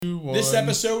one. This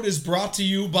episode is brought to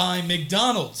you by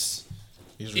McDonald's.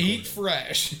 Eat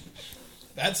fresh.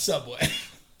 That's Subway.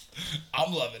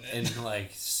 I'm loving it. And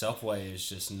like Subway is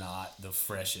just not the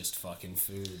freshest fucking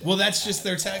food. Well, that's just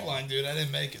their tagline, dude. I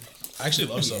didn't make it. I actually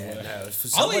love Subway. Yeah, no,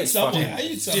 I'll eat Subway. fucking- I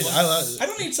eat Subway. Dude, I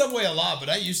don't eat Subway a lot, but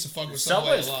I used to fuck with Subway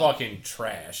Subway's a lot. fucking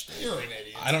trash, dude. You're an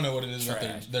idiot. I don't know what it is,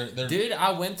 Trash. but they're Dude,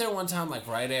 I went there one time, like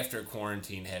right after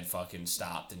quarantine had fucking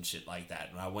stopped and shit like that.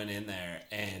 And I went in there,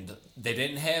 and they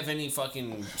didn't have any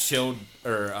fucking chilled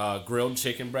or grilled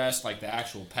chicken breast, like the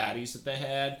actual patties that they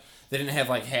had. They didn't have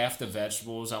like half the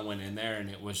vegetables. I went in there, and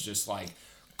it was just like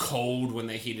cold when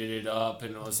they heated it up,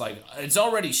 and it was like it's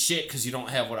already shit because you don't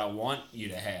have what I want you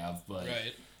to have. But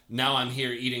Right. now I'm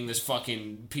here eating this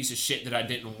fucking piece of shit that I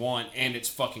didn't want, and it's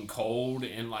fucking cold,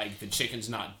 and like the chicken's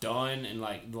not done, and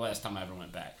like the last time I ever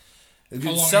went back. long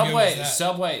ago was that?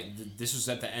 Subway. This was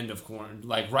at the end of quarantine,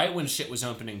 like right when shit was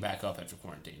opening back up after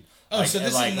quarantine. Oh, like, so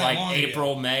this like isn't that like long ago.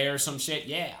 April, May, or some shit.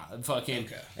 Yeah, fucking.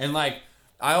 Okay. And like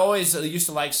I always used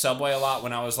to like Subway a lot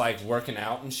when I was like working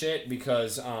out and shit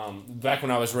because back when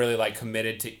I was really like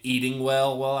committed to eating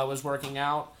well while I was working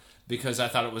out. Because I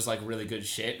thought it was like really good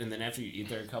shit, and then after you eat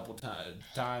there a couple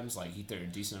times, like eat there a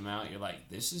decent amount, you're like,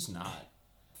 this is not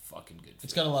fucking good food.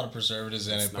 it's got a lot of preservatives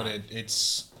in It's it, but not.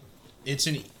 it's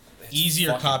an easier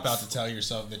fucking- cop out to tell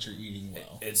yourself that you're eating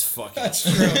well. It's fucking. That's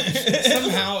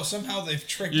true. somehow they've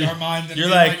tricked our mind. And you're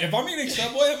being like- if I'm eating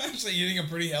Subway, I'm actually eating a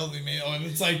pretty healthy meal. And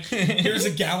it's like, here's a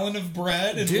gallon of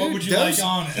bread, and what would you like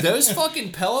on it? Those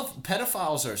fucking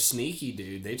pedophiles are sneaky,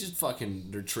 dude. They just fucking,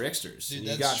 they're tricksters. Dude, you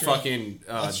that's got true. fucking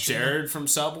That's true. Jared from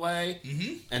Subway,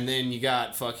 and then you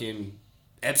got fucking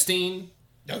Epstein.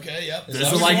 Okay, yep.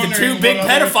 Those are like the two big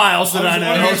pedophiles that I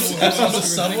know.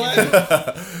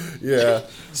 Subway. Yeah.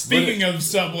 Speaking of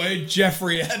Subway,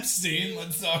 Jeffrey Epstein.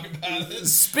 Let's talk about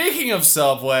this. Speaking of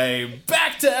Subway,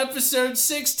 back to episode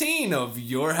 16 of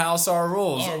Your House, Our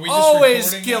Rules. Oh, are we just Always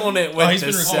recording killing now? it with he's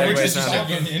been this recording. segue We're just sound.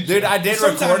 talking into Dude, I did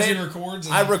record Sometimes it. he records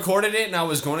and I recorded it, and I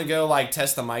was going to go like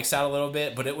test the mics out a little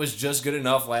bit, but it was just good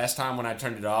enough last time when I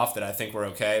turned it off that I think we're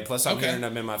okay. Plus, I'm Okay. hearing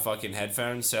them in my fucking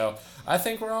headphones, so I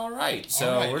think we're all right. So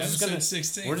All right, we're just episode gonna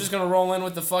 16. we're just gonna roll in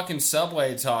with the fucking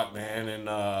Subway talk, man,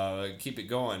 and keep it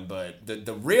going. But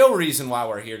the real reason why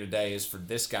we're here today is for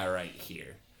this guy right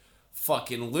here,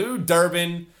 fucking Lou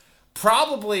Durbin.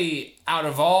 Probably out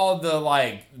of all the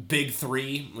like big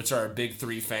three, which are big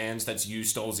three fans, that's you,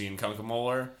 Stolze, and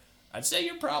Kunkemoller, I'd say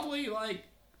you're probably like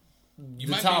You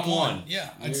the might top be one. Yeah,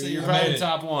 I'd You're, say you're you're probably made the it.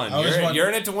 top one. I always want- You're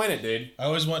in it to win it, dude. I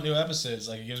always want new episodes.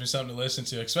 Like, it gives me something to listen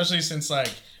to, especially since, like,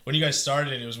 when you guys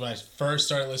started, it was when I first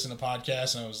started listening to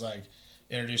podcasts, and I was, like,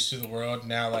 introduced to the world.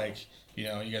 Now, like, you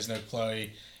know, you guys know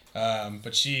Chloe.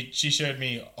 But she showed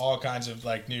me all kinds of,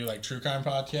 like, new, like, true crime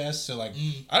podcasts. So, like,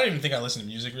 I don't even think I listen to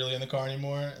music really in the car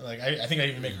anymore. Like, I think I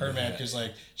even make her mad because,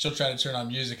 like, she'll try to turn on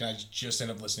music, and I just end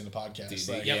up listening to podcasts. Dude,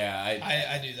 Like, yeah,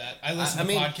 I do that. I listen I to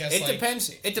mean, podcasts. it like, depends.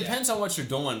 It depends on what you're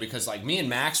doing because, like, me and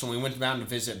Max, when we went down to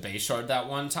visit Bayshard that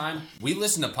one time, we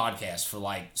listened to podcasts for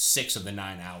like 6 of the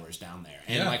 9 hours down there,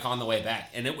 and Yeah. like on the way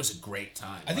back, and it was a great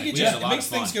time. I think Like, it we had just a lot makes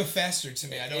of fun. things go faster to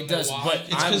me. I don't It know does, why. but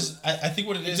It's I'm- because I think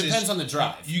what it is depends on the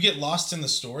drive. You get lost in the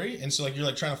story, and so like you're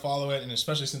like trying to follow it, and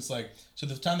especially since like so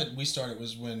the time that we started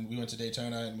was when we went to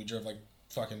Daytona and we drove like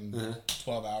fucking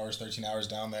 12 hours, 13 hours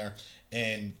down there,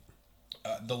 and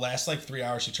the last like 3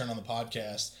 hours she turned on the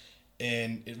podcast,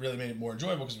 and it really made it more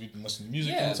enjoyable because we've been listening to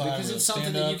music the Yeah, whole time. because we it's would something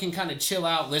stand that you up. can kind of chill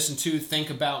out, listen to, think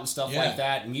about, and stuff Yeah. like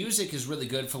that. Music is really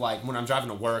good for like when I'm driving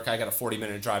to work. I got a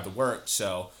 40-minute drive to work,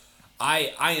 so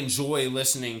I enjoy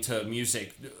listening to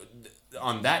music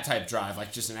on that type drive,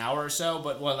 like just an hour or so.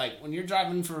 But like when you're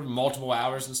driving for multiple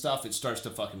hours and stuff, it starts to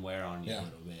fucking wear on you Yeah. a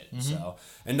little bit. So,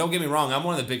 and don't get me wrong, I'm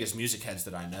one of the biggest music heads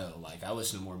that I know. Like I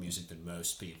listen to more music than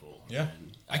most people. Yeah.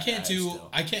 And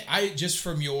I just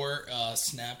from your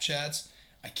Snapchats,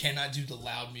 I cannot do the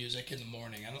loud music in the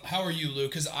morning. How are you, Lou?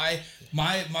 Because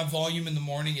my volume in the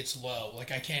morning, it's low.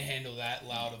 Like I can't handle that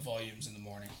loud of volumes in the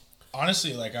morning.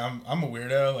 Honestly, like I'm a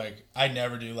weirdo. Like I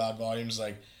never do loud volumes.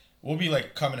 Like we'll be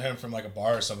like coming home from like a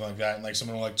bar or something like that, and like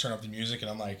someone will like turn up the music, and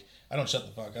I'm like, I don't shut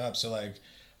the fuck up. So like,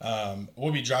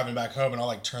 we'll be driving back home, and I'll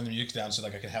like turn the music down so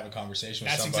like I can have a conversation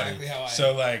with That's somebody. exactly how I am.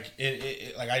 So like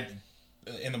it like I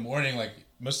in the morning, like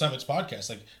most of the time it's podcasts,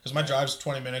 like because my drive's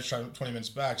 20 minutes, 20 minutes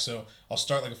back, so I'll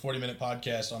start like a 40-minute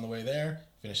podcast on the way there,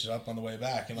 finish it up on the way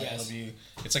back, and like Yes.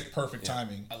 it's like perfect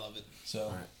timing. I love it.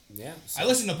 So yeah. I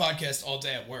listen to podcasts all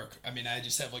day at work. I mean, I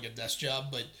just have like a desk job,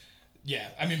 but yeah,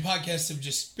 I mean, podcasts have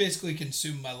just basically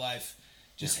consumed my life,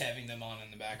 just having them on in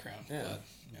the background. Yeah.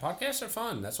 But, Podcasts are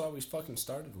fun. That's why we fucking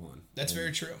started one. That's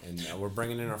very true. And we're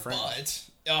bringing in our friends.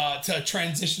 But to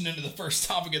transition into the first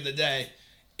topic of the day,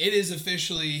 it is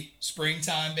officially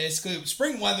springtime, basically.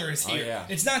 Spring weather is here. yeah.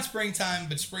 It's not springtime,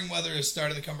 but spring weather has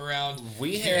started to come around.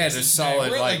 We Here had in a Cincinnati. solid,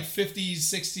 We're at like- like 50,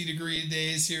 60 degree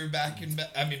days here back to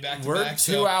We're back.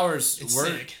 2 hours. it's We're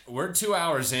sick. we're 2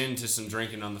 hours into some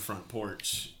drinking on the front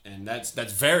porch, and that's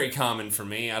very common for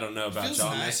me. I don't know about Feels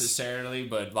y'all nice. necessarily,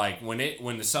 but like when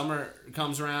the summer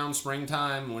comes around,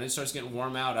 springtime, when it starts getting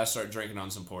warm out, I start drinking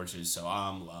on some porches. So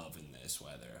I'm loving this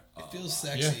weather. It feels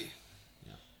sexy.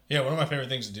 Yeah, one of my favorite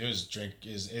things to do is drink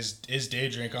is day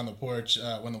drink on the porch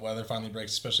when the weather finally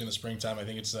breaks, especially in the springtime. I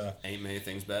think it's Ain't many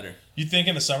things better. you think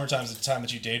in the summertime is the time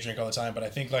that you day drink all the time, but I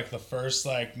think like the first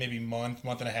like maybe month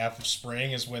and a half of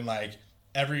spring is when like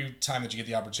every time that you get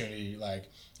the opportunity,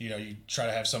 like you try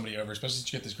to have somebody over, especially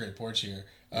since you get this great porch here.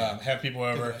 Have people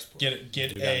over, nice porch.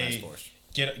 get We got a nice a porch.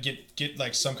 get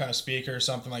like some kind of speaker or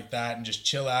something like that, and just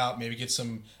chill out. Maybe get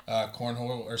some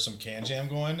cornhole or some can jam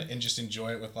going, and just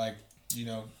enjoy it with like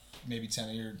maybe 10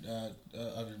 of your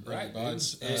Right,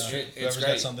 buds. It's Whoever's great.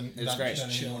 got something. It's not- great. not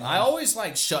anything going I on. always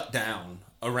like shut down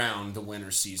around the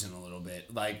winter season a little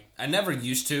bit. Like I never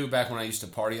used to back when I used to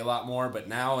party a lot more, but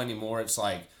now anymore it's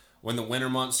like when the winter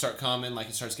months start coming, like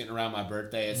it starts getting around my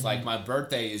birthday. It's like my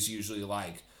birthday is usually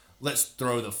like let's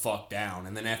throw the fuck down,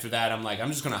 and then after that I'm like I'm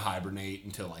just gonna hibernate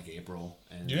until like April,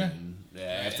 and Yeah. then,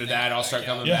 after and that then I'll back start out.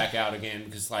 coming Yeah. back out again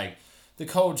because like. The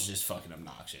cold's just fucking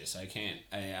obnoxious. I can't.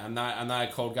 I'm not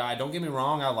a cold guy. Don't get me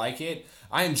wrong. I like it.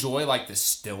 I enjoy like the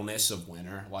stillness of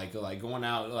winter. Like going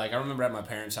out. Like I remember at my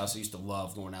parents' house, I used to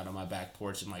love going out on my back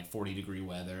porch in like 40-degree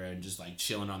weather and just like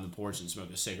chilling on the porch and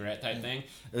smoking a cigarette type thing.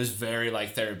 It was very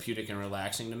like therapeutic and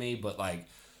relaxing to me. But like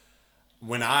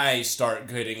when I start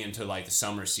getting into like the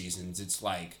summer seasons, it's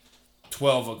like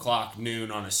 12 o'clock noon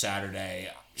on a Saturday,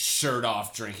 shirt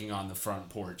off, drinking on the front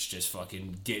porch, just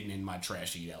fucking getting in my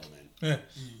trashy element.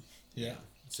 Yeah.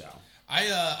 So I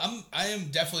am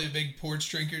definitely a big porch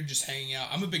drinker, just hanging out.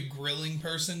 I'm a big grilling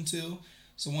person too.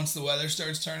 So once the weather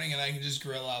starts turning and I can just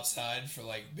grill outside for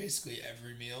like basically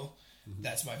every meal,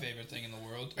 that's my favorite thing in the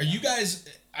world. Are you guys?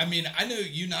 I mean, I know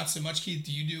you not so much, Keith.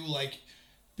 Do you do like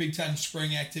big time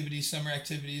spring activities, summer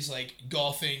activities like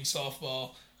golfing,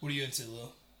 softball? What are you into, Lou?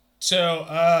 So,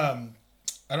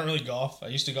 I don't really golf. I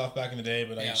used to golf back in the day,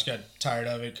 but I Yeah. just got tired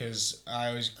of it because I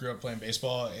always grew up playing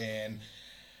baseball, and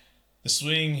the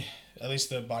swing, at least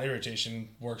the body rotation,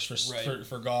 works Right.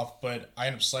 for golf. But I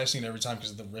end up slicing it every time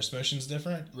because the wrist motion's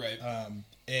different. Right.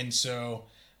 And so,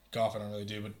 golf I don't really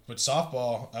do, but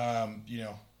softball,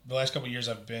 the last couple of years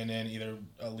I've been in either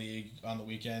a league on the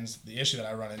weekends. The issue that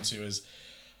I run into is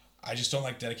I just don't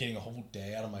like dedicating a whole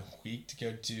day out of my week to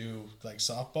go do like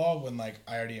softball when like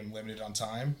I already am limited on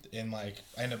time, and like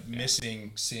I end up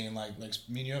missing seeing like me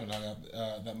and you haven't hung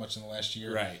out that much in the last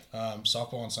year. Right.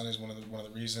 Softball on Sunday is one of the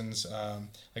reasons.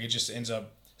 Like it just ends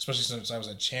up, especially since I was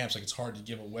at Champs, like it's hard to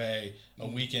give away a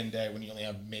weekend day when you only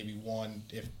have maybe one,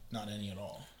 if not any at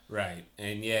all. right,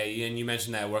 and yeah, and you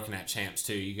mentioned that working at Champs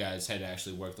too. You guys had to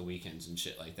actually work the weekends and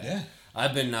shit like that. Yeah.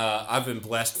 I've been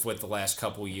blessed with the last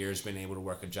couple years being able to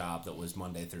work a job that was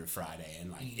Monday through Friday,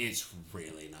 and like it's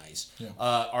really nice. Yeah.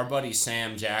 Our buddy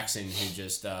Sam Jackson, who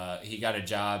just he got a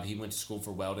job. He went to school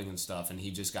for welding and stuff, and he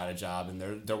just got a job, and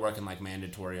they're working like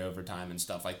mandatory overtime and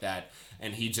stuff like that.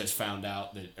 And he just found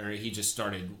out that, or he just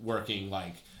started working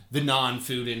like the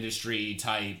non-food industry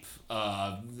type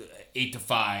 8 to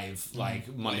 5 like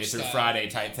Monday through Lifestyle. Friday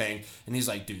type thing, and he's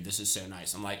like, dude, this is so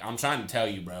nice. I'm like, I'm trying to tell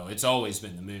you, bro, it's always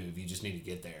been the move. You just need to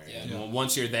get there. Yeah. And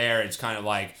once you're there, it's kind of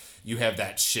like you have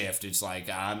that shift. It's like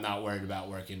I'm not worried about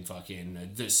working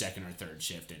fucking the second or third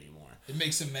shift anymore. It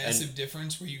makes a massive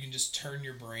difference where you can just turn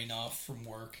your brain off from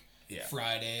work Yeah.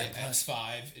 Friday at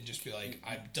 5 and just be like,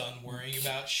 I'm done worrying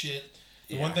about shit.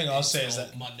 The one thing I'll say is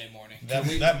until that Monday morning.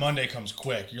 that Monday comes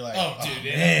quick. You're like, Oh, dude,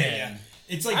 man. yeah.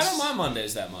 It's like I don't mind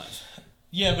Mondays that much.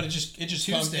 Yeah, but it just comes.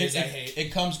 Tuesdays I It, hate. it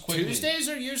comes quickly. Tuesdays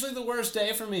are usually the worst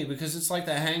day for me because it's like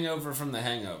the hangover from the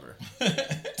hangover.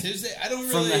 Tuesday. I don't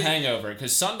really. From the hangover,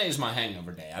 because Sunday's my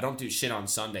hangover day. I don't do shit on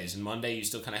Sundays, and Monday you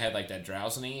still kind of had like that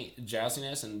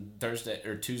drowsiness, and Thursday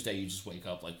or Tuesday you just wake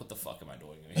up like, what the fuck am I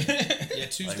doing here? Yeah,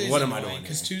 Tuesdays. what am I doing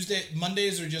Because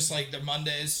Mondays are just like they're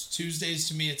Mondays. Tuesdays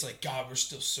to me, it's like God, we're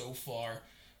still so far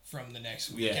from the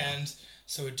next Yeah. weekend.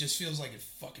 So it just feels like it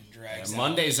fucking drags. out.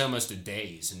 Monday's almost a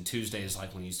days, and Tuesday is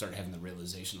like when you start having the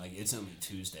realization, like it's only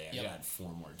Tuesday. I Yep. got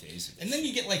 4 more days. Of this And then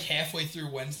you get like halfway through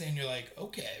Wednesday, and you're like,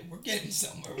 okay, we're getting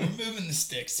somewhere. We're moving the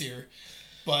sticks here.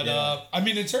 But Yeah. I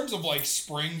mean, in terms of like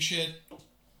spring shit,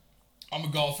 I'm a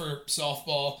golfer,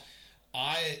 softball.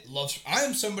 I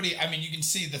am somebody. I mean, you can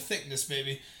see the thickness,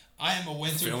 baby. I am a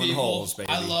winter Filling people. holes, baby.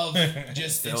 I love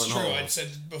just, it's Filling true. holes. I said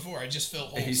it before, I just fill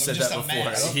holes. He I'm said just that a before.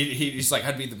 mess. He's like,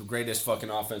 I'd be the greatest fucking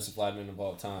offensive lineman of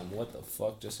all time. What the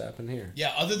fuck just happened here?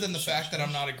 Yeah, other than the fact that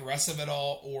I'm not aggressive at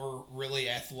all or really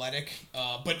athletic,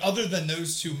 but other than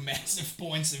those two massive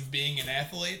points of being an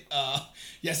athlete,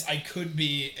 yes, I could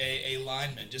be a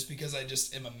lineman just because I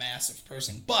just am a massive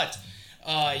person. But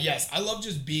yes, I love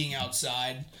just being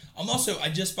outside. I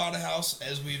just bought a house,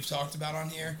 as we've talked about on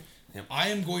here. Yep. I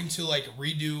am going to like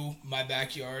redo my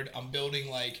backyard. I'm building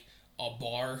like a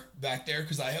bar back there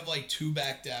because I have like 2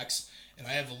 back decks and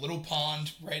I have a little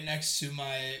pond right next to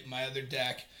my other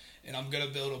deck. And I'm gonna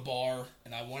build a bar,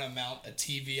 and I want to mount a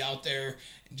TV out there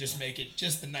and just make it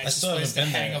just the nicest still place to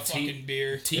haven't been hang there. a fucking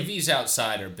beer. TVs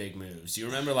outside are big moves. You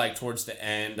remember like towards the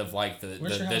end of like the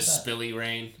Where's your house at? spilly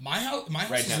rain? My house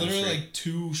Right is down the literally street. like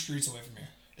 2 streets away from here.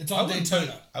 It's I on wouldn't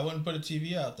Daytona. put a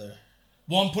TV out there.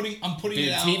 Well, I'm putting Dude,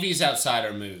 it out. TVs outside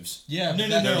are moves. Yeah, No, but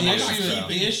no, no, The I'm issue, not is, keeping-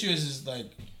 the issue is like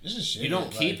this is shit. You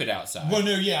don't keep it outside. Well,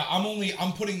 no, yeah,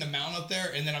 I'm putting the mount up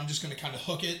there, and then I'm just gonna kind of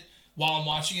hook it while I'm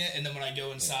watching it, and then when I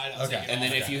go inside, I'll Okay. take it And off.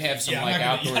 then if you have some Yeah, I'm like not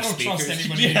gonna- outdoor I don't trust speakers,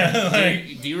 anybody.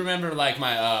 Yeah, do you remember like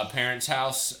my parents'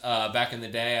 house back in the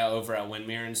day over at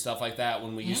Windmere and stuff like that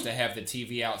when we used to have the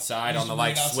TV outside Used on the to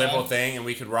like bring it swivel outside? thing and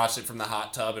we could watch it from the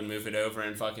hot tub and move it over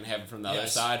and fucking have it from the other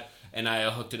Yes. side. And I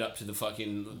hooked it up to the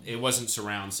fucking. It wasn't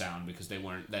surround sound because they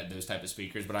weren't those type of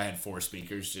speakers, but I had 4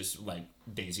 speakers just like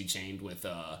daisy chained with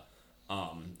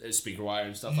speaker wire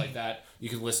and stuff like that. You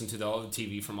could listen to the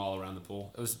TV from all around the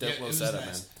pool. It was a dope Yeah, it little was setup,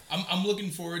 nice. man. I'm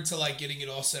looking forward to like getting it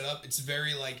all set up. It's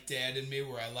very like dad in me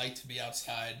where I like to be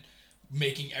outside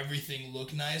making everything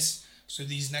look nice. So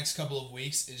these next couple of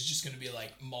weeks is just going to be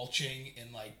like mulching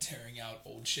and like tearing out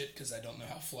old shit because I don't know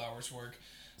how flowers work.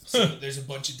 So there's a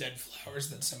bunch of dead flowers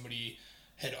that somebody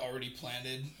had already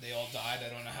planted. They all died.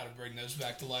 I don't know how to bring those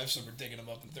back to life, so we're digging them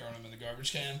up and throwing them in the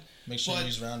garbage can. Make sure But- you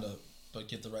use Roundup, but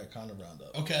get the right kind of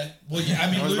Roundup. Okay. Well, yeah, I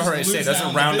mean, I was Lou's- about to say, Lou's doesn't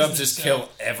down the Roundup business, just so- kill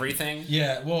everything?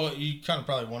 Yeah, well, you kind of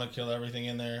probably want to kill everything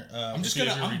in there. I'm just as soon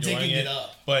gonna. as you're I'm redoing digging it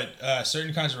up. But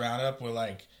certain kinds of Roundup will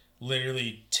like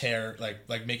literally tear,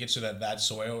 like make it so that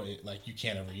soil, like you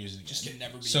can't ever use it again. Just can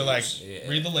never be So like, used. Yeah,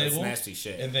 read the that's label, nasty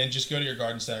shit. and then just go to your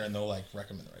garden center and they'll like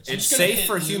recommend the right stuff. It's just gonna safe hit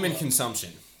for Lou human up.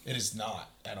 consumption. It is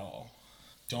not at all.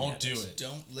 Don't do it.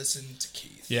 Don't listen to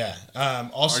Keith. Yeah.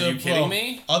 Also, Are you kidding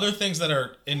me? Other things that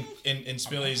are in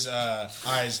Spilly's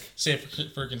eyes safe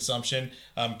for consumption.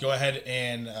 Go ahead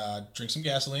and drink some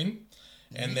gasoline,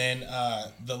 and then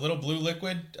the little blue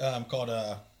liquid called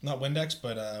not Windex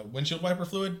but windshield wiper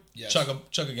fluid. Yes. Chug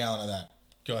a gallon of that.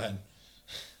 Go ahead.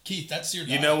 Keith, that's your. You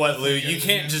diet know what, before Lou? go You to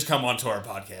can't the just come onto our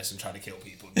podcast and try to kill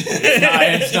people.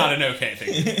 It's not an okay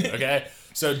thing. Okay,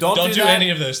 so don't do that. any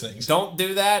of those things. Don't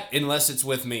do that unless it's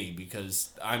with me because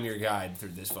I'm your guide through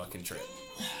this fucking trip.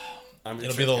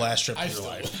 It'll be the last trip I of your still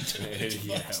life. wouldn't do it.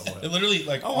 Yeah, well. It literally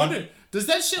like I wonder, does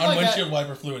that shit on like that? windshield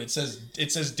wiper fluid. It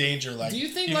says danger. Like Do you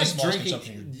think, even like, small drinking-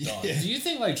 consumption, you're done. Do you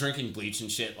think like drinking bleach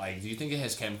and shit? Like, do you think it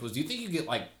has chemicals? Do you think you get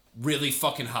like really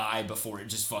fucking high before it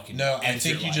just fucking? No, I ends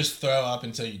think your you life? just throw up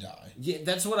until you die. Yeah,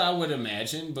 that's what I would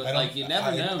imagine, but I don't- like you never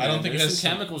I- know. I Man. don't think it There's has some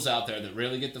some- chemicals out there that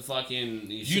really get the fucking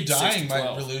You dying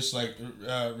might release like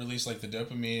the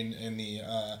dopamine and the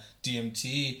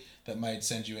DMT that might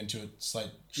send you into a slight.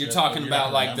 You're trip, talking but not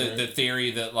about like gonna the remember it.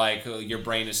 theory that like your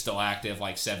brain is still active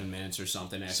like 7 minutes or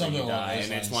something after Something you along die, those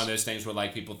and it's lines. one of those things where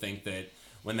like people think that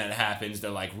when that happens they're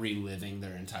like reliving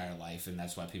their entire life, and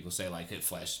that's why people say like it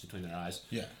flashes between their eyes.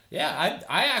 Yeah. Yeah,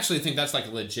 I actually think that's like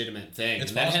a legitimate thing.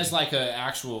 It's And that has possible. like a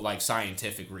actual like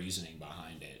scientific reasoning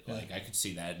behind it. Like I could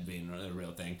see that being a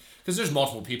real thing because there's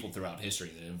multiple people throughout history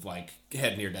that have like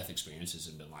had near death experiences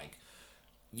and been like,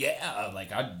 yeah,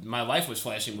 like my life was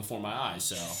flashing before my eyes,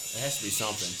 so it has to be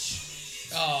something.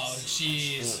 Oh,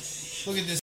 jeez. Look at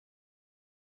this.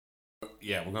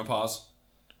 Yeah, we're gonna pause.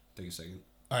 Take a second.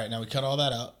 All right, now we cut all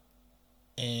that out,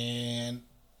 and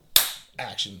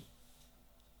action.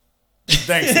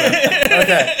 Thanks, man.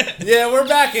 Okay. Yeah, we're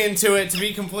back into it. To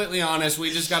be completely honest, we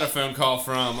just got a phone call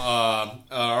from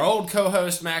our old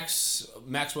co-host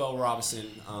Maxwell Robinson,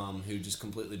 who just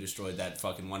completely destroyed that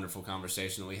fucking wonderful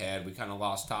conversation that we had. We kind of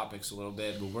lost topics a little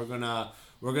bit, but we're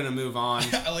gonna move on.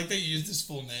 I like that you used his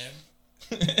full name.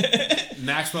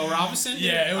 Maxwell Robinson?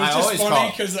 Yeah, it was I just always funny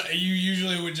call- because you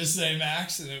usually would just say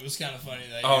Max, and it was kind of funny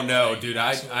that. Oh you no, were like dude!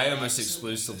 Maxwell I almost Max.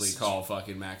 exclusively call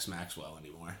fucking Max Maxwell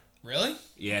anymore. Really?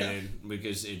 Yeah, Okay. dude,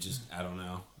 because it just I don't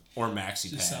know. Or Maxi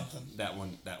Just Pad. something. That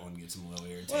one gets him a little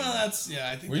irritated. Well, that's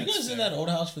I think. Were you that's guys in fair. that old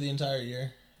house for the entire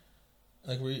year?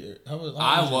 Like, were you? How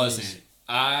I was your wasn't. days?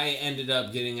 I ended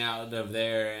up getting out of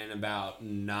there in about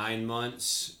 9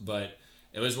 months, but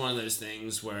it was one of those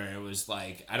things where it was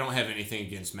like, I don't have anything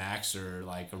against Max or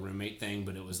like a roommate thing,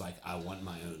 but it was like, I want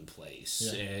my own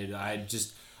place. Yeah. And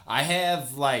I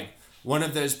have like one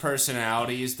of those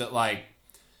personalities that like,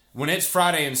 when it's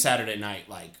Friday and Saturday night,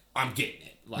 like, I'm getting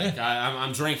it. Like,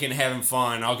 I'm drinking, having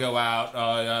fun. I'll go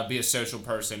out, be a social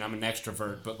person. I'm an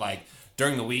extrovert. But, like,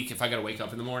 during the week, if I got to wake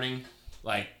up in the morning,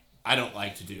 like, I don't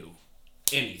like to do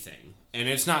anything. And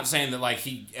it's not saying that, like,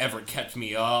 he ever kept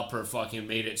me up or fucking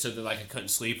made it so that, like, I couldn't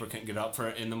sleep or couldn't get up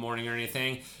in the morning or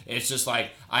anything. It's just,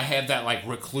 like, I have that, like,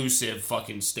 reclusive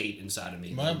fucking state inside of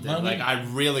me. I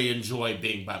really enjoy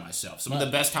being by myself. Some of the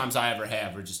best times I ever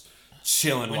have are just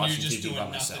chilling, when watching you're just TV doing by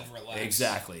nothing, myself. relax.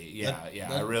 Exactly. Yeah,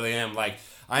 I really am. Like,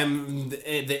 I'm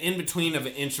the in between of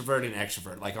an introvert and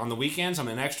extrovert. Like, on the weekends, I'm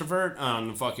an extrovert. On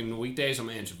the fucking weekdays, I'm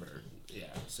an introvert. Yeah,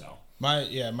 so. My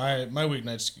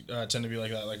weeknights tend to be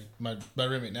like that. Like my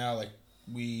roommate now, like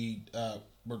we're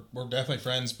definitely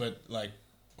friends, but like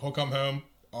he'll come home,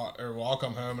 I'll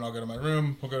come home and I'll go to my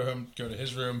room. He'll go to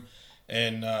his room,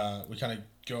 and we kind of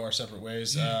go our separate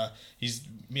ways. Me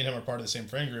and him are part of the same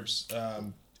friend groups,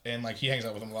 and like he hangs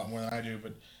out with them a lot more than I do.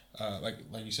 But like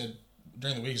you said,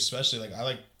 during the week especially, like I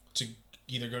like to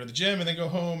either go to the gym and then go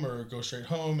home, or go straight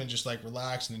home and just like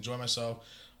relax and enjoy myself.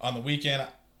 On the weekend,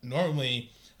 normally.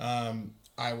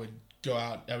 I would go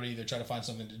out. I would either try to find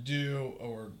something to do,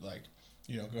 or like,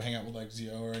 go hang out with like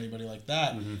Zio or anybody like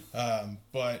that. Mm-hmm.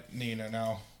 But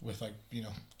now with like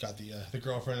got the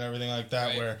girlfriend and everything like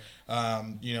that, right.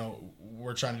 Where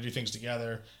we're trying to do things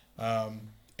together,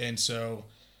 and so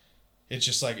it's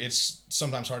just like it's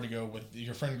sometimes hard to go with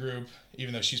your friend group,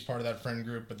 even though she's part of that friend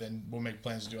group. But then we'll make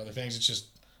plans to do other things. It's just.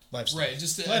 Lifestyle. Right,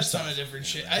 just a ton of different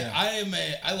shit. Yeah.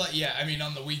 I mean,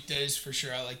 on the weekdays for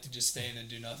sure, I like to just stay in and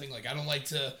do nothing. Like, I don't like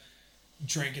to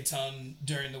drink a ton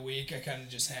during the week. I kind of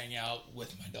just hang out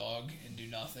with my dog and do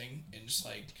nothing and just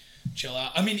like chill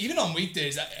out. I mean, even on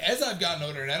weekdays, as I've gotten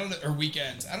older, and or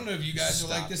weekends, I don't know if you guys are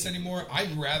like this anymore.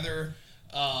 I'd rather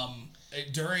on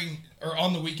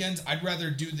the weekends, I'd rather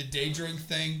do the day drink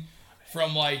thing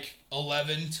from like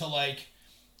 11 to like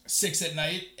 6 at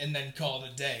night and then call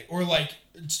it a day, or like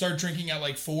start drinking at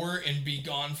like 4 and be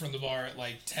gone from the bar at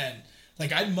like 10.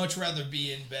 Like, I'd much rather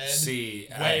be in bed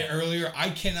way earlier.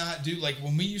 I cannot do, like,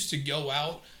 when we used to go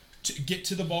out to get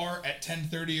to the bar at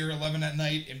 10:30 or 11 at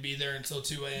night and be there until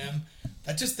 2 a.m.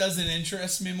 That just doesn't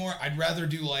interest me more. I'd rather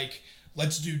do like,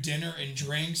 let's do dinner and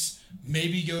drinks,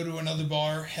 maybe go to another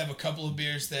bar, have a couple of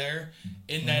beers there,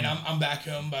 and then I'm back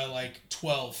home by like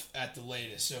 12 at the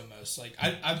latest almost. Like,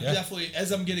 I've definitely,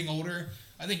 as I'm getting older,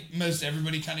 I think most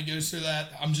everybody kind of goes through that.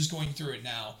 I'm just going through it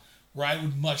now, where I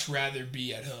would much rather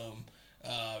be at home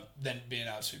than being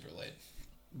out super late.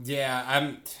 Yeah,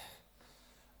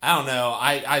 I don't know.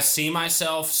 I see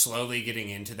myself slowly getting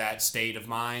into that state of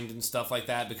mind and stuff like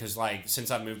that, because like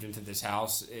since I moved into this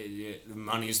house, the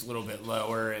money's a little bit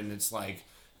lower, and it's like,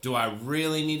 do I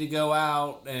really need to go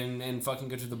out and fucking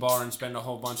go to the bar and spend a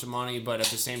whole bunch of money? But at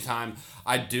the same time,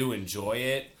 I do enjoy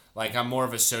it. Like, I'm more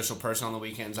of a social person on the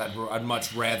weekends. I'd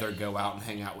much rather go out and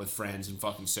hang out with friends and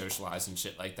fucking socialize and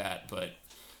shit like that. But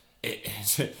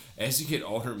as you get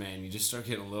older, man, you just start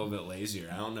getting a little bit lazier.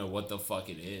 I don't know what the fuck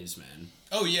it is, man.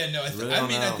 Oh, yeah, no. I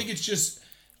think it's just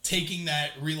taking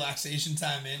that relaxation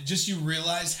time in. Just you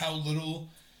realize how little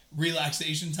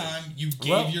relaxation time you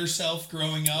gave yourself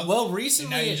growing up. Well,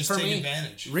 recently, and now you just take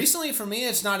advantage. Recently, for me,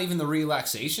 it's not even the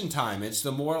relaxation time. It's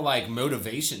the more like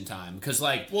motivation time. Because,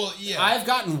 like, I've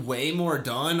gotten way more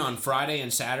done on Friday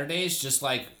and Saturdays, just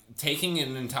like taking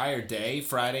an entire day,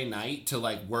 Friday night, to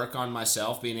like work on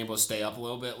myself, being able to stay up a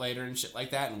little bit later and shit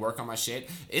like that and work on my shit.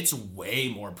 It's way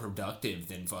more productive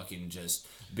than fucking just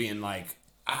being like,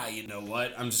 you know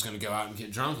what? I'm just going to go out and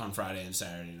get drunk on Friday and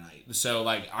Saturday night. So,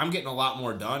 like, I'm getting a lot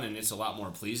more done, and it's a lot more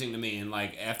pleasing to me. And,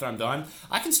 like, after I'm done,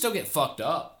 I can still get fucked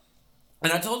up.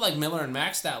 And I told, like, Miller and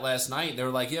Max that last night. They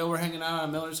were like, yo, we're hanging out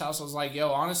at Miller's house. I was like,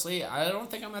 yo, honestly, I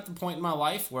don't think I'm at the point in my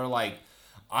life where, like,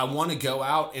 I want to go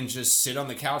out and just sit on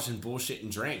the couch and bullshit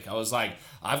and drink. I was like,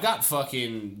 I've got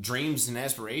fucking dreams and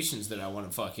aspirations that I want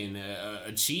to fucking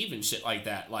achieve and shit like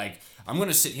that. Like, I'm going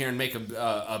to sit here and make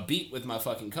a beat with my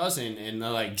fucking cousin and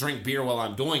like drink beer while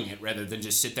I'm doing it, rather than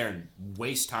just sit there and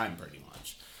waste time pretty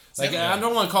much. Like, I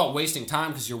don't want to call it wasting time,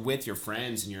 because you're with your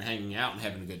friends and you're hanging out and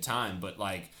having a good time. But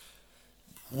like,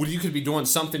 you could be doing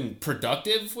something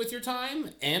productive with your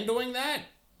time and doing that.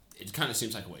 It kind of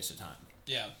seems like a waste of time.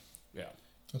 Yeah. Yeah.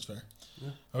 That's fair. Yeah.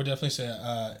 I would definitely say,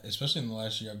 especially in the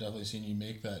last year, I've definitely seen you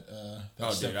make that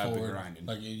step forward. I've been grinding.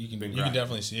 Like, you can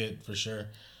definitely see it for sure.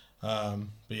 But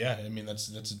yeah, I mean, that's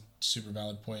a super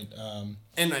valid point.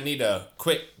 And I need a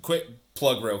quick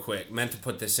plug real quick. Meant to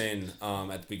put this in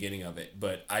at the beginning of it,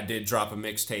 but I did drop a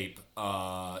mixtape,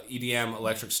 EDM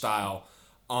electric style,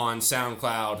 on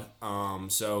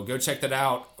SoundCloud. So go check that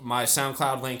out. My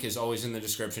SoundCloud link is always in the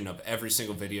description of every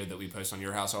single video that we post on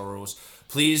Your House All Rules.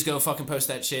 Please go fucking post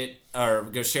that shit, or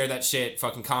go share that shit,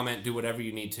 fucking comment, do whatever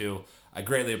you need to. I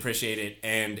greatly appreciate it.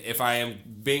 And if I am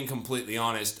being completely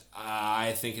honest,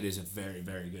 I think it is a very,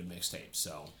 very good mixtape.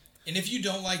 So. And if you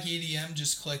don't like EDM,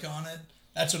 just click on it.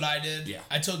 That's what I did. Yeah.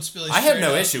 I told Spilly I have straight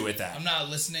no up, issue with that. I'm not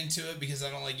listening to it because I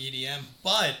don't like EDM,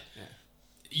 but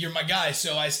you're my guy,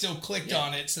 so I still clicked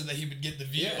on it so that he would get the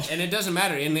view. Yeah, and it doesn't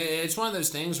matter. And it's one of those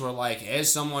things where, like,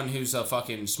 as someone who's a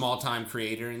fucking small-time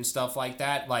creator and stuff like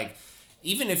that, like,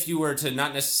 even if you were to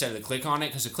not necessarily click on it,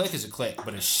 because a click is a click,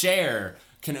 but a share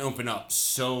can open up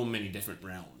so many different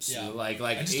realms. Yeah. Like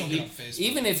I just don't get on Facebook.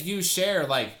 even if you share,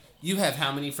 like, you have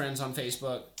how many friends on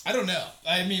Facebook? I don't know.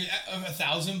 I mean,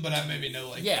 1,000, but I maybe know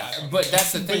like Yeah, 5. but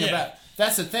that's the thing yeah. about...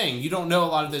 That's the thing. You don't know a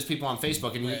lot of those people on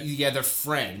Facebook, and Right. yeah, they're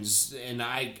friends, and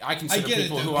I consider get it,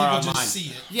 people though. who People are on just mine. see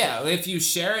it. Yeah, if you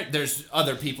share it, there's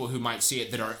other people who might see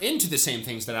it that are into the same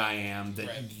things that I am that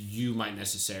Right. you might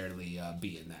necessarily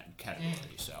be in that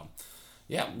category. So,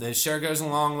 yeah, the share goes a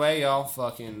long way, y'all.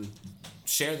 Fucking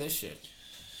share this shit.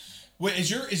 Wait, is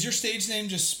your stage name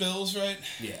just Spills, right?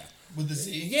 Yeah. With the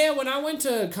Z? Yeah, when I went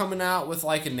to coming out with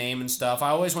like a name and stuff,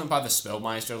 I always went by the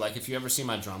Spillmeister. Like if you ever see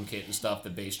my drum kit and stuff, the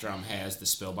bass drum has the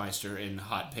Spillmeister in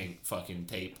hot pink fucking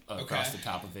tape across Okay. the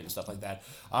top of it and stuff like that.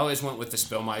 I always went with the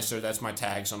Spillmeister. That's my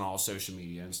tags on all social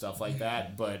media and stuff like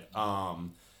that. But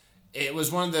it was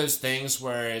one of those things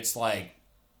where it's like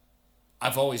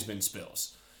I've always been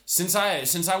Spills. Since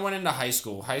I went into high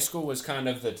school was kind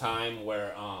of the time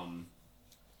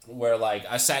where like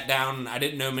I sat down, I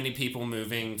didn't know many people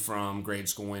moving from grade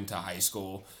school into high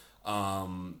school,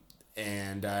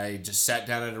 and I just sat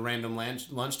down at a random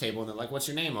lunch table, and they're like, "What's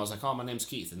your name?" I was like, "Oh, my name's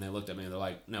Keith," and they looked at me and they're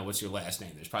like, "No, what's your last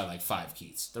name?" There's probably like 5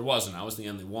 Keiths. There wasn't. I was the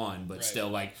only one, but Right. still,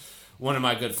 like, one of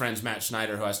my good friends, Matt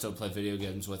Schneider, who I still play video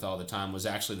games with all the time, was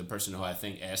actually the person who I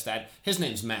think asked that. His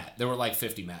name's Matt. There were like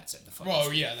 50 Matts at the fucking Well,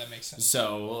 school. yeah, that makes sense.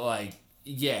 So, like,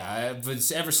 yeah,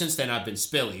 but ever since then I've been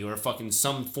Spilly, or fucking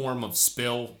some form of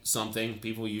spill something.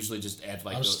 People usually just add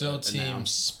like I'm still a team noun.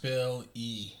 Spill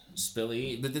E.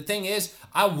 Spilly. But the thing is,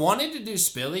 I wanted to do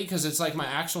Spilly because it's like my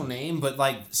actual name, but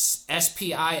like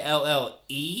SPILLE.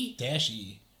 Dash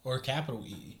E. Or capital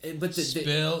E. But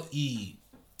Spill E.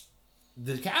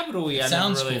 the capital E I never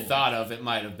Sounds really cool. thought of. It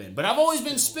might have been, but I've always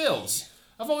been Spills.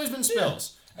 I've always been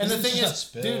Spills. And the It's thing just is,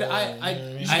 Spill. dude,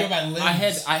 You should go by limbs.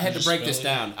 I had You to break just this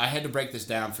spell it. down. I had to break this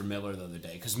down for Miller the other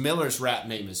day because Miller's rap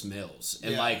name is Mills,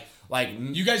 and Yeah. like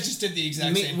You guys just did the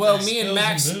exact same well, thing. me and Spills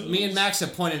Max, and Mills.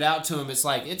 have pointed out to him. It's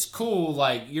like it's cool.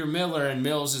 Like you're Miller and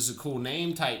Mills is a cool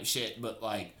name type shit, but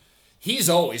like he's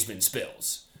always been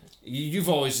Spills. You've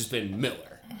always just been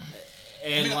Miller,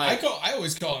 and I mean, like I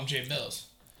always call him Jay Mills.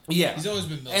 yeah, He's always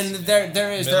been Mills. and to me. there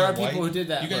are Miller people White. who did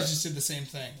that. You guys but- just did the same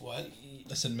thing. What?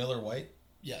 I said Miller White.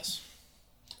 Yes.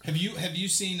 Have you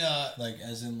seen Like,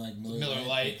 as in, like, Miller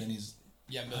Lite. But then he's...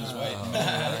 yeah, Miller's White?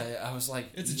 I was like,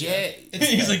 It's a yeah, joke. It's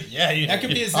He's like, yeah, you that could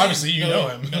be his name. Obviously, you know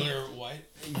him. Miller White.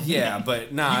 yeah,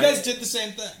 but nah. You guys did the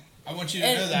same thing. I want you to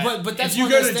And- know that. but that's if you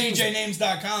one go of to those things-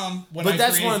 djnames.com, But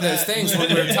that's one of those things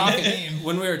when we were talking name.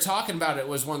 when we were talking about it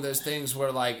was one of those things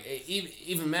where like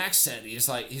even Max said he's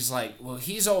like well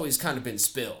he's always kind of been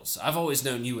Spills. I've always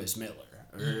known you as Miller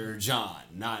or John,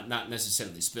 not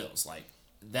necessarily Spills. Like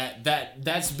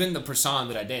that's been the persona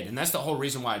that I did, and that's the whole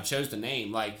reason why I chose the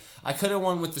name. Like I could have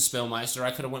went with the Spillmeister,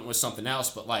 I could have went with something else,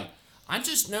 but like I'm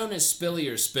just known as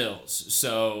Spilly or Spills.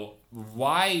 So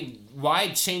why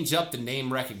change up the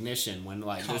name recognition when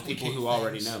like there's people who Complicate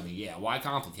already things. know me? Yeah, why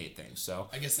complicate things? So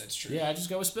I guess that's true. yeah, I just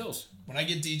go with Spills. When I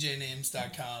get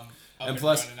djnames.com up and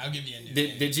plus, running, I'll give you a new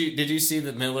name. Did you see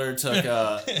that Miller took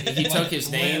he took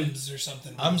his name? Limbs or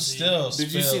something. I'm with Z. still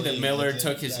Did you see Spill that E. Miller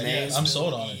took his name? I'm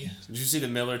sold on E. it. Did you see that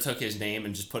Miller took his name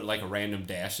and just put like a random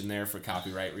dash in there for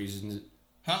copyright reasons?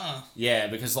 Huh? Yeah,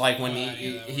 because like when Oh, he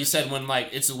yeah, that he works. said when like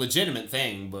it's a legitimate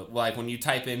thing, but like when you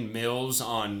type in Mills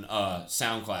on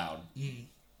SoundCloud,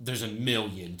 there's a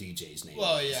million DJs names.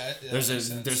 Well, yeah. that makes sense.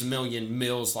 There's a million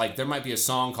Mills. Like there might be a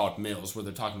song called Mills where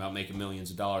they're talking about making millions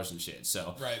of dollars and shit.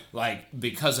 So Right. like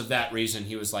because of that reason,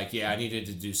 he was like, yeah, I needed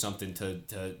to do something to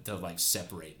like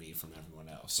separate me from everyone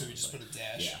else. So I we was just like, put a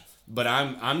dash. yeah. But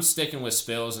I'm sticking with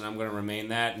Spills, and I'm going to remain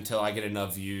that until I get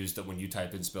enough views that when you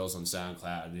type in Spills on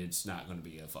SoundCloud, it's not going to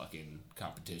be a fucking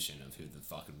competition of who the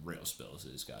fucking real Spills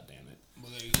is. God damn it!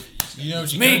 Well, there you go. You just got- You know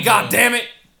what you Me, could God do? damn it!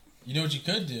 You know what you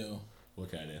could do? What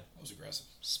can I do? That was aggressive.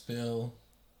 Spill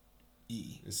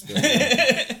E. It's still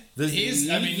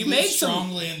You made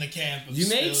strongly in the camp of you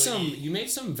made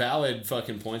some valid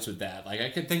fucking points with that. Like, I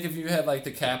could think if you had like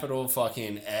the capital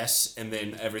fucking S and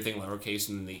then everything lowercase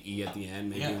and then the E at the end,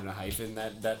 maybe even a hyphen,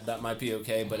 that might be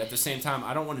okay. But at the same time,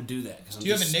 I don't want to do that. Do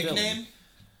you have a nickname?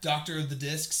 Doctor of the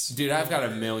Discs? Dude, I've got a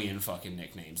million fucking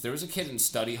nicknames. There was a kid in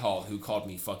study hall who called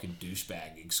me fucking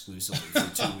douchebag exclusively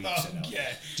for 2 weeks. Okay.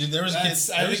 Dude, there was a kid.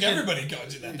 I think everybody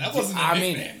called you that. That wasn't a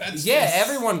nickname. That's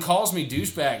everyone calls me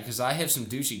douchebag because I have some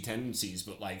douchey tendencies,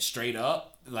 but like straight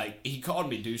up, like he called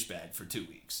me douchebag for 2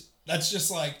 weeks. That's just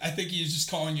like, I think he's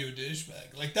just calling you a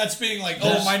douchebag. Like, that's being like,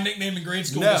 oh, my nickname in grade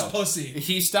school was Pussy.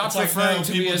 He stopped referring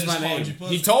to me as my name.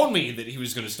 He told me that he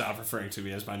was going to stop referring to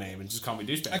me as my name and just call me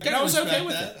douchebag. And I was okay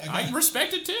with it. I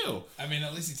respect it too. I mean,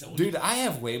 at least he told you. Dude, I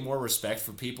have way more respect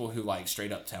for people who like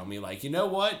straight up tell me like, you know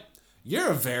what? You're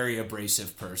a very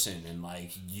abrasive person and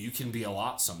like you can be a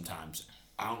lot sometimes.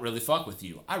 I don't really fuck with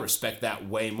you. I respect that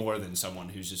way more than someone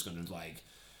who's just going to like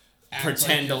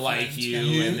pretend to like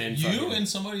you and then you in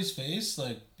somebody's face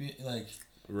like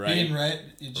right. being right.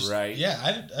 Right.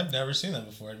 Yeah, I've never seen that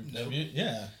before. Nope.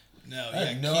 Yeah. No, I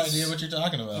have no idea what you're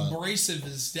talking about. Abrasive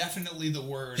is definitely the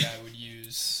word I would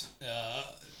use.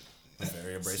 A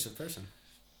very abrasive person.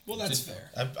 Well, that's fair.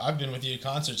 I've been with you at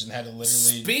concerts and had to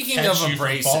literally speaking catch of you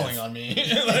abrasive, from falling on me,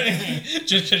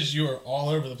 just because you were all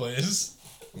over the place.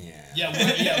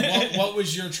 What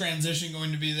was your transition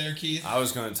going to be there, Keith? I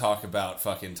was going to talk about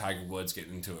fucking Tiger Woods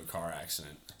getting into a car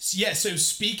accident. Yeah, so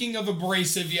speaking of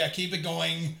abrasive, keep it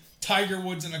going. Tiger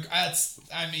Woods in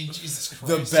Jesus Christ.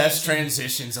 The best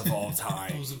transitions of all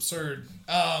time. It was absurd.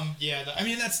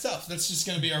 That's tough. That's just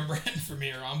going to be our brand from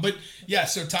here on. But,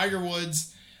 so Tiger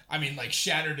Woods,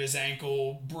 shattered his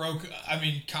ankle,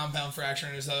 compound fracture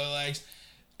in his other legs.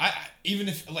 Even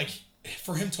if,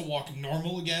 for him to walk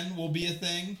normal again will be a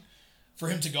thing. For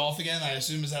him to golf again, I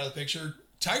assume is out of the picture.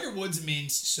 Tiger Woods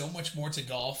means so much more to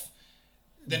golf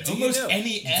than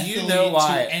any athlete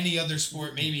to any other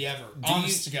sport, maybe ever.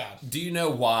 Honest to God. Do you know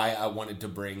why I wanted to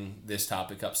bring this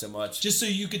topic up so much? Just so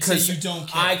you could say you don't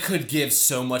care. I could give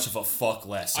so much of a fuck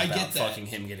less about fucking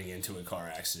him getting into a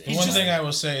car accident. One thing I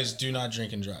will say is do not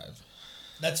drink and drive.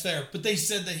 That's fair, but they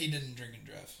said that he didn't drink and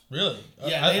drive. Really?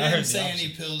 Yeah, they didn't say any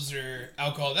pills or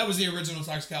alcohol. That was the original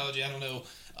toxicology. I don't know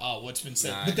what's been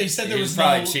said, but they said there was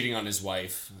probably cheating on his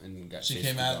wife and got she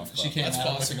came out. She came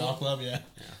out with the golf club. Yeah,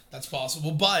 that's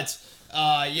possible. But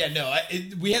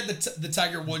we had the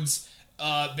Tiger Woods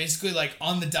basically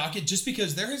on the docket just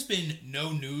because there has been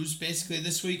no news basically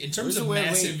this week in terms of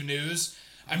massive news.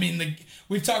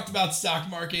 We've talked about stock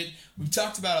market. We've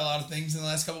talked about a lot of things in the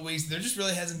last couple of weeks. There just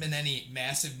really hasn't been any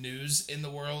massive news in the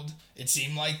world, it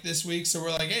seemed like, this week. So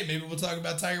we're like, hey, maybe we'll talk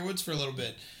about Tiger Woods for a little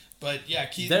bit. But yeah,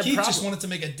 Keith just wanted to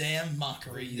make a damn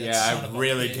mockery. I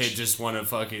really did just want to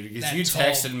fucking... Because you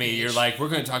texted me, you're like, we're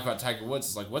going to talk about Tiger Woods.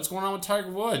 It's like, what's going on with Tiger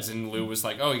Woods? And Lou was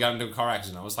like, oh, he got into a car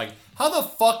accident. I was like, how the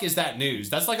fuck is that news?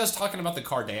 That's like us talking about the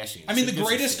Kardashians. The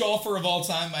greatest golfer of all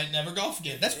time might never golf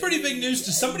again. That's pretty big news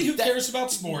to somebody who cares about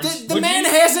sports. The man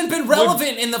hasn't been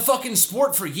relevant in the fucking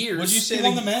sport for years. Would you say he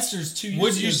won the Masters 2 years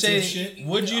ago?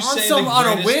 Would you say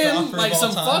on a whim, like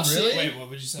some fuck shit? Wait,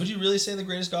 what would you say? Would you really say the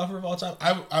greatest golfer of all time?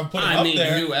 I would put him up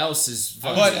there. Who else is?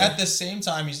 But at the same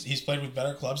time, he's played with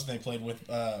better clubs than they played with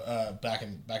back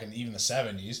in even the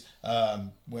 70s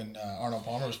when Arnold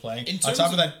Palmer was playing. On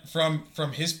top of that,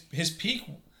 from his peak.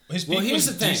 His peak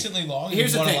was decently long.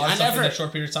 Here's the thing. In a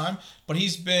short period of time, but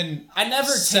he's been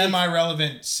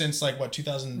semi-relevant since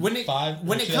 2005.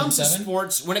 When it comes to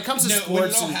sports, when it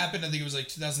all happened, I think it was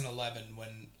 2011 when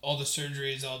all the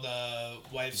surgeries, all the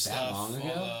wife stuff. Long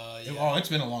ago? It's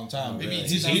been a long time. Maybe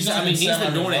he's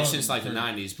been doing it since the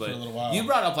 90s. But you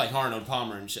brought up Arnold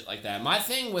Palmer and shit like that. My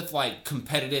thing with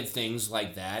competitive things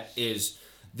like that is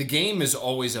the game is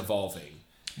always evolving.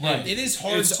 Right. It is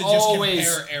hard to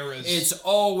compare eras. It's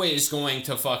always going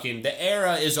to the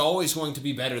era is always going to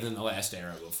be better than the last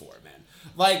era before, man.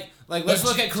 Let's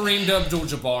look at Kareem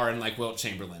Abdul-Jabbar and Wilt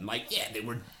Chamberlain. They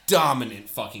were dominant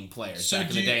fucking players back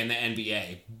in the day in the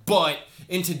NBA. But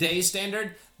in today's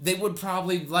standard, they would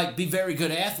probably be very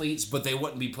good athletes, but they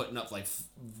wouldn't be putting up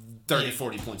 30,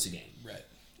 40 points a game. Right.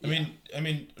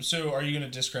 So are you going to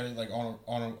discredit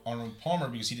Arnold Palmer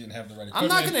because he didn't have the right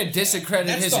equipment? I'm not going to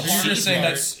discredit his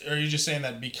achievements. Are you just saying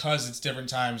that because it's different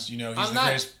times, he's the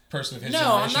greatest person of his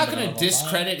generation? No, I'm not going to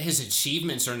discredit his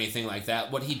achievements or anything like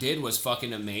that. What he did was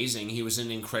fucking amazing. He was an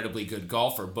incredibly good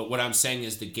golfer. But what I'm saying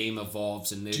is the game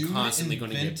evolves and they're constantly going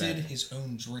to get better. Invented his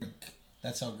own drink.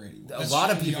 That's how great he was. A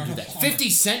lot of people do that. 50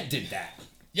 Cent did that.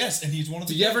 Yes, and he's one of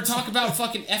the... Did you ever talk about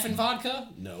fucking effing vodka?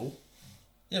 No.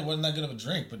 Yeah, it wasn't that good of a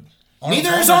drink, but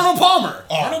Neither is Arnold Palmer.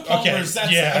 Oh, Arnold Palmer's,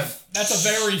 okay. that's a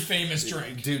very famous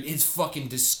drink. Dude, it's fucking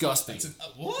disgusting.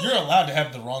 What? You're allowed to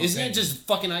have the wrong Isn't thing. it just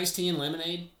fucking iced tea and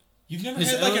lemonade? You've never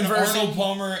His had like own an version? Arnold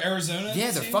Palmer Arizona?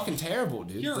 Yeah, they're tea? fucking terrible,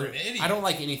 dude. You're an They're- idiot. I don't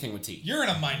like anything with tea. You're in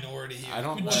a minority here. I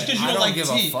don't Good like- Just day. because you I don't don't like give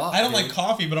a tea. fuck, I don't dude. like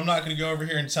coffee, but I'm not going to go over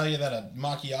here and tell you that a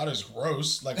macchiato is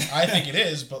gross. Like, I think it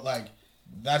is, but, like,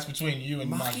 that's between you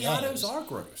and Macchiatos are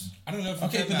gross. I don't know if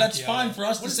Okay, I've but had that's macchiato. fine for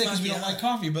us What to is say because we don't macchiato? like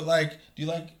coffee. But, like, do you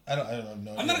like... I don't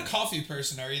know. I'm not a coffee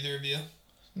person. Are either of you?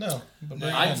 No. But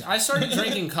bring it I, in. I started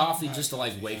drinking coffee just to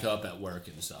like wake up at work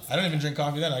and stuff. I don't even drink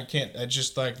coffee then. I can't. I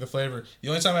just like the flavor. The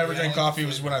only time I ever Yeah, drank I like coffee the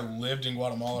was when I lived in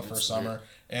Guatemala for a summer.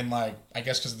 And, like, I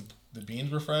guess because the beans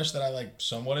were fresh that I, like,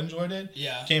 somewhat enjoyed it.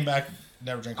 Yeah. Came back,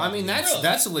 never drank I coffee. mean, again.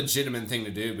 that's a legitimate thing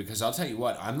to do because I'll tell you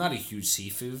what, I'm not a huge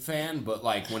seafood fan, but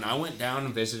like when I went down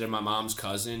and visited my mom's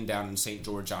cousin down in St.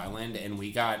 George Island and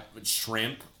we got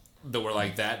shrimp that were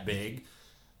like that big,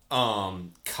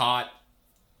 caught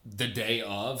the day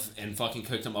of and fucking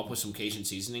cooked them up with some Cajun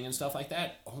seasoning and stuff like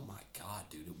that. Oh my god,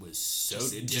 dude, it was so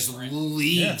just different.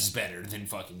 leagues better than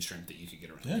fucking shrimp that you could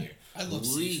get around Yeah. here. I love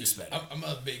leagues seafood. better. I'm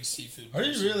a big seafood Are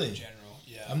you person really? in general.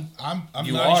 Yeah. I'm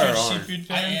You not are, a huge aren't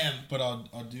seafood I fan. am. But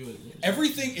I'll do it.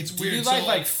 Everything, it's Do weird. you So,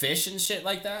 like fish and shit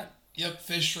like that? Yep,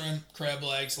 fish, shrimp, crab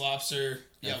legs, lobster,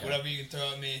 yeah, Okay. whatever you can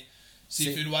throw at me,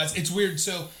 seafood wise. It's weird.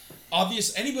 So,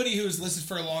 anybody who has listened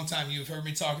for a long time, you've heard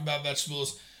me talk about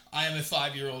vegetables. I am a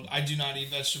 5-year-old. I do not eat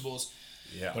vegetables.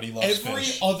 Yeah. But he loves Every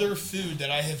fish. other food that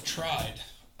I have tried,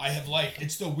 I have liked.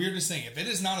 It's the weirdest thing. If it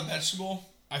is not a vegetable,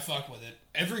 I fuck with it.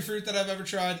 Every fruit that I've ever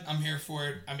tried, I'm here for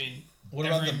it. I mean, What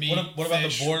about every the meat, what about the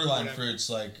fish, borderline whatever. fruits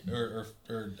like or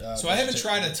So I haven't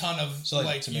tried a ton of So, like,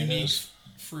 like unique tomatoes?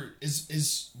 fruit.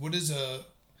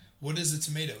 What is a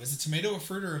tomato? Is a tomato a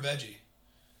fruit or a veggie?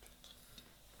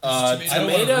 Uh, I don't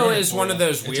wanna tomato ruin it is for one you. of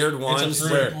those It's a- weird it's a ones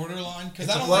fruit. where Borderline because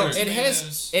It's I a don't flower. like it tomatoes.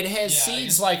 has Yeah, seeds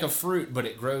it's- like a fruit, but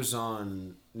it grows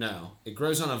on it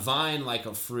grows on a vine like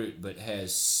a fruit, but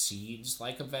has seeds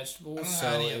like a vegetable. I don't know how So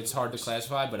any of it's it hard to works.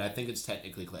 classify, but I think it's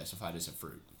technically classified as a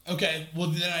fruit. Okay, well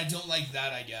then I don't like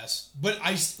that, I guess. But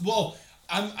I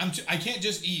can't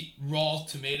just eat raw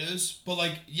tomatoes. But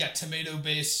like tomato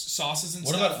based sauces and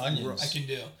What stuff. about onions? I can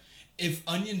do. If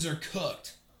onions are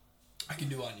cooked, I can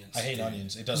do onions. I hate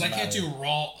onions. It Because doesn't I can't matter. do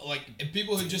raw. Like if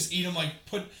people who just eat them, like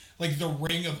put like the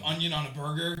ring of onion on a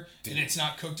burger and it's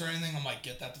not cooked or anything, I'm like,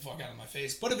 get that the fuck out of my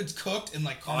face. But if it's cooked and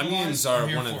like caramelized, Onions I'm are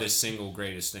here one for of the it. single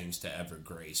greatest things to ever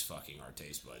grace fucking our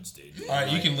taste buds, dude. All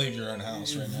right, you can leave your own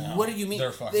house right now. What do you mean?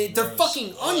 They're fucking. They're gross.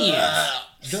 fucking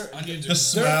onions. Onions The are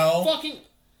smell. Fucking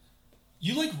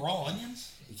You like raw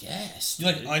onions? yes. You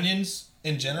like dude. onions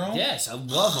in general? Yes, I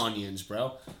love onions,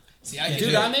 bro. See, I can Dude,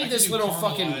 do, I made can this do little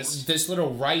caramelized. this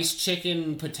little rice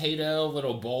chicken potato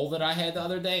little bowl that I had the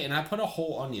other day, and I put a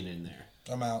whole onion in there.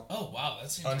 I'm out. Oh wow, that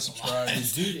seems like a lot.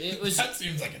 Unsubscribe. Dude, it was That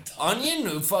seems like a ton.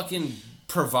 onion fucking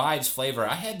provides flavor.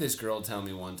 I had this girl tell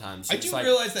me one time. I do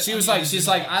realize that she was onions she's is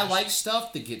like, not I much. like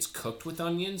stuff that gets cooked with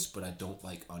onions, but I don't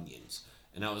like onions.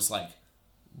 And I was like,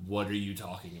 what are you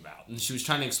talking about? And she was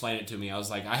trying to explain it to me. I was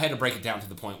like, I had to break it down to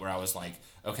the point where I was like,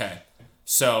 okay,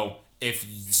 so if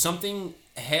something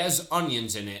has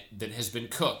onions in it that has been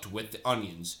cooked with the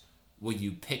onions, will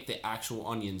you pick the actual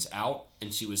onions out?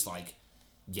 And she was like,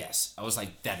 yes. I was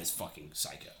like, that is fucking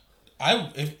psycho.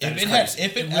 If That is it had crazy.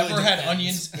 if it, It really ever had depends.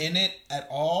 onions in it at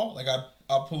all, like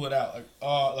I'll pull it out.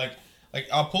 Like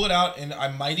I'll pull it out and I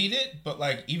might eat it, but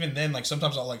like even then, like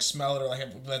sometimes I'll like smell it or like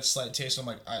have that slight taste. I'm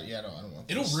like, I don't want.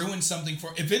 It'll this. ruin something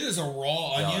for if it is a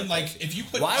raw onion. Like if you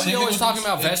put Why are we something always with- talking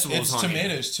about It- vegetables? It's honey?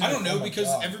 tomatoes too. I don't know Oh my because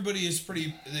God. everybody is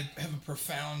pretty. They have a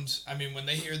profound. I mean, when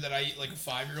they hear that I eat like a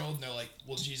 5-year-old, and they're like,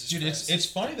 "Well, Jesus Dude, Christ." it's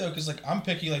funny though because like I'm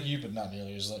picky like you, but not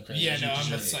nearly as like crazy. Yeah, as you, no, 'cause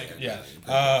I'm a you're- psycho.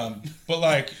 Yeah. But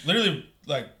like literally,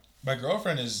 like my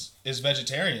girlfriend is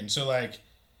vegetarian, so like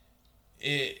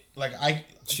it like I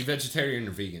She vegetarian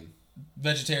or vegan?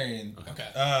 vegetarian. Okay.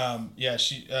 Yeah,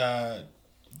 she's Because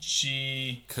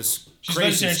vegetarian.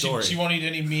 crazy story. She won't eat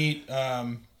any meat.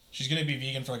 She's gonna be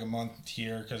vegan for like a month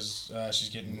here because she's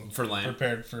getting For Lent?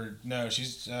 prepared for. No,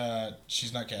 she's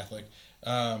not Catholic,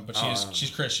 but she's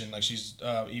Christian. Like she's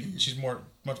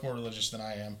much more religious than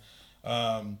I am,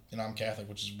 and I'm Catholic,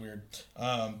 which is weird.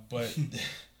 But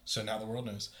so now the world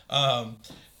knows.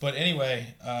 But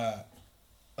anyway,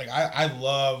 like I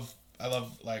love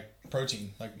like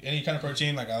protein, like any kind of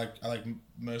protein. Like I like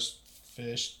most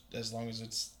fish as long as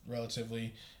it's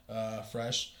relatively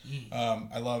fresh.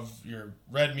 I love your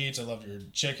red meats. I love your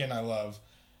chicken. I love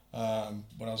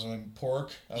what else? I mean,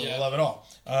 pork. I love it all.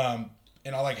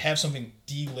 And I like have something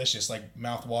delicious, like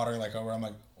mouth watering, like where I'm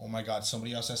like, oh my god,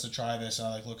 somebody else has to try this. And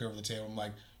I like look over the table. I'm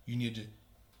like, you need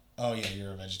to Oh yeah,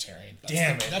 you're a vegetarian.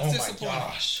 Damn it! That's Oh my disappointing.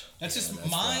 gosh. That's just that's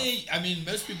my. I mean,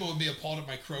 most people would be appalled at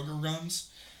my Kroger runs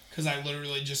because I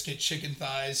literally just get chicken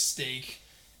thighs, steak,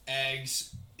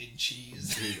 eggs, and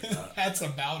cheese. That's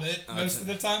about it most of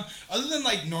the time. Other than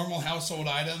like normal household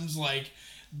items like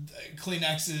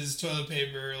Kleenexes, toilet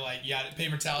paper, like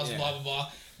paper towels, blah blah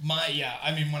blah.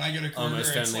 I mean, when I go to Kroger,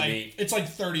 it's like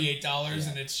 $38,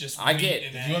 and it's just I meat get-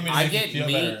 and If you want eggs. me to I make you get feel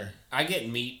meat. better, I get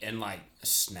meat and like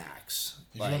snacks.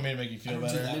 if Like, you want me to make you feel don't do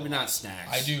better, that. maybe not snacks.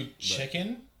 I do but-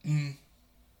 chicken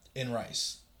and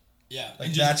rice. Yeah, Like,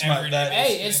 and just that's my- everyday that- Hey,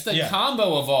 basically. it's the Yeah.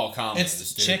 combo of all combos.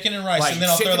 It's dude. chicken and rice, Like, and then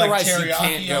I'll throw chicken like and rice, you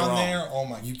can't teriyaki go on wrong. there. Oh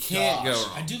my You can't gosh. go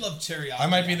wrong. I do love teriyaki. I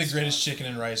might be the that's greatest fun. chicken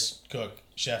and rice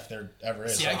chef there ever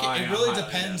is. See, I it am really highly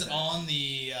depends into on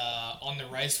the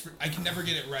rice. I can never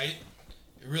get it right.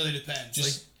 It really depends.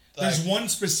 Just, there's like- one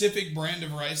specific brand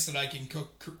of rice that I can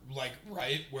cook like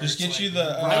right. Where Just it's get like, you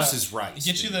the Rice is rice.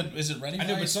 Get you dude. the. Is it ready? I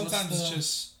know, but rice? sometimes What's it's the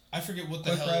just I forget what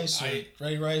the quick hell. rice or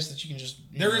ready rice that you can just.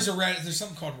 There's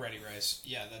something called ready rice.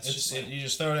 Yeah, that's just like, you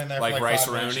just throw it in there Like for rice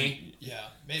 5 minutes. roni? yeah,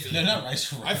 maybe. No, not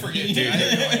rice. I forget. Dude, I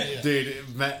have no idea.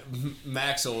 Dude,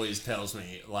 Max always tells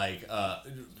me like,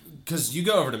 because you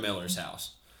go over to Miller's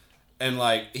house, and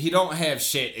like he don't have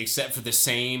shit except for the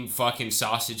same fucking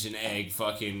sausage and egg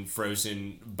fucking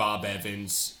frozen Bob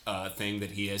Evans thing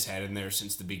that he has had in there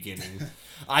since the beginning.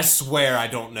 I swear I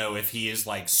don't know if he is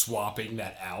like swapping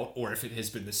that out or if it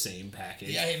has been the same package.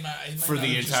 Yeah, he might For not the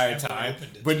have just entire never time,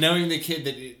 opened it. but knowing the kid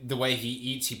that the way he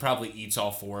eats, he probably eats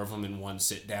all 4 of them in one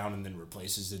sit down and then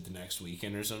replaces it the next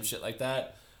weekend or some shit like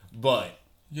that. But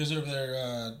You guys over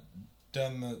there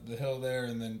down the hill there,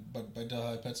 and then by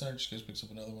Delhi Pet Center, just goes picks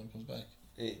up another one, comes back.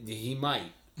 he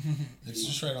might. It's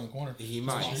just right on the corner. He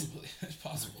might. Possibly, it's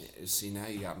possible. See, now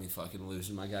you got me fucking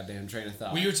losing my goddamn train of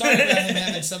thought. We were talking about him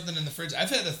having something in the fridge. I've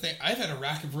had a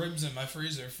rack of ribs in my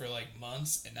freezer for like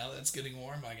months, and now that it's getting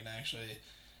warm, I can actually,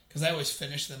 because I always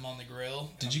finish them on the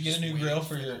grill. Did I'm you get just a new waiting grill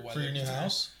for for the your weather new to turn.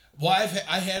 house? Well,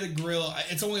 I had a grill.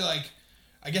 It's only like,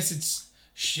 I guess it's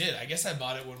shit. I guess I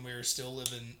bought it when we were still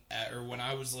living or when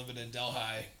I was living in Delhi.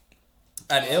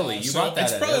 At Illy, you So bought that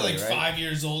it's at probably Illy, like right? 5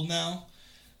 years old now,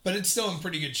 but it's still in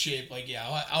pretty good shape. Like, yeah,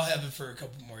 I'll have it for a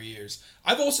couple more years.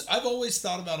 I've always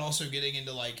thought about also getting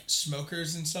into like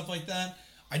smokers and stuff like that.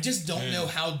 I just don't know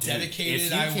how dedicated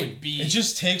if you I can- would be. It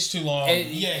just takes too long.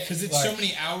 Yeah, because it's so Like-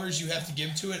 many hours you have to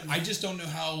give to it. I just don't know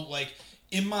how, like,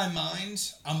 in my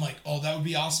mind, I'm like, oh, that would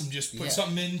be awesome. Just put Yeah.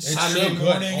 something in It's Saturday so good.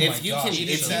 morning, Oh my If you gosh, can- eat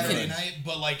it's it if so you Saturday good. night.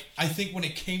 But, like, I think when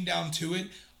it came down to it,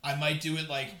 I might do it,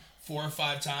 like, 4 or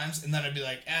 5 times, and then I'd be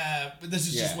like, but this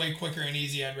is just Yeah. way quicker and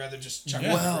easy. I'd rather just chuck Yeah.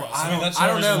 it in the Well, grill. I mean, don't, that's I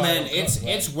the don't know, reason why I man. don't It's cook,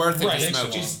 it's but- worth it Right, to takes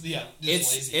smoke too it. long.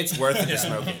 Just lazy. It's worth it to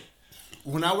smoke it.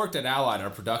 When I worked at Allied,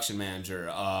 our production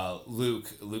manager,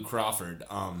 Luke Crawford,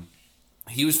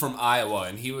 he was from Iowa,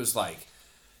 and he was like,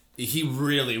 he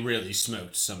really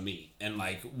smoked some meat, and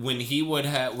like when he would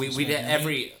have, we did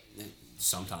every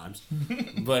sometimes,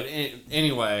 but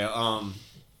anyway,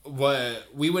 what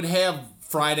we would have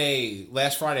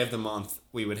last Friday of the month,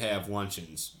 we would have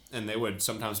luncheons, and they would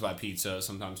sometimes buy pizza,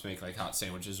 sometimes make like hot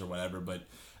sandwiches or whatever, but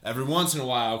every once in a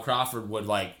while Crawford would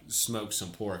like smoke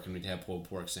some pork, and we'd have pulled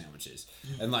pork sandwiches,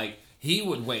 and like he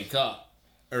would wake up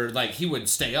or like he would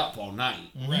stay up all night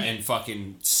and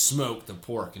fucking smoke the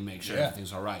pork and make sure Yeah.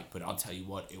 everything's all right. But I'll tell you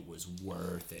what, it was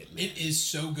worth it, man. It is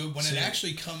so good. When it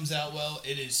actually comes out well,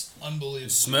 it is unbelievable.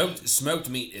 Smoked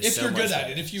meat is If so you're much good at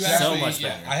better. it, if you so actually- much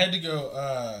yeah. better. I had to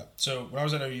go. So when I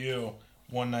was at OU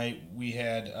one night, we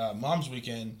had Mom's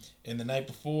Weekend, and the night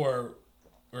before,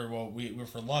 we were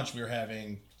for lunch. We were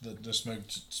having the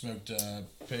smoked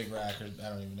pig rack, or I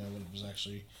don't even know what it was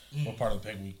actually, what part of the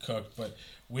pig we cooked. But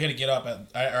we had to get up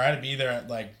I had to be there at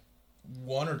like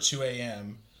 1 or 2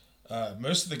 a.m.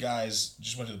 Most of the guys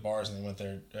just went to the bars and they went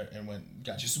there and went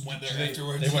there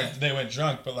afterwards. They went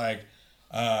drunk, but like.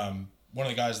 One of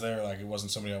the guys there, like, it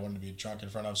wasn't somebody I wanted to be drunk in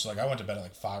front of. So, like, I went to bed at,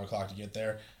 like, 5 o'clock to get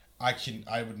there. I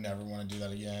would never want to do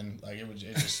that again. Like,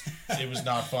 it was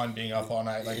not fun being up all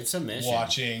night. Like, It's a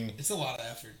mission. It's a lot of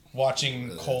effort.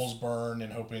 watching coals burn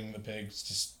and hoping the pigs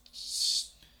just.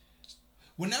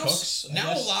 Well, Cooks, I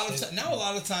now guess. a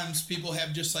lot of times people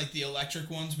have just like the electric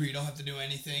ones where you don't have to do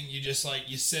anything. You just like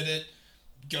you sit it,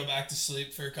 go back to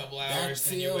sleep for a couple hours,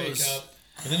 then you wake feels- up.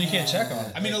 But then you can't check on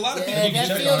it. I mean, a lot of Yeah, people. can that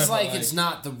check on feels it, but, like like- it's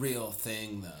not the real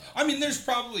thing, though. I mean, there's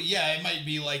probably it might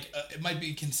be like it might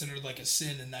be considered like a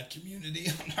sin in that community.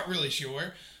 I'm not really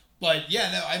sure, but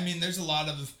yeah, no. I mean, there's a lot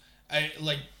of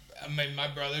my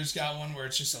brother's got one where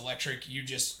it's just electric. You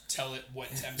just tell it what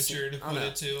temperature to put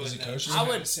it to, Is and it then kosher? it I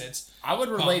would- sits. I would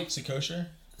relate. Is it kosher?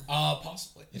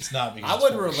 Possibly. It's not because I it's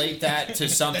would pork. relate that to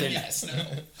something. Yes, no.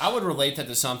 I would relate that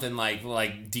to something like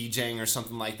DJing or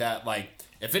something like that. Like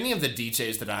if any of the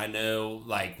DJs that I know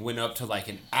like went up to like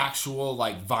an actual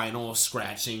like vinyl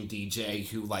scratching DJ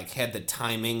who like had the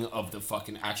timing of the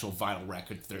fucking actual vinyl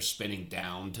record that they're spinning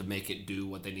down to make it do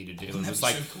what they need to do. And it was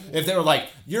like so cool. if they were like,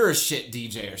 you're a shit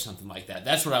DJ or something like that.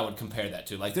 That's what I would compare that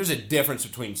to. Like there's a difference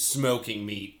between smoking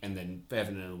meat and then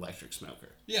having an electric smoker.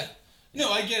 Yeah. No,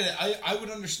 I get it. I would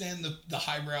understand the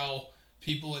highbrow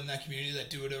people in that community that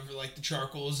do it over like the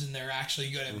charcoals and they're actually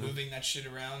good at moving that shit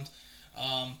around.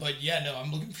 But yeah, no,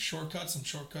 I'm looking for shortcuts. I'm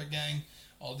shortcut gang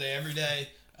all day, every day.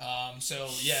 So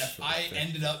yeah, if I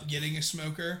ended up getting a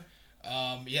smoker,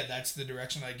 yeah, that's the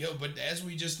direction I go. But as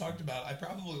we just talked about, I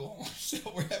probably won't. So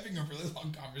we're having a really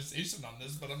long conversation on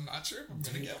this, but I'm not sure if I'm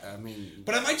gonna get one. I mean,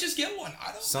 But I might just get one. I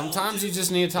don't know. sometimes you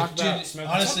just need to talk about Dude,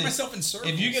 smoking. honestly, Talk myself in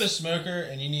circles. if you get a smoker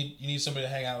and you need somebody to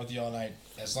hang out with you all night,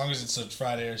 as long as it's a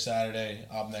Friday or Saturday,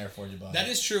 I'm there for you, bud. That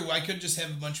is true. I could just have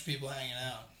a bunch of people hanging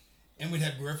out, and we'd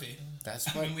have Griffey. That's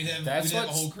I what mean, we'd have that's a what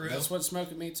whole crew. That's what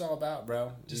smoking meat's all about,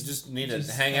 bro. You just need to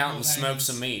just hang out and fucking smoke hangs.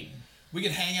 some meat. We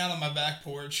could hang out on my back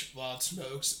porch while it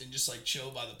smokes and just like chill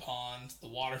by the pond, the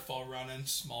waterfall running,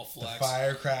 small flex,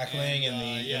 fire crackling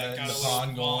and, got the a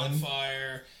pond little going.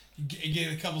 bonfire.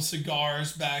 Get a couple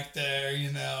cigars back there, you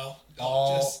know.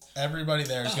 Just Everybody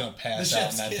there is gonna pass the out,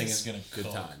 chef's and that thing kiss. is gonna Good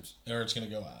cook, times. or it's gonna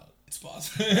go out. it's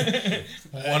possible.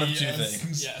 One of two Yes,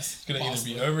 things. yes, It's gonna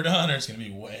possibly. either be overdone or it's gonna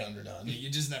be way underdone, You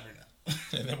just never know.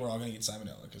 and then we're all gonna get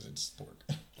salmonella because it's pork.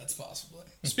 That's possible.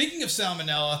 Speaking of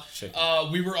salmonella,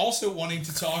 Chicken. we were also wanting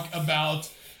to talk about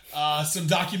some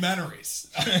documentaries.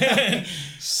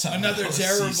 Another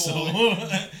terrible.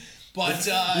 But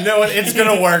You know what? It's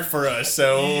gonna work for us,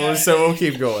 so Yeah. we'll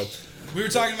keep going. we were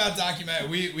talking about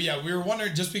documentary. We were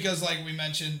wondering, just because like we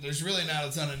mentioned, there's really not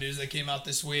a ton of news that came out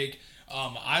this week.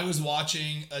 I was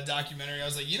watching a documentary. I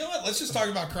was like, you know what? Let's just talk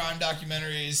about crime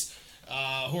documentaries,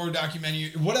 horror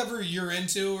documentary, whatever you're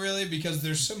into, really, because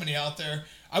there's so many out there.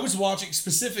 I was watching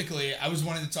specifically. I was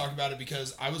wanting to talk about it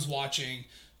because I was watching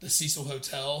the Cecil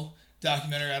Hotel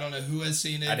documentary. I don't know who has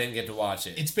seen it. I didn't get to watch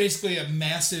it, It's basically a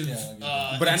massive.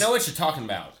 but I know what you're talking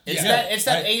about. It's Yeah.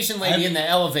 that Asian lady in the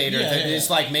elevator Yeah, that yeah, is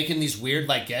like making these weird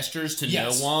like gestures to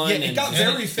Yes. no one. Yeah, it and got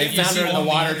very They famous found her in the on the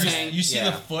water internet. tank. You see Yeah.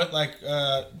 the foot like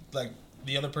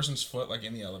the other person's foot like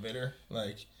in the elevator,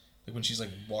 like when she's like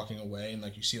walking away, and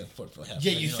like you see that foot for half.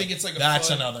 Yeah, a minute, you you're think it's like a that's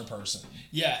foot. another person.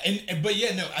 Yeah, and but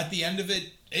yeah, no. At the end of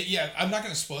it, yeah, I'm not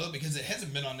going to spoil it because it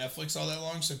hasn't been on Netflix all that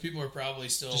long, so people are probably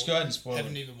still Just go ahead and spoil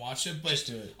haven't it. even watched it. But Just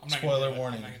do it. I'm not Spoiler gonna do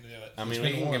warning. It. I'm not going to do it. I mean, It's we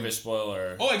been can give warned. a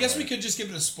spoiler. Oh, I guess we alert. could just give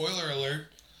it a spoiler alert.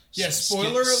 Yeah,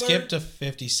 spoiler alert. Skip to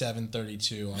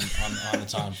 57:32 on the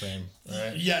time frame. All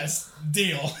right. Yes,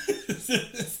 deal.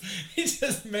 He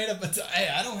just made up a. Hey,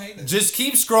 I don't hate it. Just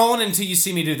keep scrolling until you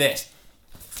see me do this.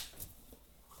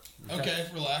 Okay,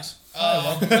 relax.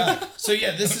 Welcome back. So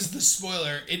yeah, this is the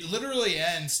spoiler. It literally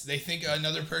ends. They think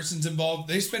another person's involved.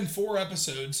 They spend 4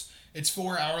 episodes. It's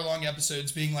 4-hour-long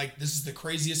episodes being like, this is the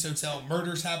craziest hotel.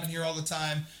 Murders happen here all the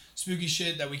time. Spooky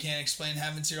shit that we can't explain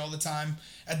happens here all the time.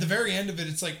 At the very end of it,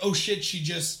 it's like, oh shit, she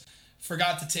just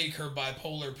forgot to take her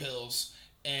bipolar pills.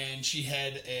 And she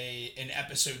had an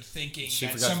episode thinking She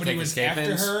that forgot to somebody take was escape after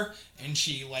pins? her. And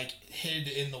she like hid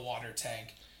in the water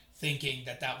tank, thinking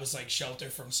that was like shelter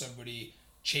from somebody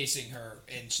chasing her,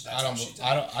 and that's I don't how she believe-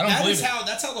 died. I don't believe it.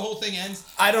 That's how the whole thing ends.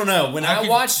 I don't know. When I could-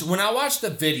 watched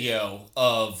the video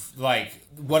of like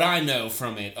what I know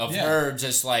from it of Yeah. her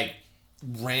just like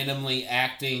randomly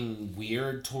acting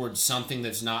weird towards something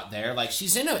that's not there. Like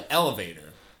she's in an elevator.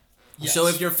 Yes. So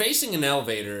if you're facing an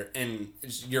elevator and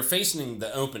you're facing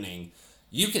the opening,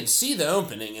 you can see the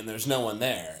opening and there's no one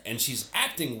there, and she's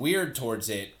acting weird towards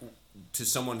it to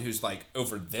someone who's like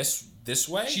over this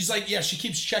way. She's like, yeah, she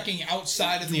keeps checking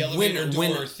outside of the When- elevator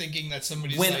when- door, thinking that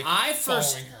somebody's when like I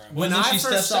first- following her. when Then I she first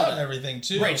steps saw out it- and everything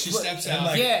too. Right, she steps and, out.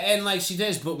 like, Yeah, and like she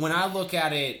does, but when I look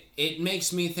at it, it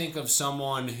makes me think of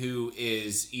someone who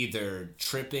is either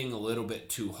tripping a little bit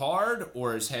too hard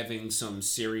or is having some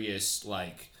serious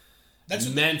like That's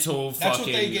what- mental That's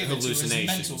fucking what they gave it to, is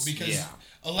hallucinations. mental, because yeah.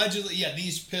 allegedly, yeah,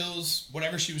 these pills,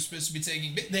 whatever she was supposed to be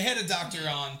taking, they had a doctor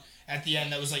on at the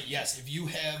end that was like, yes, if you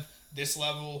have this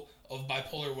level of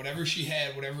bipolar, whatever she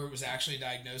had, whatever it was actually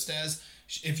diagnosed as,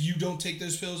 if you don't take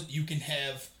those pills, you can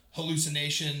have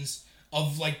hallucinations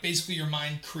of like basically your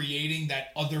mind creating that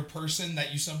other person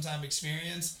that you sometimes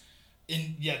experience.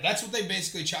 And yeah, that's what they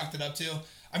basically chalked it up to.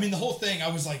 I mean, the whole thing, I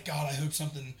was like, God, I hope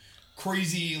something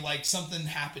crazy, like something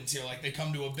happens here. Like they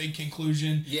come to a big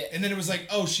conclusion. Yeah. And then it was like,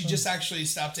 oh, she just actually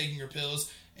stopped taking her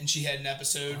pills and she had an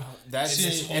episode. That's It's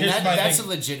this whole- and here's my that's a thing.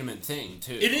 legitimate thing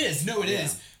too. It is. No, it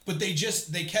is. Yeah. but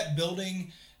they kept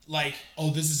building like,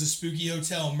 oh, this is a spooky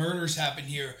hotel, murders happen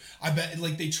here. I bet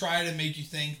like they try to make you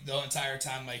think the entire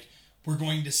time like we're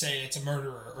going to say it's a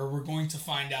murderer or we're going to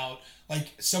find out like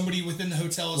somebody within the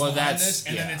hotel is behind this,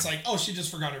 and then it's like, oh, she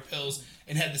just forgot her pills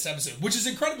and had this episode, which is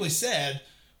incredibly sad,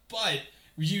 but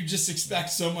you just expect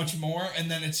so much more, and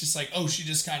then it's just like, oh, she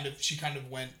kind of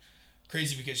went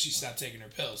crazy because she stopped taking her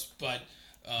pills, but.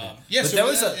 But so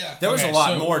there was a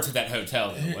lot more to that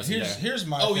hotel, though, wasn't there? Here's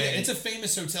my thing. Yeah, it's a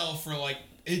famous hotel for like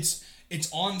it's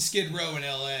on Skid Row in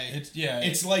L.A. It's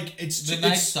the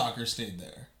Night Stalker stayed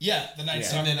there. Yeah, the Night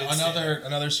Stalker. And then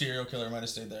another serial killer might have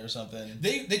stayed there or something.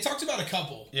 They talked about a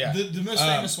couple. Yeah, the most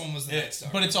famous one was the Night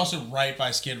Stalker. But it's also right by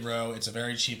Skid Row. It's a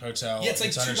very cheap hotel. Yeah, it's like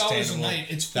 $2 a night.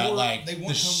 It's for that like they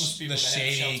want homeless people. The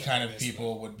shady kind of basically.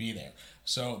 people would be there.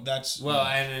 So that's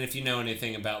and if you know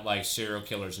anything about like serial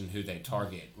killers and who they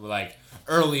target, like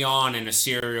early on in a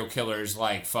serial killer's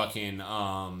like fucking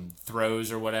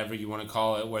throes or whatever you want to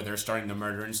call it, where they're starting to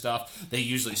murder and stuff, they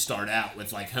usually start out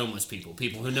with like homeless people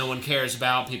who no one cares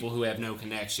about, people who have no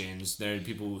connections, they're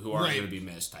people who aren't going to be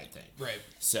missed type thing. Right.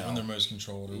 So when they're most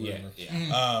controlled or whatever.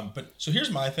 Yeah. But so here's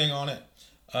my thing on it.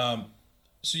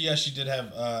 So yeah, she did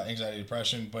have anxiety,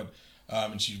 depression, but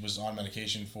and she was on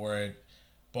medication for it,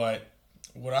 but.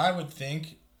 What I would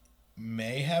think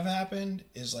may have happened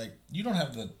is like you don't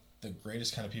have the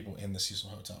greatest kind of people in the Cecil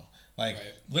Hotel. Like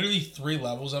literally 3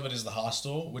 levels of it is the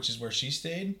hostel, which is where she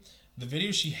stayed. The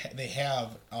video they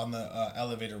have on the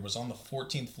elevator was on the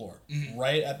 14th floor,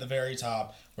 right at the very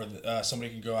top where somebody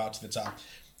can go out to the top.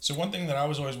 So one thing that I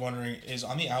was always wondering is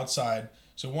on the outside.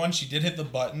 So one, she did hit the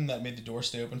button that made the door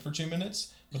stay open for 2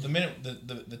 minutes, but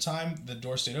the time the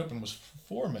door stayed open was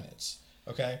 4 minutes.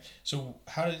 Okay, so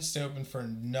how did it stay open for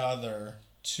another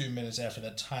 2 minutes after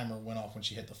that timer went off when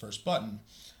she hit the first button?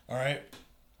 All right.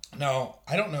 Now,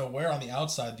 I don't know where on the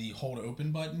outside the hold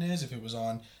open button is. If it was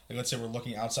on, like, let's say we're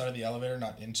looking outside of the elevator,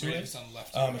 not into it. It's on the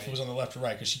left or right. If it was on the left or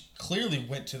right, because she clearly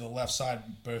went to the left side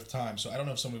both times. So I don't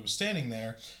know if somebody was standing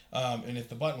there, and if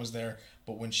the button was there.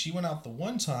 But when she went out the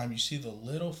one time, you see the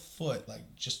little foot,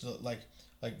 like just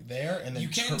like there, and then you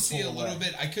can see a little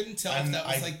bit. I couldn't tell if that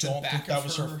was like the back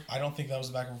of her. I don't think that was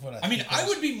the back of her foot. I mean, I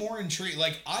would be more intrigued.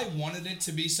 Like, I wanted it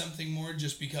to be something more,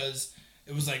 just because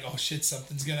it was like, oh shit,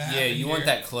 something's gonna happen. Yeah, you want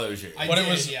that closure.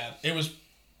 It was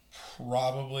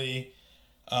probably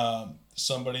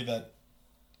somebody that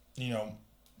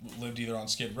lived either on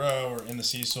Skid Row or in the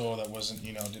Cecil that wasn't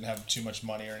didn't have too much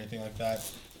money or anything like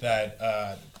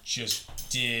that just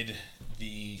did.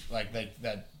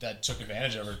 That took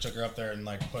advantage of her, took her up there and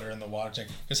like put her in the water tank.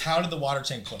 Because how did the water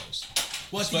tank close?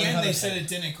 Well, at the end they said it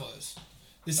didn't close.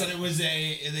 They said it was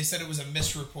a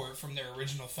misreport from their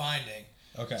original finding.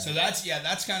 Okay. So that's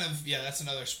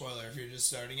another spoiler if you're just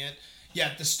starting it. Yeah,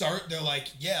 at the start they're like,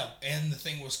 and the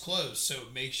thing was closed, so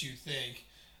it makes you think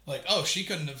like, oh, she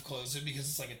couldn't have closed it because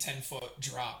it's like a 10-foot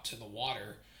drop to the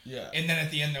water. Yeah. And then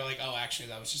at the end they're like, oh, actually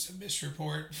that was just a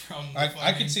misreport from the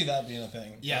I could see that being a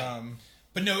thing. Yeah.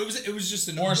 But no, it was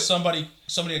just or somebody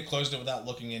had closed it without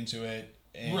looking into it,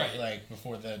 and, right? Like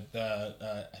before the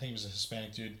I think it was a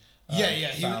Hispanic dude.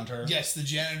 Found her. Yes, the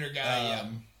janitor guy.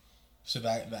 So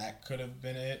that could have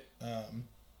been it.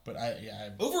 But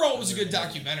overall, it was a good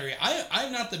documentary.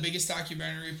 I'm not the biggest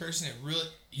documentary person.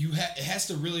 It has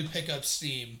to really pick up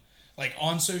steam, like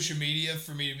on social media,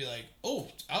 for me to be like, oh,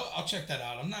 I'll check that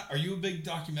out. Are you a big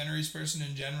documentaries person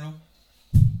in general?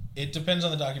 It depends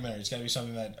on the documentary. It's got to be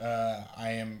something that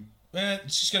I am.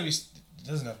 It's just got to be. It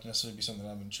doesn't have to necessarily be something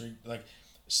I'm intrigued. Like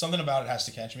something about it has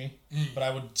to catch me. But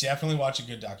I would definitely watch a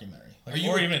good documentary,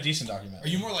 even a decent documentary.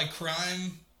 Are you more like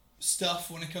crime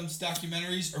stuff when it comes to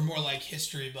documentaries, or more like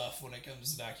history buff when it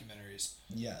comes to documentaries?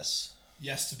 Yes.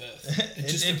 Yes to both. It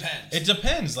just depends. It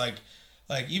depends. Like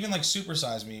even like Super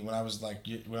Size Me it's been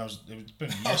years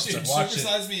since I watched Super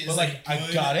Size Me is but like good.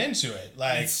 I got into it.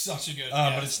 Like it's such a good.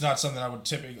 But it's not something I would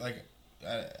typically like.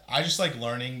 I just like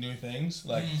learning new things.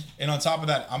 Like, and on top of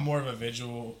that, I'm more of a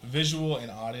visual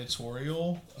and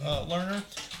auditorial learner.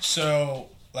 So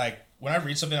like when I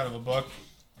read something out of a book,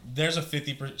 there's a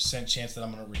 50% chance that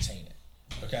I'm going to retain it.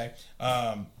 Okay,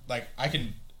 like I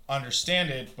can understand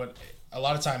it, but a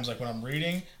lot of times, like when I'm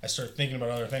reading, I start thinking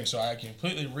about other things. So I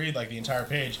completely read like the entire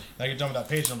page, and I get done with that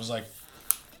page, and I was like,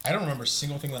 I don't remember a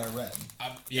single thing that I read.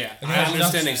 I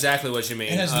understand exactly what you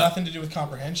mean. It has nothing to do with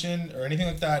comprehension or anything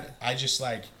like that. I just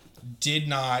like did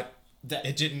not.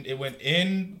 It went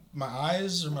in my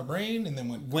eyes or my brain, and then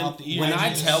went out the ears. When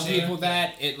I tell people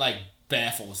that, it like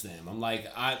baffles them. I'm like,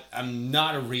 I'm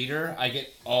not a reader. I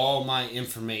get all my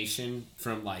information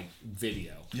from like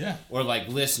video. Yeah. Or like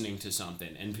listening to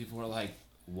something, and people are like,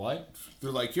 what?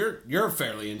 They're like, you're a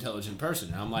fairly intelligent person.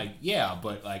 And I'm like, yeah,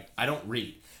 but like I don't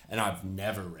read, and I've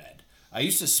never read. I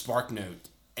used to SparkNote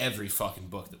every fucking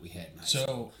book that we had in high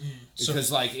school.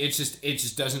 Because like it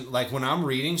just doesn't, like when I'm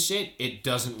reading shit, it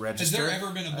doesn't register. Has there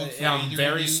ever been a book for I'm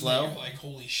very slow. You're like,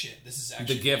 holy shit, this is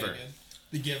actually The Giver. really good?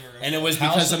 The Giver. And it was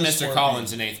House because of of the Mr. Scorpion.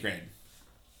 Collins in 8th grade.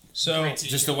 So Great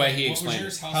teacher. Just the way he What was explained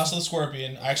yours? it. House of the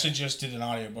Scorpion. I actually just did an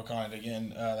audiobook on it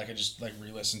again. Like I just like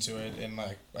re-listened to it and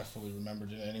like I fully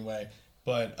remembered it anyway.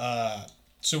 But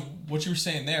so what you were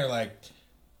saying there, like,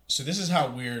 so this is how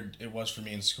weird it was for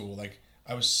me in school. Like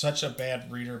I was such a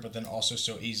bad reader, but then also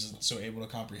so able to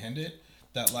comprehend it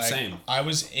that like Same. I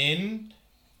was in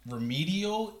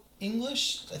remedial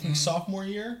English, I think sophomore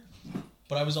year,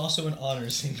 but I was also in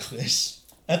honors English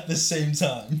at the same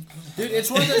time. Dude, it's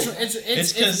one of those.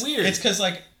 It's weird. It's because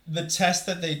like the test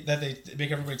that they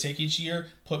make everybody take each year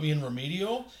put me in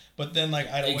remedial, but then like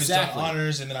I'd always Exactly. done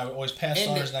honors, and then I would always pass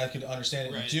And honors, and I could understand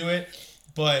it Right. and do it.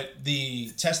 But the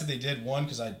test that they did, one,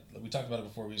 because we talked about it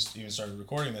before we even started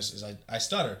recording this, is I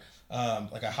stutter.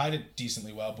 Like I hide it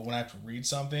decently well, but when I have to read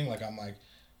something, like I'm like,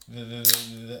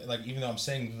 like even though I'm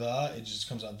saying it just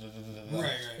comes out.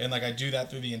 Right. And like I do that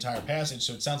through the entire passage,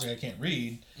 so it sounds like I can't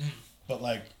read, but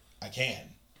like I can.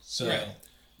 So Right.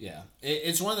 Yeah,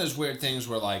 it's one of those weird things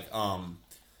where like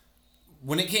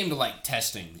when it came to like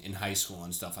testing in high school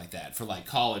and stuff like that for like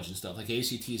college and stuff like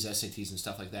ACTs, SATs and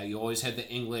stuff like that, you always had the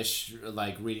English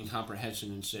like reading comprehension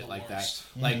and shit like that. worst.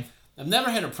 Like I've never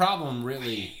had a problem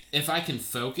really if I can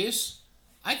focus.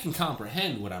 I can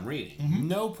comprehend what I'm reading.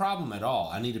 No problem at all.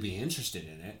 I need to be interested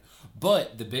in it.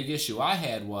 But the big issue I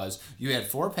had was you had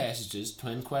 4 passages,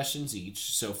 10 questions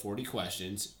each, so 40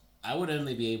 questions. I would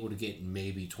only be able to get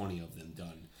maybe 20 of them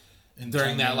done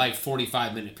during that like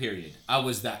 45-minute period. I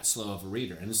was that slow of a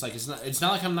reader. And it's like it's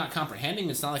not like I'm not comprehending,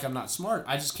 it's not like I'm not smart.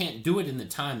 I just can't do it in the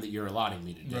time that you're allotting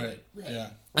me to do it. right, yeah.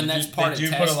 And They that's do- part they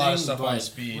of do put a lot of testing, stuff on but-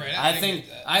 speed. Right. I get think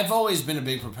that. I've always been a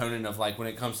big proponent of like when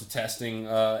it comes to testing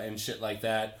and shit like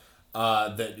that,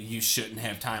 that you shouldn't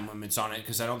have time limits on it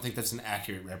because I don't think that's an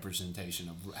accurate representation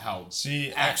of how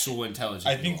actual intelligence.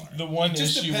 I think you are. the one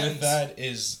just issue depends. with that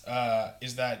is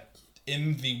that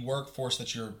in the workforce that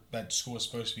school is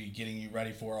supposed to be getting you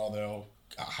ready for, although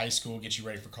high school gets you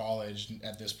ready for college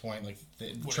at this point, like the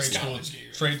What trade does school, college get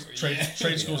you ready for?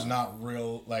 trade school is not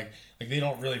real. Like they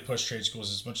don't really push trade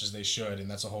schools as much as they should, and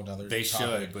that's a whole nother. they topic.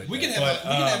 should, but We can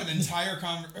have an entire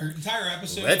entire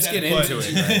episode. let's get dedicated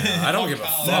into it right now. I don't give a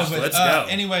college. fuck. No, but, Let's go.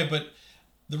 Anyway, but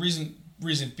the reason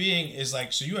being is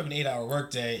like, so you have an 8-hour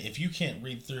workday. If you can't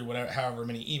read through however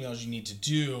many emails you need to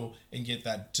do and get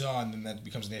that done, then that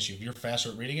becomes an issue. If you're faster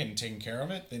at reading it and taking care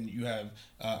of it, then you have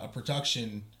a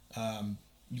production.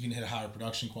 You can hit a higher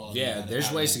production quality. Yeah, than there's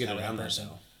having ways to get that around that person.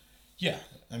 though. Yeah,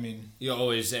 I mean, You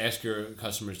always ask your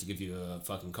customers to give you a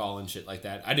fucking call and shit like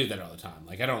that. I do that all the time.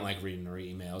 Like, I don't like reading their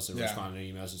emails and Yeah. responding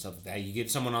to emails and stuff like that. You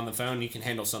get someone on the phone, you can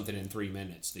handle something in 3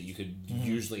 minutes that you could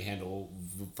usually handle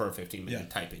for a 15-minute Yeah.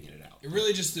 typing it out. It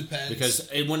really just depends. Because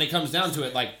when it comes down to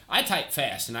it, like, I type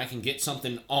fast and I can get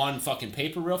something on fucking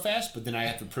paper real fast, but then I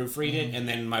have to proofread it, and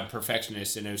then my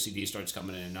perfectionist and OCD starts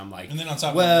coming in, and I'm like, And then on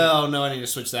top of well, no, I need to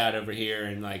switch that over here.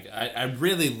 And, like, I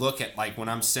really look at, like, when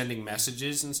I'm sending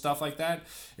messages and stuff like that,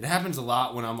 it happens a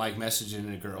lot when I'm, like,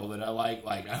 messaging a girl that I like,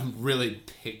 I really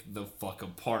pick the fuck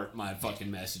apart my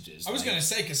fucking messages. I was Like, gonna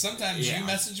say because sometimes Yeah. you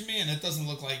message me and it doesn't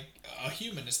look like a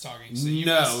human is talking. So you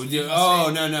No, must, you must oh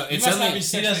say- no, no! you It's must not only be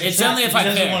sexually it's only if I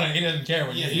care. He doesn't care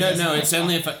what Yeah, you he do. doesn't. No,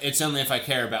 it's only if I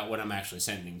care about what I'm actually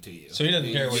sending to you. So he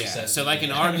doesn't care what he Yeah, says. so like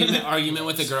an argument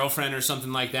with a girlfriend or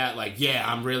something like that, like yeah,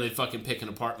 I'm really fucking picking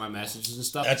apart my messages and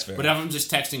stuff. That's fair. But if I'm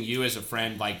just texting you as a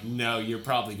friend, like no, you're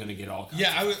probably gonna get all. Kinds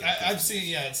Yeah, of fucking I've seen.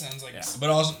 Yeah, it sounds like. Yeah.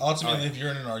 But also, ultimately, Alright. if you're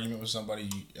in an argument with somebody,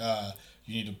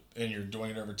 you need to, and you're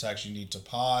doing it over text, you need to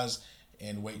pause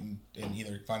and wait and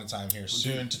either find a time here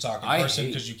soon to talk in I person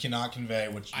hate- because you cannot convey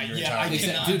what your I entire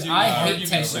cannot Dude, do I hate arguments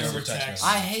text over messaging. text.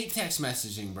 I hate text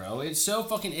messaging, bro. It's so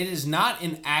fucking. It is not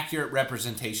an accurate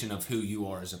representation of who you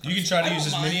are as a person. You can try I to don't use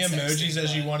as many mind emojis texting,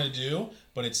 as you but- want to do,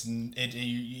 but you're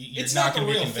It's not not the going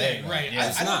to be real conveying thing, right?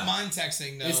 Yeah, I not. don't mind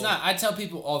texting though. It's not. I tell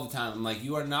people all the time. I'm like,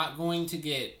 you are not going to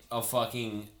get a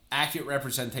fucking accurate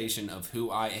representation of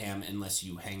who I am unless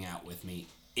you hang out with me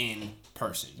in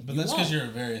person. but You that's because won't. you're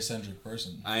a very eccentric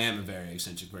person. I am a very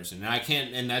eccentric person, and I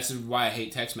can't. And that's why I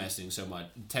hate text messaging so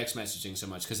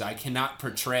much. Because I cannot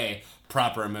portray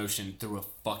proper emotion through a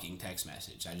fucking text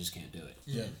message. I just can't do it.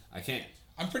 Yeah. I can't.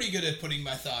 I'm pretty good at putting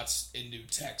my thoughts into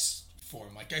text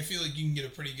form. Like I feel like you can get a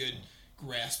pretty good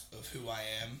grasp of who I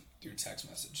am through text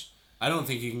message. I don't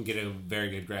think you can get a very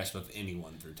good grasp of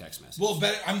anyone through text message. Well,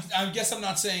 better. I guess I'm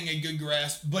not saying a good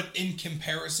grasp, but in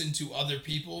comparison to other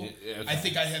people, Okay. I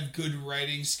think I have good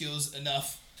writing skills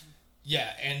enough.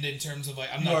 Yeah, and in terms of like,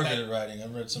 I'm You not are that, good at writing.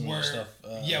 I've read some of your stuff.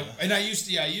 yeah, and I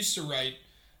used to write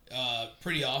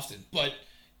pretty often, but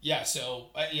yeah, so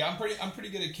I'm pretty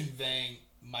good at conveying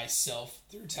myself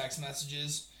through text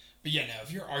messages. But yeah, no,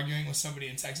 if you're arguing with somebody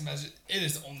in text messages, it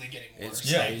is only getting worse.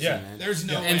 It's Yeah, crazy, yeah. man. There's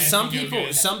no way And it some can go people,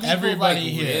 good. Everybody like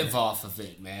here. live off of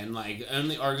it, man. Like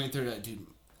only arguing through that, dude.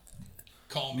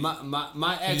 Call me.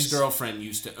 My ex-girlfriend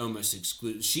used to almost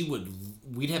exclude.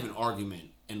 We'd have an argument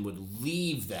and would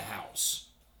leave the house.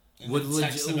 Would then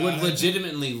text about it.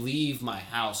 legitimately leave my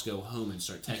house, go home, and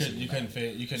start texting. You couldn't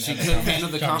She have couldn't a handle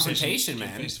the conversation confrontation,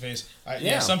 man. face to face. Yeah.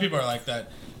 Yeah, some people are like that,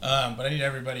 but I need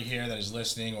everybody here that is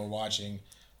listening or watching.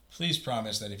 Please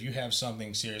promise that if you have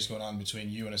something serious going on between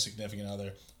you and a significant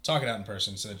other, talk it out in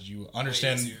person so that you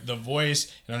understand easier. the voice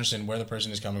and understand where the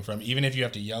person is coming from. Even if you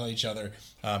have to yell at each other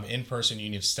in person, you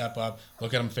need to step up,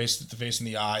 look at them face to face in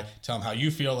the eye, tell them how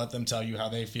you feel, let them tell you how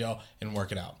they feel, and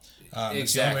work it out.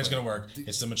 It's the only way it's going to work.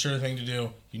 It's the mature thing to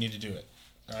do. You need to do it.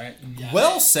 All right? Yeah,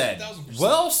 Well said. 1000%.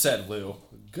 Well said, Lou.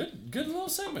 Good little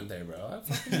segment there, bro. I like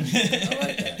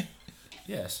that.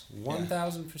 Yes,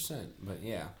 1000%. But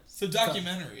yeah. So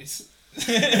documentaries.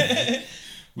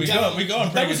 We go on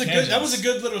That pretty was good a good. That tangents. was a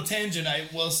good little tangent. I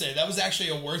will say that was actually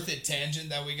a worth it tangent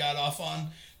that we got off on.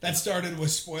 That started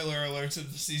with spoiler alerts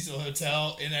at the Cecil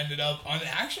Hotel and ended up on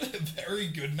actually a very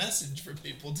good message for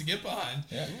people to get behind.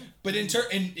 Yeah. But and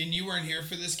you weren't here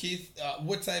for this, Keith.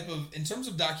 What type of, in terms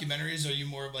of documentaries, are you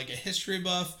more of like a history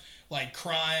buff, like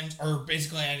crimes, or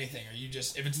basically anything? Are you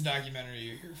just, if it's a documentary,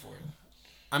 you're here for it?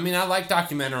 I mean, I like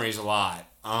documentaries a lot.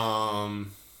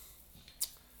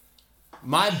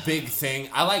 My big thing,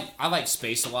 I like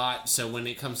space a lot. So when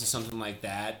it comes to something like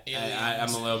that,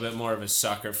 I'm a little bit more of a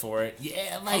sucker for it.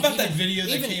 Yeah, like How about that video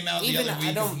that came out the other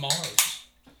week of Mars?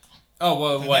 Oh,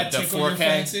 well, Did what, that the tickle your 4K?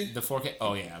 fancy? The 4K?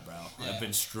 Oh, yeah, bro. Yeah. I've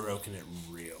been stroking it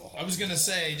real hard. I was gonna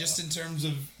say, just in terms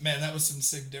of, man, that was some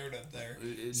sick dirt up there.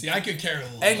 See, I could care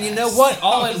less. And you know what?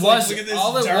 All I it was was, like, look at this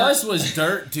all it dirt. was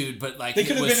dirt, dude. But like, They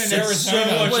could have it was been in so-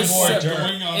 Arizona. it was more so- dirt.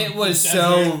 Going on It was the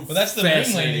so. desert. Well, that's the moon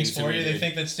fascinating landings to for me, you. They dude.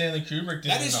 think that Stanley Kubrick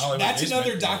did That it in is, the Hollywood that's basement.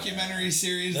 another documentary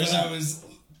series There's that a- I was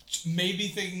maybe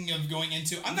thinking of going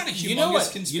into. I'm not a humongous You know what?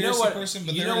 conspiracy person,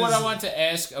 but you there know what is- I want to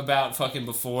ask about fucking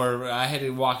before I had to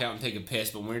walk out and take a piss.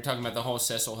 But when we were talking about the whole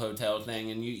Cecil Hotel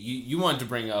thing, and you wanted to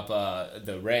bring up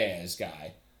the Reyes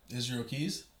guy. Israel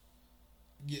Keys.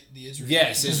 the Israel.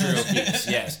 Yes, Israel Keys.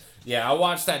 Yes, yeah. I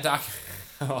watched that doc.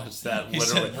 I watched that He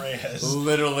said Reyes.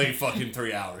 literally fucking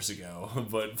 3 hours ago.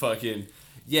 But fucking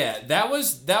yeah, that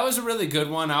was a really good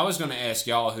one. I was gonna ask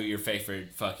y'all who your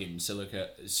favorite fucking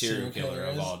serial killer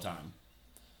of is? all time.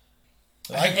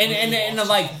 I- And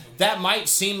like that might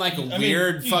seem like a I mean,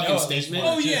 weird you know fucking at least statement.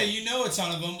 one. Oh yeah, you know a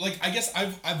ton of them. Like I guess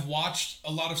I've watched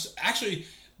a lot of. Actually,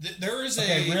 there is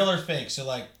Okay, a real or fake? So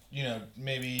like, you know,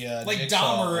 maybe like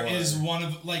Jigsaw Dahmer or- is one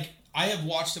of like I have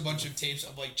watched a bunch of tapes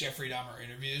of like Jeffrey Dahmer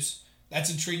interviews. That's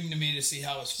intriguing to me to see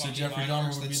how his So funky Jeffrey mind Dahmer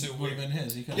works. would That's so have weird. been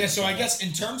his. He could've Yeah, so done I that. guess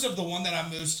in terms of the one that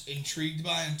I'm most intrigued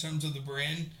by, in terms of the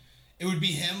brain, it would be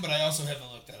him. But I also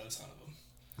haven't looked at a ton of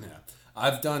them. Yeah,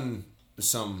 I've done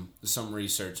some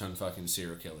research on fucking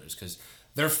serial killers because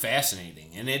they're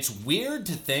fascinating, and it's weird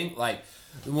to think like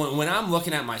when I'm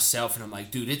looking at myself and I'm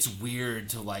like, dude, it's weird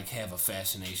to like have a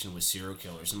fascination with serial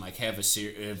killers and like have a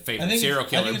favorite serial I think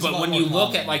killer. it's a But lot when more you look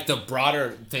common. at like the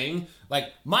broader thing,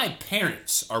 like my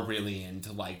parents are really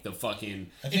into like the fucking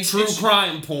I think true it's-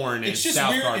 crime porn. It's and just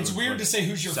South weird. Park It's weird to say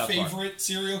who's your South Park. favorite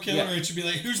serial killer. Yeah. It should be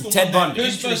like who's the Ted one Bundy. that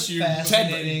Who's interests most you.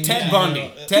 fascinating? Ted Yeah. Bundy.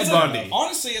 Yeah. Ted Bundy.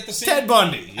 Honestly, at the same Ted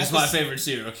Bundy at is the my s- favorite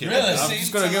serial killer. Really? I'm Same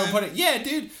just gonna go time? put it. Yeah,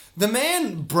 dude. The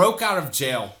man broke out of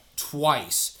jail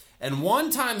twice. And one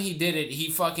time he did it,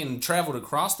 he fucking traveled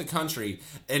across the country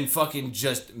and fucking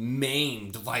just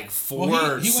maimed like four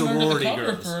Well, he went under the sorority cover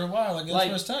girls. for a while. Like, that's Like, what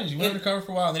I was telling you. He went it- undercover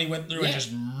for a while, and then he went through and Yeah.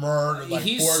 just murdered like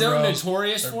He's four so girls,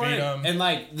 notorious or for beat it. 'em. And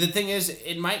like the thing is,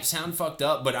 it might sound fucked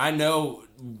up, but I know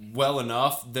well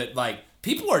enough that like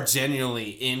people are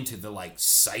genuinely into the like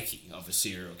psyche of a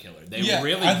serial killer. They Yeah,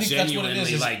 really I think that's what it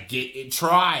genuinely is. like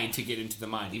try to get into the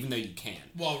mind, even though you can't.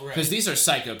 Well, right. Because these are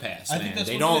psychopaths, I man. think that's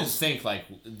They what it don't is. think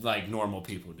like normal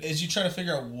people do. Is you try to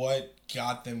figure out what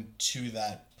got them to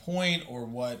that point, or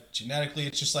what genetically.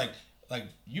 It's just like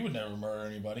you would never murder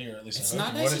anybody, or at least It's I hope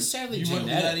not you wouldn't. necessarily You wouldn't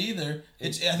do that genetic. either.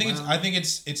 It's- I think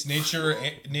it's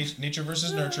nature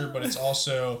versus nurture, but it's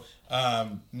also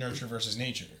nurture versus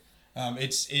nature.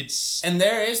 It's And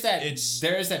there is that It's-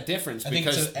 difference I think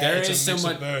because it's a- there it's a is so mix of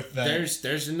much both that-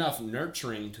 there's enough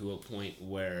nurturing to a point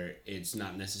where it's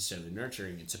not necessarily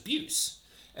nurturing, it's abuse.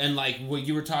 And like what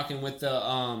you were talking with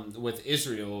the with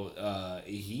Israel,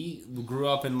 he grew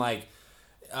up in like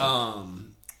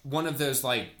one of those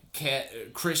like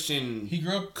Christian He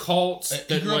grew up- cults he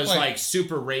that grew up was like- like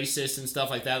super racist and stuff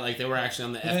like that. Like they were actually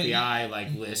on the then he- FBI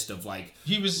like list of like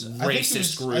he was racist I think he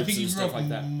was, groups I think he and grew stuff up like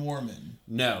that. Mormon.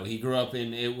 No, he grew up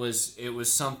in it was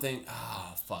something.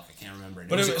 Oh fuck, I can't remember.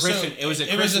 But it was a Christian. so it was a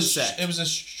Christian sect. sect. It was a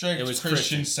strict It was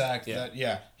Christian Christian. sect. Yeah.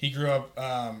 That he grew up.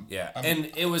 Yeah, I'm-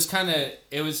 and it was kind of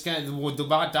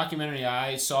the documentary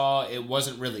I saw. It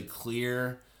wasn't really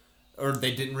clear, or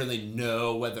they didn't really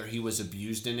know whether he was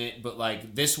abused in it. But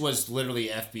like this was literally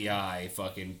FBI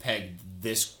fucking pegged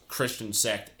this Christian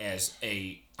sect as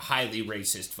a highly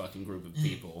racist fucking group of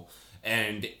people.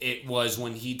 And it was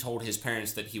when he told his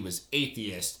parents that he was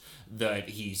atheist that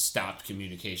he stopped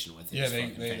communication with his Yeah,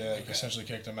 fucking they family. essentially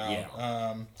kicked him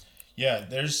out. Yeah.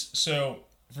 There's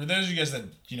for those of you guys that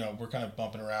we're kind of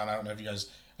bumping around. I don't know if you guys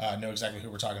know exactly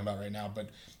who we're talking about right now, but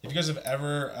if you guys have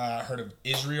ever heard of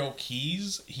Israel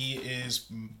Keys, he is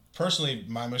personally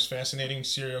my most fascinating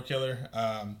serial killer.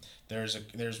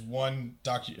 There's one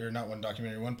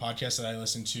one podcast that I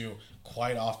listen to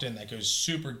quite often that goes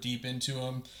super deep into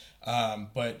him.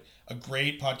 But a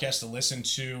great podcast to listen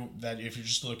to that if you're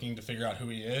just looking to figure out who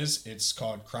he is, it's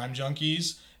called Crime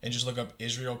Junkies, and just look up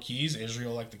Israel Keys,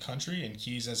 Israel like the country, and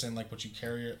keys as in like what you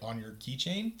carry on your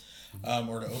keychain,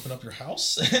 or to open up your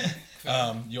house.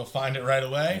 You'll find it right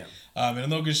away.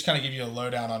 And they'll just kind of give you a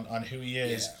lowdown on who he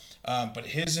is. But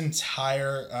his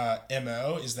entire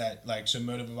MO is that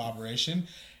motive of operation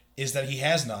is that he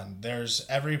has none.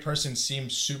 Every person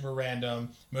seems super random.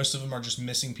 Most of them are just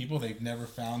missing people. They've never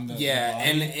found the body.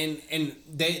 and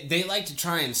they like to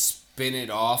try and spin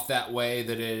it off that way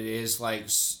that it is like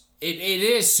it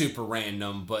is super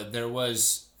random, but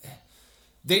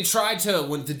they tried to,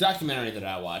 when the documentary that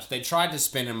I watched, they tried to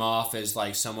spin him off as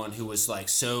like someone who was like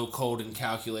so cold and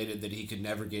calculated that he could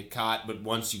never get caught, but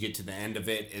once you get to the end of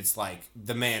it, it's like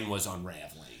the man was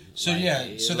unraveling. So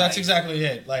that's exactly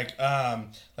it. Like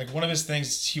one of his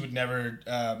things, he would never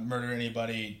murder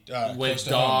anybody with close to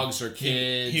dogs home. or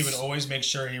kids. He would always make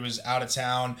sure he was out of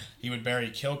town. He would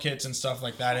bury kill kits and stuff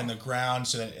like that in the ground,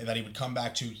 so that he would come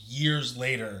back to years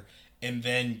later and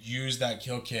then use that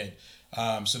kill kit.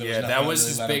 So there was that was really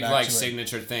his let him big back like to it.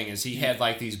 signature thing. Is he had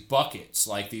like these buckets,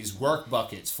 like these work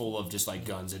buckets full of just like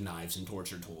guns and knives and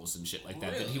torture tools and shit like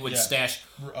that that he would Yeah. stash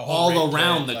A whole rape all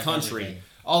around kit, the like country. everything.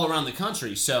 All around the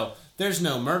country. So there's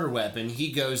no murder weapon.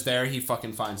 He goes there, he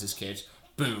fucking finds his kit,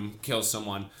 boom, kills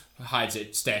someone, hides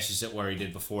it, stashes it where he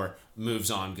did before, moves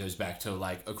on, goes back to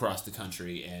like across the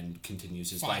country and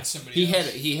continues his Find life. somebody He else.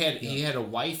 he had a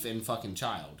wife and fucking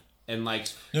child. And like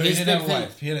No, he his didn't have a big thing-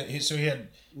 wife.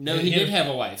 He did have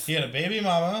a wife. He had a baby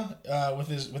mama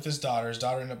with his daughter. His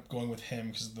daughter ended up going with him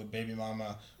because the baby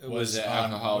mama Was an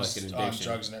alcoholic and on addiction.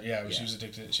 drugs and she was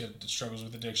addicted. She had struggles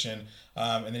with addiction.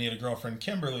 And then he had a girlfriend,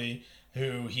 Kimberly,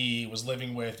 who he was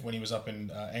living with when he was up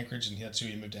in Anchorage, and that's who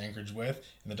he moved to Anchorage with,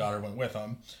 and the daughter went with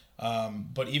him.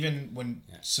 But even when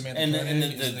Samantha And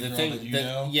Koenig the is the girl thing that you that,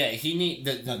 know, yeah, he need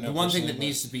the Not know one thing personally, that but-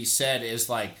 needs to be said is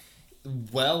like,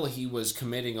 he was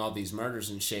committing all these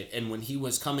murders and shit, and when he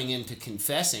was coming into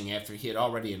confessing after he had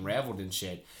already unraveled and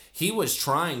shit, he was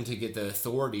trying to get the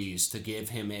authorities to give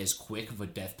him as quick of a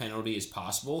death penalty as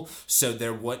possible, so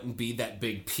there wouldn't be that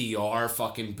big PR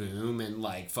fucking boom and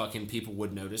like fucking people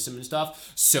would notice him and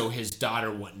stuff, so his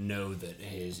daughter wouldn't know that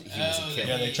he was a killer.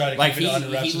 yeah, they tried to Like, keep it he- under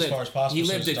wraps he as lived- far as possible, he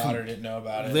so lived his a daughter didn't know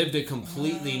about it. Lived a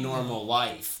completely normal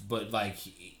life, but like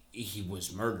he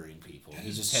was murdering people.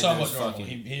 He just had Somewhat those normal. fucking.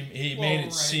 He Well, made it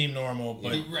right. seem normal,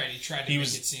 but He tried to he make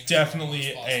was it seem as definitely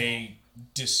normal as a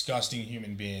disgusting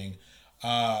human being.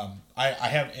 I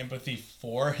have empathy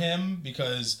for him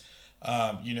because,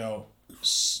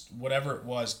 whatever it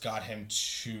was got him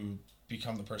to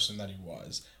become the person that he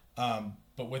was.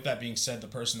 But with that being said, the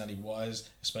person that he was,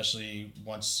 especially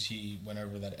once he went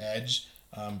over that edge,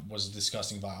 was a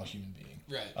disgusting, vile human being.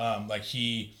 Right.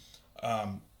 He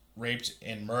raped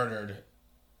and murdered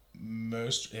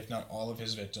most, if not all, of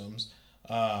his victims.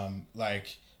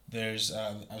 There's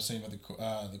I was saying about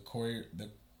the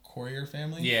Courier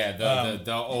family. Yeah,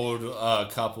 the old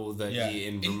couple that Yeah. he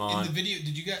in In Vermont. the video,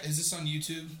 did you guys? Is this on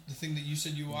YouTube? The thing that you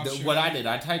said you watched? What I did,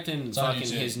 I typed in on fucking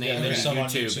YouTube. his Yeah, name there's in some on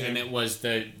YouTube, YouTube. and it was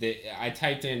I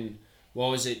typed in, what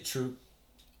was it, true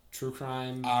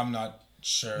crime. I'm not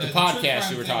Sure. The podcast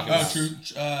true you were crime talking thing about.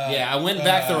 was- Yeah, I went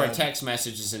back through our text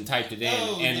messages and typed it in,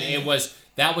 Oh, and damn.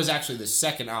 that was actually the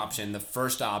second option. The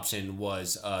first option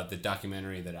was the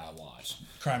documentary that I watched.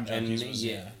 Crime And Junkies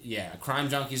was Crime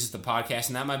Junkies is the podcast,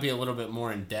 and that might be a little bit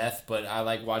more in depth, but I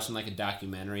like watching like a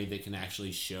documentary that can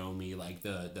actually show me like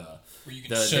the Where you can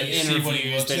the see what he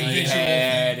interviews looks that like. he Visual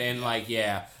had, thing. and like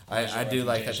I do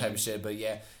like that type of shit. But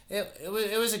yeah,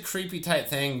 it was a creepy type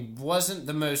thing. Wasn't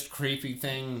the most creepy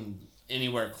thing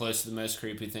anywhere close to the most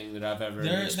creepy thing that I've ever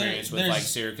experienced with like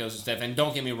serial killers and stuff. And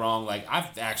don't get me wrong, like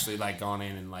I've actually like gone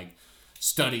in and like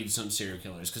studied some serial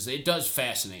killers because it does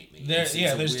fascinate me. There's a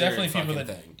definitely weird people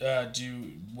fucking that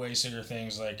do way sicker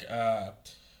things. Like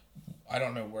I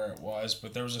don't know where it was,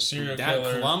 but there was a serial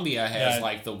killer. Colombia has that-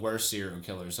 like the worst serial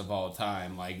killers of all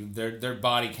time. Like their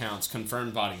body counts,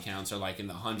 confirmed body counts, are like in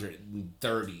the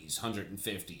 130s,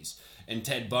 150s. And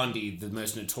Ted Bundy, the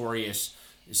most notorious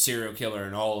serial killer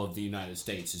in all of the United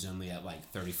States, is only at like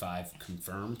 35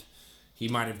 confirmed. He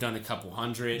might have done a couple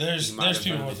hundred. There's He might have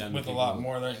people only done with a people- lot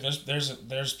more. Like,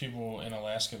 there's people in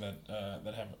Alaska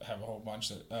that have a whole bunch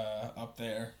that up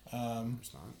there.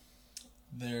 It's not.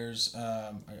 There's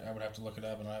I would have to look it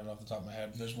up. I don't have it off the top of my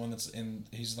head. There's one that's in.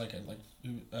 He's like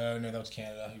no, that was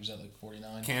Canada. He was at like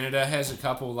 49. Canada has a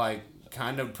couple like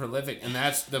kind of prolific, and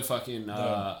that's the fucking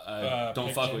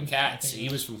Don't Fuck with Picton, Cats. I think He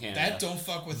it was from Canada. That Don't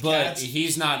Fuck with but Cats.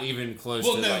 he's not even close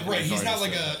Well, to no, like, right. He's not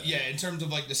like notorious a in terms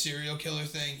of like the serial killer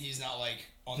thing. He's not like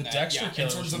on The that. Dexter in killer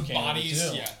terms was of from Canada, bodies.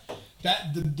 too. Yeah,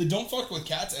 that the Don't Fuck with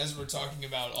Cats, as we're talking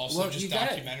about, also just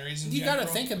documentaries. You gotta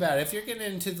think about it. If you're getting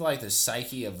into like the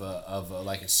psyche of a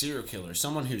like a serial killer,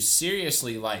 someone who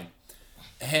seriously like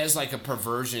has like a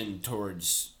perversion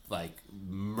towards like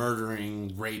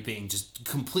murdering, raping, just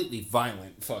completely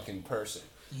violent fucking person.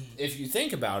 If you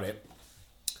think about it,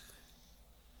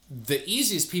 the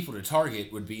easiest people to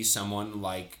target would be someone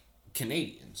like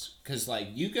Canadians, because like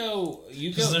you go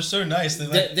Because they're so nice. They're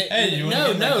like, hey, you no,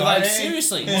 want to no, get like my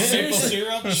seriously, Maple seriously,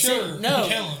 syrup, sure. no,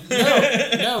 Kill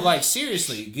him. no, like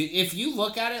seriously, if you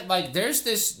look at it, like there's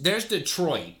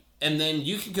Detroit, and then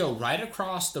you can go right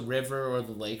across the river or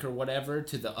the lake or whatever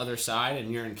to the other side, and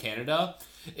you're in Canada.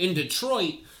 In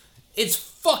Detroit, it's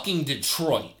fucking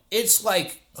Detroit. It's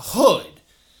like hood.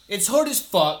 It's hood as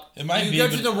fuck. It might you be, go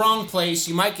but- to the wrong place,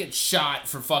 you might get shot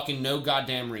for fucking no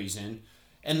goddamn reason.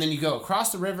 And then you go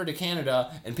across the river to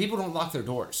Canada, and people don't lock their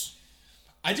doors.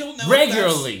 I don't know.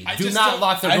 Regularly, do not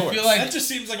lock their I doors. feel like- That just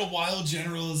seems like a wild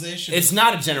generalization. It's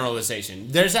not a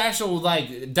generalization. There's actual like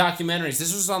documentaries.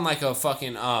 This was on like a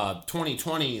fucking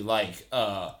 2020 like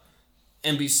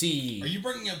NBC. Are you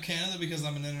bringing up Canada because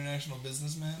I'm an international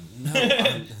businessman? No,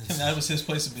 I'm, that was his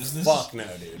place of business. fuck no,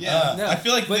 dude. Yeah. No, I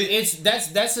feel like but they-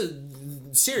 that's a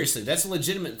seriously, that's a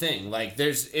legitimate thing. Like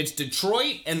it's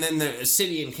Detroit and then the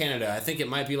city in Canada. I think it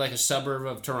might be like a suburb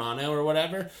of Toronto or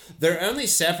whatever. They're only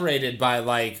separated by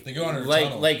like They go under a like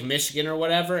tunnel. Lake Michigan or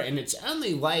whatever, and it's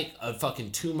only like a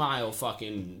fucking 2-mile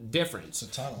fucking difference.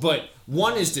 It's a tunnel. But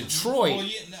one is Detroit, Well,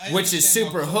 yeah, I which is understand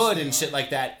how super close hood they and are. shit like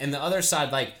that, and the other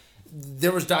side like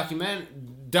there was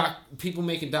people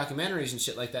making documentaries and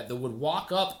shit like that would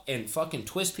walk up and fucking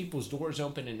twist people's doors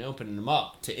open and open them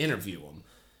up to interview them.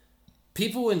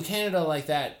 People in Canada like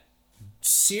that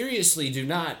seriously do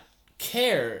not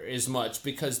care as much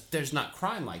because there's not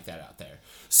crime like that out there.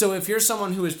 So if you're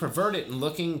someone who is perverted and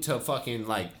looking to fucking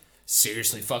like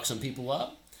seriously fuck some people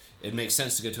up, it makes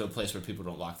sense to go to a place where people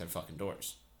don't lock their fucking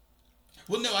doors.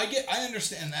 Well, no, I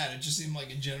understand that. It just seemed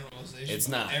like a generalization. It's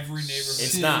about not. every neighborhood.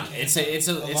 It's in not. Canada. It's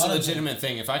a lot of legitimate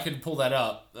thing. If I could pull that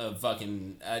up,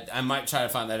 I might try to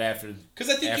find that after. Because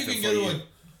I think you after can for go to a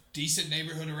decent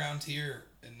neighborhood around here,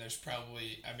 and there's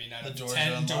probably, I mean, out The of doors are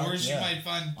 10 unlocked, doors, yeah. you might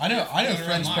find. I know that are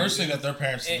friends unlocked. personally that their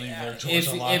parents leave their doors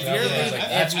if unlocked. you're I was leaving- like, I've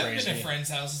that's been crazy. to friends'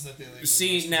 houses that they leave. their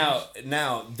See doors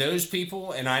now those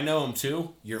people, and I know them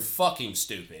too. You're fucking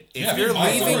stupid. If Yeah, you're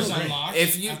My leaving, door's unlocked.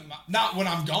 if you not when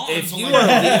I'm gone. if but you like, are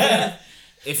leaving,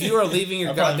 if you are leaving your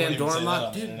I probably goddamn wouldn't door even say that unlocked,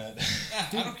 on the dude.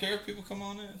 internet. I don't care if people come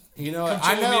on in. You know, Come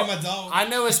I chill with me know, and my dog. I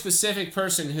know a specific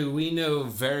person who we know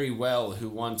very well. Who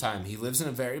one time he lives in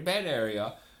a very bad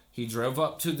area. He drove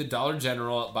up to the Dollar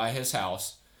General up by his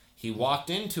house. He walked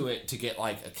into it to get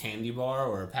like a candy bar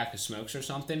or a pack of smokes or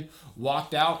something.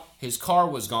 Walked out, his car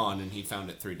was gone, and he found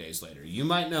it 3 days later. You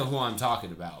might know who I'm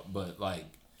talking about, but like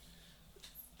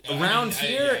around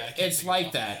here, I can't it's think like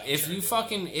of that. I'm If trying you to-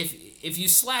 fucking if you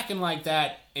slacken like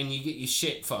that and you get your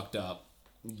shit fucked up,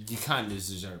 you kind of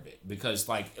deserve it, because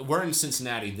like we're in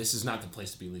Cincinnati. This is not the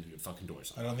place to be leaving your fucking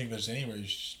doors on. I don't think there's anywhere you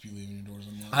should be leaving your doors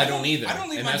unlocked. I don't either. I don't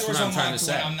leave and my that's doors what I'm trying unlocked to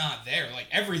say. when I'm not there. Like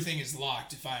everything is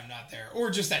locked if I'm not there,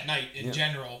 or just at night in Yeah.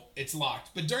 general, it's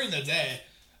locked. But during the day,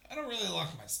 I don't really lock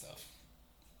my stuff.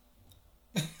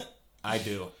 I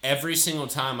do. Every single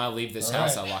time I leave this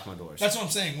house, I lock my doors. That's what I'm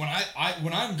saying. When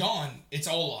I'm gone, it's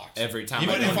all locked. Every time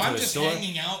Even I go if into I'm a just store.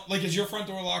 hanging out, like, is your front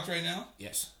door locked right now?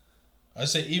 Yes. I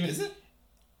say even Is it?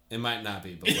 It might not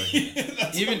be, but we're here.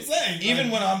 That's even what I'm saying. even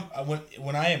Like,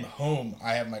 when I am home,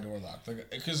 I have my door locked. Like,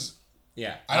 because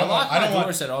Yeah, I don't lock want- I my don't want-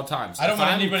 doors at all times. I don't if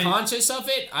want I'm anybody- conscious of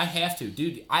it, I have to,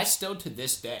 dude. I still to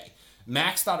this day.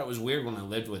 Max thought it was weird when I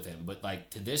lived with him, but like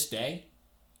to this day,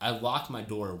 I lock my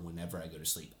door whenever I go to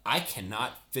sleep. I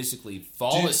cannot physically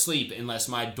fall asleep unless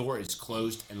my door is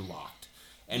closed and locked.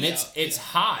 And it's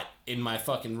hot in my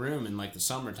fucking room in like the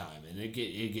summertime, and it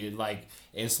get like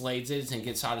insulates it and it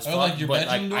gets hot as fuck. like your but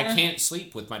bedroom I door? can't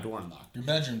sleep with my door unlocked. your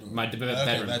bedroom door. My bedroom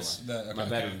door. My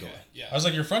bedroom door. yeah. I was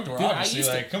like, your front door, Dude, I obviously. used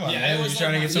to- Like, come on, Yeah, man. it Are was you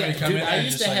trying to like- get somebody to come dude, in I and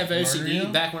used just, to like, have murder OCD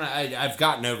you? back when I've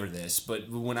gotten over this, but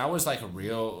when I was like a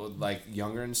real like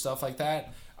younger and stuff like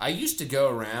that, I used to go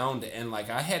around and like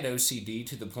I had OCD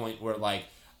to the point where like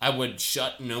I would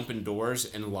shut and open doors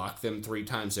and lock them 3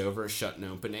 times over, shut and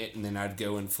open it, and then I'd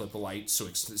go and flip a light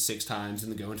 6 times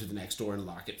and then go into the next door and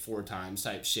lock it 4 times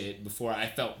type shit before I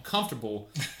felt comfortable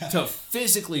to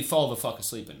physically fall the fuck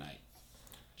asleep at night.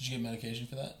 Did you get medication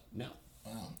for that? No.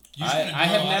 Wow. You I shouldn't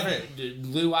have grow out of never, it.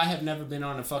 Lou, I have never been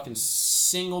on a fucking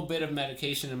single bit of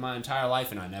medication in my entire life,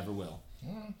 and I never will.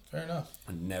 Fair enough.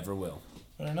 I never will.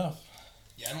 Fair enough.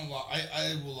 Yeah, I don't lock.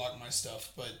 I will lock my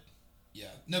stuff, but yeah.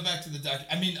 No, back to the doc.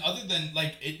 I mean, other than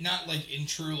like it, not like in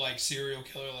true like serial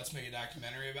killer. Let's make a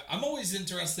documentary about. I'm always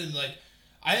interested. Like,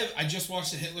 I just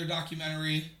watched a Hitler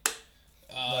documentary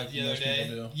Like the other most day.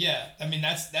 people do. Yeah, I mean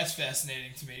that's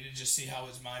fascinating to me to just see how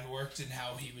his mind worked and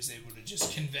how he was able to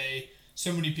just convey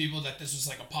so many people that this was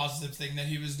like a positive thing that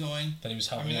he was doing. That he was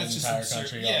I helping mean, the that's just entire absurd.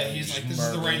 country. Yeah, out, he's just like, this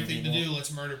is the right murdering thing people. to do.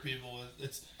 Let's murder people.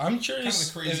 It's I'm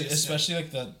curious, Kinda the craziest especially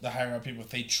like the higher up people, if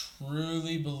they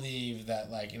truly believe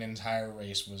that like an entire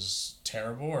race was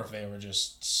terrible, or if they were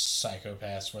just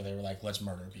psychopaths where they were like, let's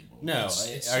murder people. No,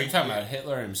 It's are you so talking weird. about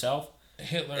Hitler himself?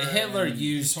 Hitler Hitler this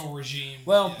used. whole regime.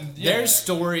 Well, yeah. there's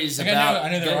stories Like, about. I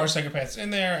know there are psychopaths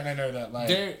in there, and I know that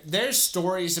like There's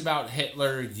stories about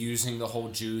Hitler using the whole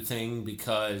Jew thing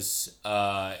because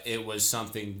it was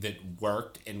something that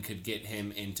worked and could get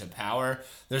him into power.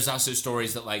 There's also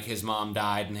stories that like his mom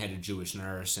died and had a Jewish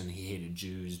nurse and he hated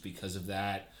Jews because of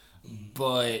that.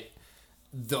 But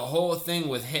the whole thing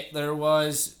with Hitler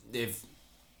was if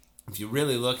you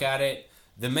really look at it,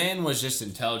 the man was just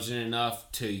intelligent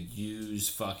enough to use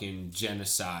fucking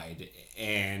genocide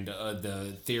and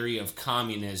the theory of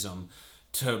communism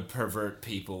to pervert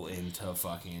people into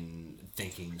fucking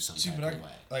thinking some see, type but of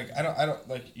way. I don't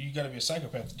like you got to be a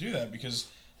psychopath to do that because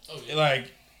yeah.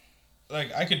 like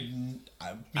I could.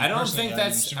 I don't think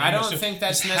that's. I don't think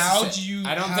that's necessary. How do you?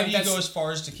 I don't how think do you that's. go as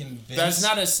far as to convince? That's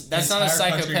not a. That's not a entire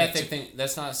country psychopathic to- thing.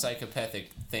 That's not a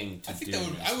psychopathic thing to I think do. that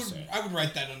would necessarily. I would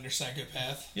write that under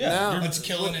psychopath. Yeah, No. you're- Let's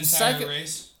kill an entire Psycho-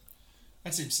 race.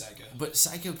 That seems psycho. But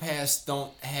psychopaths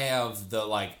don't have the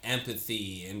like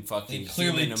empathy and They fucking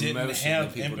clearly human didn't emotion have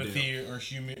that people empathy do. or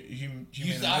human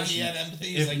You thought emotion. he had empathy?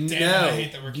 He's If- like, damn, I hate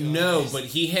No, that we're killing no, these. but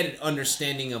he had an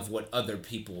understanding of what other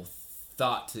people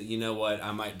thought. To, you know what?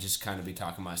 I might just kind of be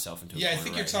talking myself into. A Yeah, I corner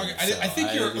think you're right talking- here, I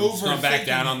think you're I'm just gonna back overthinking-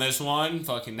 down on this one.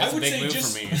 Fucking, that's I a would big say move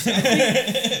just- for me.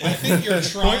 I think you're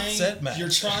trying. set, Matt. You're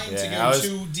trying to Yeah, go I was-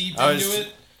 too deep I was- into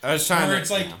it. I was trying Where to.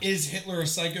 it's like, is Hitler a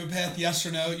psychopath? Yes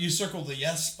or no? You circled the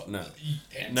yes, but No. you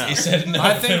answered. No. He said no.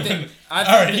 I think that. I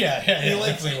All right, think yeah, He like-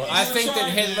 definitely was. I He was think that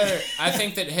trying to- Hitler. I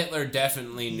think that Hitler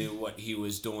definitely knew what he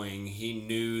was doing. He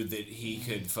knew that he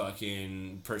could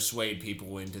fucking persuade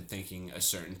people into thinking a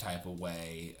certain type of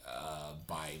way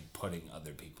by putting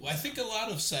other people. Well, I think a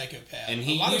lot of psychopaths, And a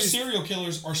he lot used- of serial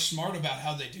killers are smart about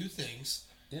how they do things.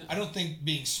 Yeah. I don't think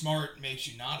being smart makes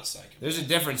you not a psychopath. There's a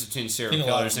difference between serial think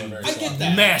a lot killers of them and are I get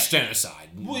that. mass genocide.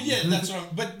 Well, yeah, that's what I'm.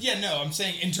 But yeah, no, I'm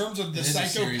saying in terms of the It is a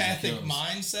series of psychopathic kills.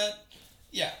 mindset,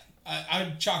 yeah,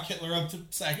 I'd chalk Hitler up to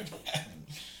psychopath.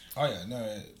 Oh yeah,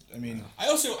 no. I mean, I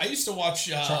used to watch.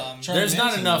 Charlie There's not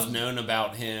Manson enough was- known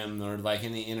about him or like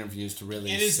in the interviews to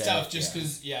really. It is say, tough just yeah.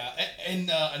 because, yeah. And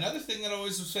another thing that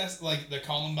always was fast, like the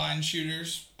Columbine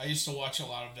shooters. I used to watch a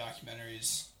lot of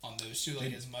documentaries on those too,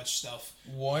 like as much stuff.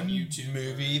 one YouTube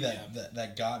movie or-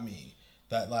 that got me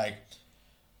that like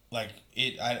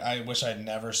it. I wish I'd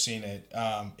never seen it.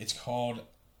 It's called,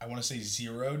 I want to say,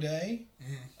 Zero Day.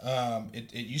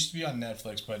 It used to be on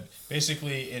Netflix, but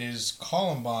basically it is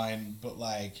Columbine, but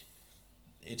like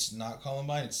it's not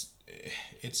Columbine.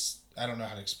 It's I don't know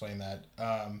how to explain that.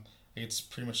 It's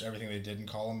pretty much everything they did in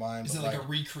Columbine. Is but it like a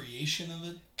recreation of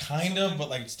it? kind of, but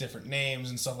like it's different names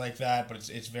and stuff like that. But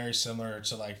it's very similar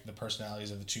to like the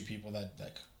personalities of the two people that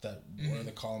were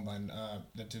the Columbine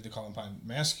that did the Columbine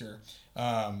massacre.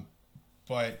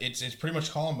 but it's pretty much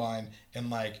Columbine, and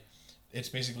like it's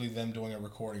basically them doing a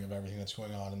recording of everything that's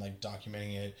going on and like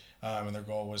documenting it. And their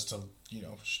goal was to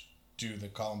do the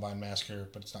Columbine massacre,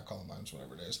 but it's not Columbine, it's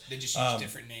whatever it is. They just use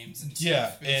different names and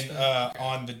yeah, stuff. and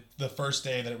on the first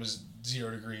day that it was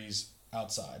 0 degrees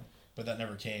outside, but that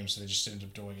never came, so they just ended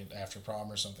up doing it after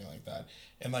prom or something like that.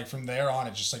 And like from there on,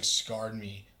 it just like scarred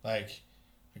me. Like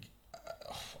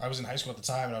I was in high school at the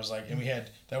time, and I was like, and we had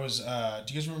that was.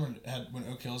 Do you guys remember when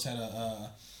Oak Hills had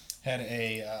a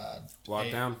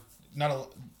Lockdown? I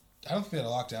don't think they had a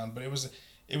lockdown, but it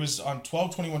was on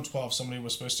 12/21/12. Somebody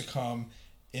was supposed to come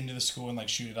into the school and like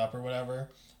shoot it up or whatever,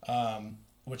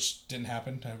 which didn't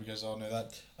happen. I hope you guys all know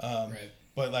that. Right.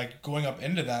 But like going up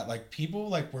into that, like people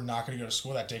like were not going to go to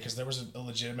school that day because there was a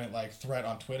legitimate like threat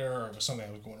on Twitter, or it was something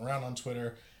that was going around on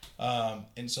Twitter,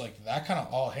 and so like that kind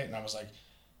of all hit, and I was like,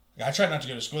 I tried not to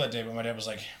go to school that day, but my dad was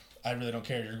like, I really don't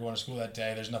care. You're going to school that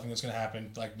day. There's nothing that's going to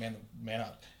happen. Like man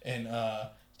up. And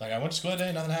like I went to school that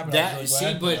day, nothing happened. I was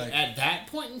really glad, but at that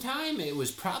point in time, it was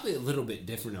probably a little bit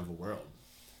different of a world.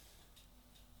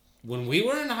 When we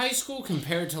were in high school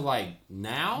compared to like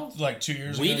now, like 2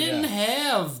 years ago, we didn't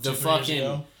have the 2-3 years fucking.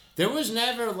 ago. There was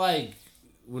never like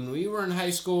when we were in high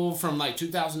school from like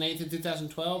 2008 to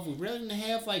 2012. We really didn't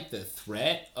have like the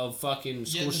threat of fucking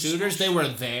school shooters. They were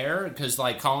there because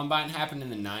like Columbine happened in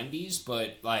the 90s,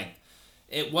 but like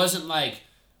it wasn't like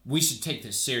we should take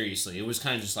this seriously. It was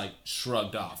kind of just like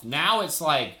shrugged off. Now it's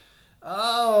like,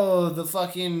 oh,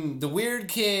 the weird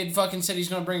kid fucking said he's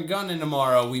gonna bring a gun in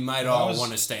tomorrow. We might all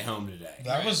want to stay home today.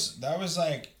 That was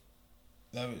like,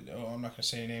 I'm not gonna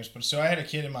say any names, but so I had a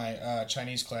kid in my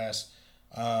Chinese class.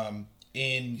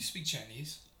 You speak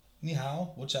Chinese? Ni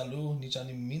hao, wo cha lu, ni cha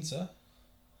ni minsa.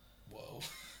 Whoa.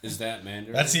 Is that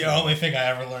Mandarin? That's the only thing I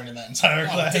ever learned in that entire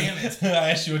class. Damn it.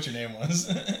 I asked you what your name was.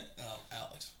 Oh,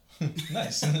 Alex.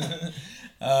 Nice.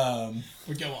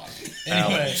 We go on.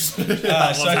 Anyway,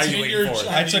 how you lean forward.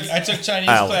 I took Chinese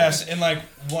Alex. class, and like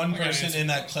one person in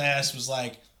that class was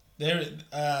like, they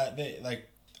like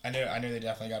I know they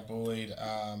definitely got bullied,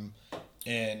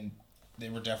 and they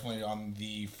were definitely on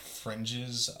the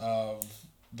fringes of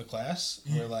the class.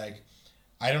 Where like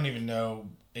I don't even know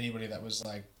anybody that was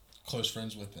like close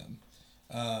friends with them,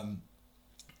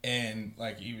 and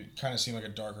like he kind of seemed like a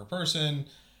darker person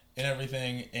and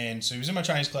everything. And so he was in my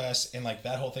Chinese class, and like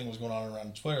that whole thing was going on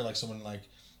around Twitter, like someone like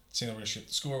saying they were gonna shoot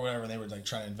the school or whatever, and they were like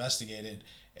trying to investigate it.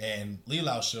 And Li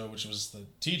Lao Shou, which was the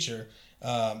teacher,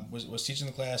 was teaching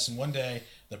the class, and one day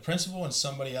the principal and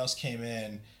somebody else came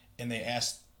in, and they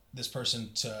asked this person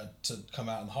to come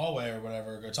out in the hallway or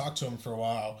whatever, go talk to him for a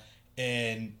while,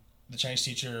 and the Chinese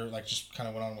teacher like just kind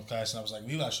of went on with class, and I was like,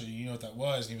 Li Lao Shou, you know what that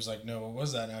was? And he was like, no, what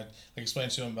was that? And I like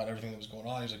explained to him about everything that was going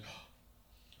on. He was like,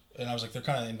 and I was like, they're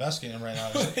kind of investigating him right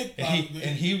now.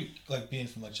 And he like being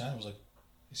from like China was like,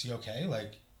 is he okay?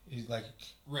 Like he's like,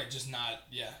 right, just not,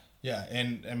 yeah. Yeah,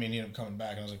 and I mean, he ended up coming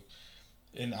back, and I was like,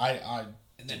 and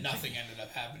and then nothing ended up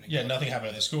happening. Yeah, nothing happened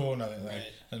at the school, nothing like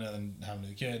Right. nothing happened to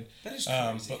the kid. That is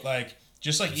crazy. But like,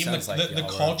 just like It even sounds like the y'all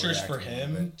are cultures for overreacting a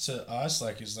little him bit. to us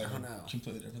like is like I don't a know.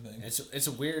 completely different thing. It's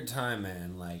a weird time,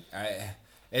 man. Like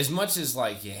as much as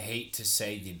like you hate to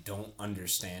say you don't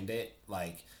understand it,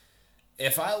 like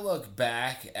if I look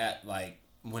back at like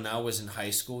when I was in high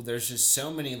school, there's just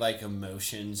so many like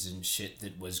emotions and shit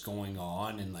that was going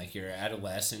on, and like your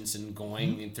adolescence and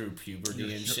going through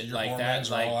puberty and shit your like hormones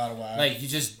that. are all out of whack. Like you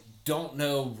just don't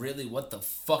know really what the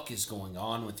fuck is going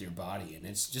on with your body, and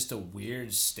it's just a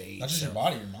weird state. Not just So, your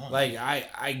body, your mind. like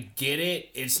I get it.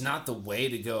 It's not the way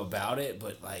to go about it,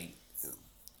 but like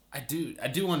I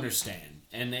do understand,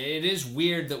 and it is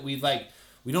weird that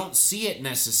we don't see it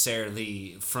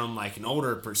necessarily from like an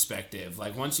older perspective.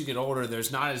 Like once you get older,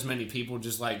 there's not as many people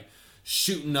just like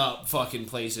shooting up fucking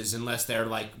places unless they're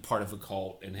like part of a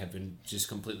cult and have been just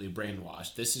completely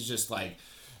brainwashed. This is just like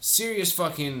serious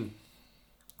fucking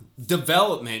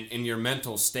development in your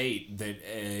mental state that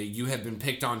you have been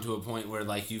picked on to a point where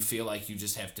like you feel like you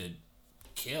just have to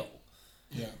kill.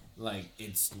 yeah. Like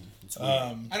it's weird.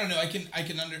 I don't know.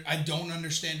 I don't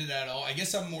understand it at all. I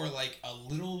guess I'm more like a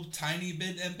little tiny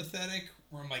bit empathetic,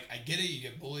 where I'm like, I get it. You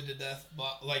get bullied to death,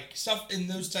 but like stuff in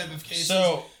those type of cases.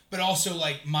 So- but also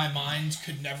like my mind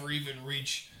could never even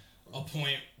reach a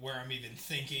point where I'm even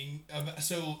thinking of.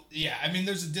 So yeah, I mean,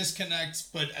 there's a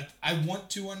disconnect, but I want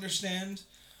to understand.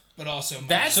 But also,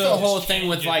 That's mind the just whole can't thing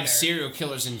with get like there. serial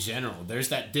killers in general. There's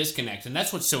that disconnect, and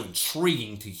that's what's so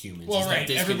intriguing to humans. Well, is that right.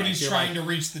 disconnect. Everybody's You're trying like, to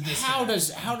reach the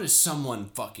disconnect. how does someone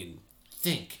fucking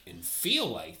think and feel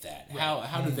like that?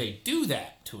 How do they do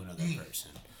that to another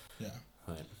person? Yeah.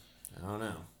 But I don't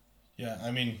know. Yeah,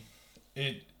 I mean,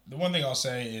 the one thing I'll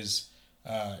say is,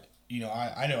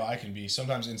 I know I can be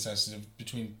sometimes insensitive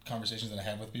between conversations that I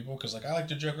have with people because like I like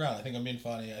to joke around. I think I'm being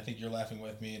funny. I think you're laughing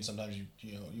with me, and sometimes you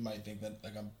might think that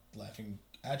like I'm laughing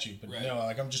at you, but no,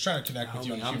 like I'm just trying to connect with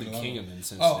you. I'm the king of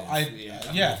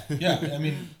insensitive. Yeah. I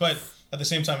mean, but at the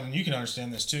same time, and you can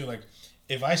understand this too. Like,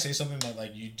 if I say something that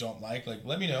like you don't like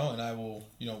let me know, and I will,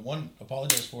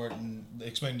 apologize for it and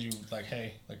explain to you like,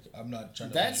 hey, like I'm not trying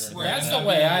to. That's the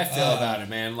way I feel about it,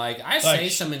 man. Like I say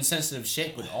some insensitive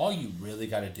shit, but all you really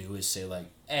got to do is say like,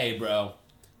 hey, bro,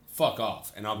 fuck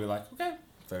off, and I'll be like, okay,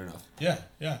 fair enough. Yeah.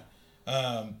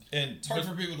 And it's hard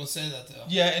for people to say that though.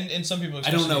 Yeah, and some people. I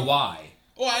don't know why.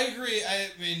 Well, I agree. I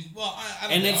mean, I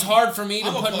don't and know. it's hard for me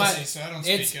to put so I don't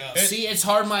speak up. It's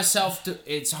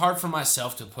hard for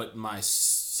myself to put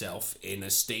myself in a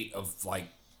state of like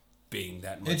being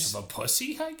that much of a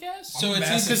pussy, I guess. So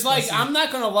it's because like I'm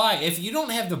not gonna lie, if you don't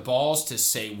have the balls to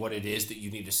say what it is that you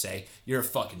need to say, you're a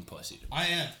fucking pussy. I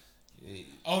am.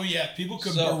 Oh yeah, people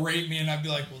could berate me and I'd be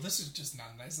like, well, this is just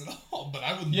not nice at all. But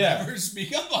I would never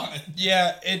speak up on it.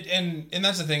 Yeah, and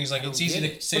that's the thing is like it's easy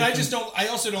to say. But I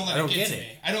also don't let it get to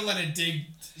me. I don't let it dig.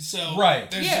 So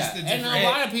there's just the and a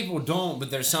lot of people don't,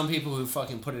 but there's some people who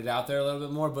fucking put it out there a little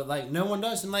bit more. But like no one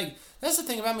does, and like that's the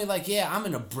thing about me. Like I'm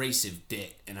an abrasive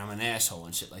dick and I'm an asshole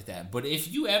and shit like that. But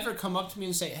if you ever come up to me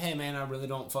and say, hey man, I really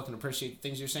don't fucking appreciate the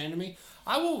things you're saying to me,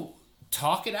 I will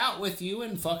talk it out with you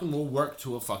and fucking we'll work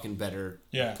to a fucking better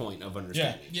point of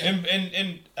understanding. Yeah.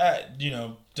 And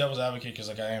devil's advocate because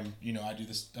like I am, I do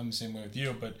this. I'm the same way with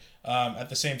you, but at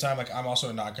the same time, like I'm also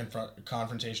a not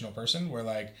confrontational person where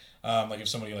like if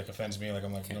somebody like offends me, like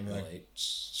I'm like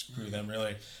screw them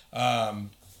really.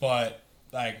 But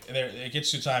like it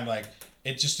gets to a time like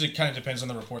it kind of depends on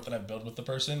the rapport that I build with the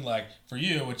person. Like for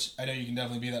you, which I know you can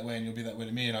definitely be that way, and you'll be that way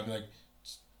to me, and I'll be like,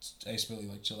 hey Spilly,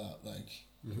 like chill out, like.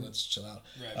 Mm-hmm. Let's chill out,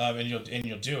 right. And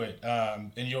you'll do it,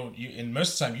 and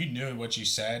most of the time you knew what you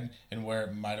said and where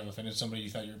it might have offended somebody. You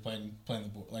thought you were playing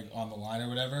the like on the line or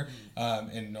whatever,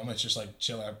 and normally it's just like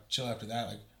chill after that.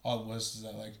 Like all it was is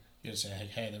that like you had to say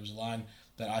hey there was a line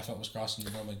that I felt was crossing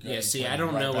the normally good. Yeah, see, I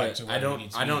don't know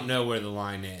I don't know where the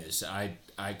line is.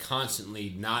 I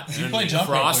constantly not only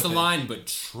cross the line, but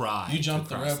try. You jump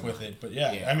the rope with it, but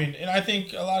yeah, I mean, and I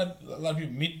think a lot of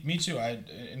people, me too, I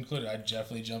included. I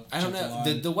definitely jump. I don't know.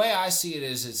 The way I see it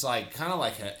is, it's like kind of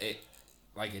like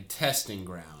a testing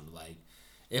ground. Like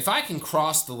if I can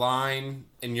cross the line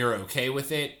and you're okay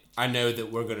with it, I know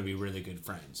that we're going to be really good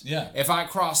friends. Yeah. If I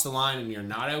cross the line and you're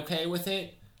not okay with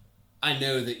it, I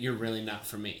know that you're really not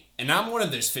for me. And I'm one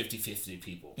of those 50-50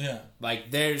 people. Yeah.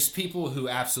 Like, there's people who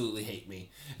absolutely hate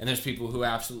me, and there's people who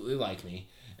absolutely like me,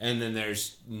 and then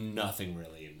there's nothing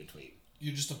really in between.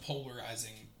 You're just a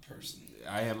polarizing person.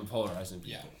 I am a polarizing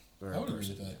people. Yeah. I would agree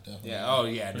with that, definitely. Yeah, oh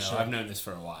yeah, sure. I've known this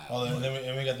for a while. Oh, and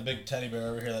then we got the big teddy bear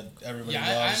over here that everybody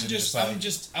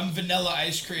loves. I'm vanilla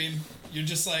ice cream. You're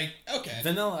just like, okay.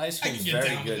 Vanilla ice cream is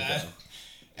very good, though.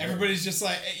 Everybody's just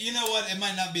like, you know what? It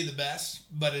might not be the best,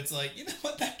 but it's like, you know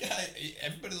what? That guy,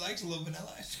 everybody likes a little vanilla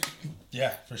ice cream.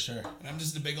 Yeah, for sure. And I'm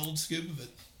just a big old scoop of it.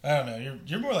 I don't know.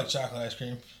 You're more like chocolate ice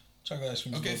cream. Chocolate ice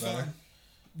cream is a little better.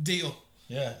 Deal.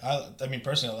 Yeah, I mean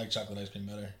personally, I like chocolate ice cream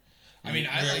better. I mean,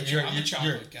 I'm a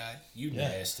chocolate guy. You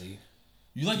nasty.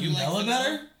 You like vanilla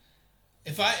better?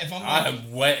 If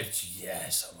I'm wet.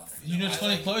 Yes, I love vanilla. You know, it's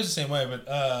funny. Chloe's the same way, but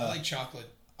I like chocolate.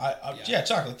 Yeah,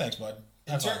 chocolate. Thanks, bud.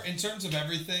 In terms of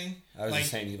everything, I was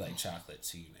just saying you like chocolate,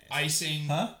 so you nasty. Icing,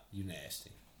 huh? You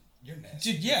nasty. You're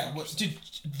nasty. Dude, yeah. Dude,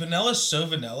 vanilla's so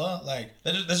vanilla. Like,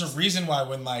 there's a reason why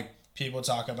when like people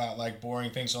talk about like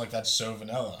boring things, they're like that's so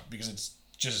vanilla because it's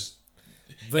just.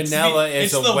 Vanilla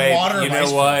is a way. Water you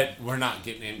know what? We're not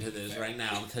getting into this right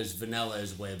now because vanilla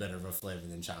is way better of a flavor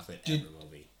than chocolate ever will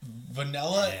be.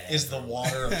 Vanilla is the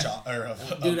water of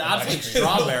chocolate. Dude, I'll take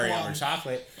strawberry over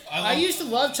chocolate. I used to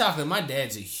love chocolate. My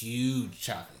dad's a huge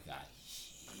chocolate guy.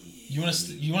 You want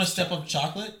to step up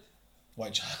chocolate?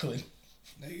 White chocolate.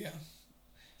 There you go.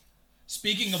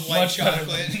 Speaking of white chocolate,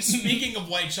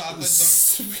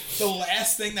 the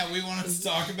last thing that we wanted to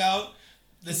talk about,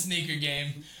 the sneaker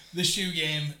game, the shoe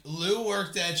game. Lou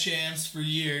worked at Champs for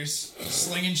years,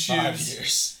 slinging shoes. 5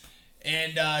 years.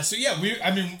 And so yeah,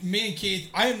 me and Keith,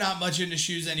 I am not much into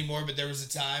shoes anymore, but there was a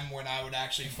time when I would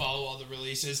actually follow all the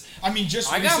releases. I mean,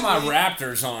 I got my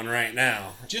Raptors on right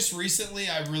now. Just recently,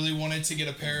 I really wanted to get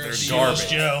a pair of garbage.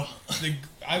 Joe.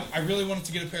 I really wanted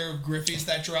to get a pair of Griffeys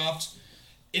that dropped.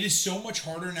 It is so much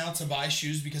harder now to buy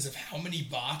shoes because of how many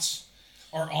bots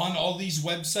are on all these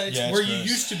websites where you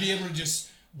used to be able to just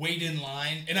wait in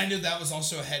line. And I knew that was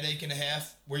also a headache and a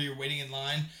half where you're waiting in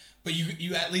line. but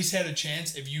you at least had a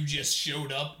chance if you just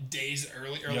showed up days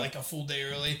early or like a full day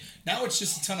early. Now it's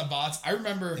just a ton of bots. I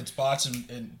remember it's bots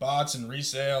and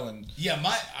resale and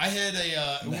I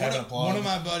had one of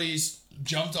my buddies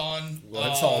jumped on.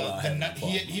 Let's all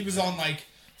he was on like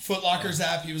Foot Locker's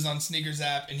app, he was on Sneakers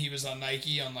app, and he was on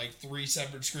Nike on like 3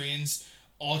 separate screens,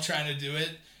 all trying to do it.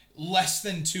 Less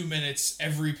than 2 minutes,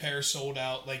 every pair sold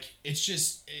out. Like it's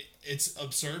just it's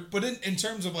absurd. But in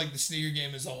terms of like the sneaker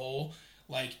game as a whole,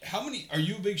 like how many are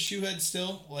you a big shoe head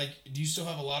still? Like do you still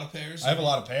have a lot of pairs? I have a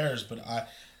lot of pairs, but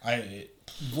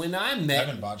when I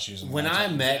haven't bought shoes.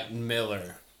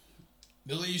 Miller.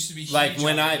 Miller used to be huge. Like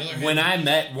when I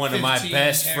met one of my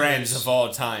best friends of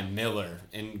all time, Miller,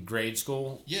 in grade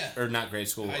school. Yeah. Or not grade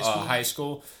school, high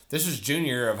school. This was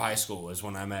junior year of high school is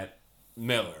when I met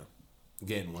Miller.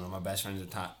 Again, one of my best friends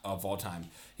of all time.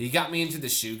 He got me into the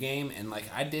shoe game, and like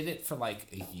I did it for like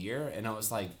a year, and I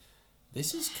was like,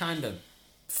 this is kind of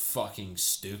fucking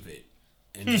stupid.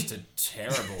 And just a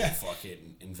terrible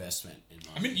fucking investment.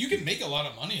 I mean, you can make a lot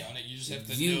of money on it. You just have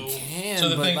to know. You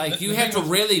can, but you have to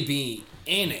really be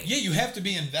in it. Yeah, you have to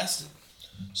be invested.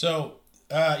 So,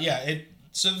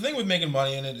 So the thing with making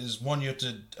money in it is, one, you have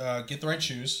to get the right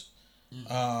shoes,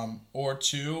 or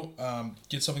two,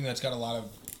 get something that's got a lot of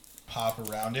pop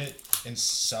around it and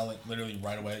sell it literally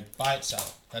right away. Buy it, sell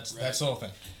it. That's the whole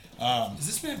thing. Is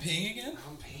this man peeing again?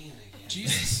 I'm peeing again.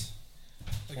 Jesus.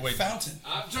 Like a fountain.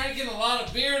 I'm drinking a lot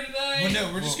of beer today. Well,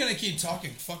 no, we're just gonna keep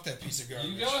talking. Fuck that piece of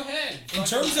garbage. You go ahead. In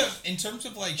terms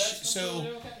of like,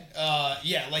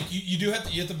 like you do have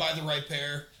to you have to buy the right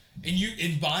pair, and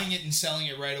in buying it and selling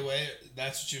it right away.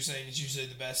 That's what you're saying is usually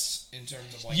the best in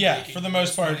terms of like. For the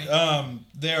most part,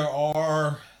 there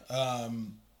are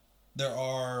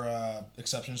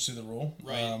exceptions to the rule.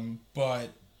 Right.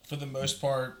 But for the most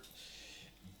part,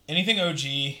 anything OG.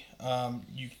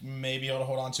 You may be able to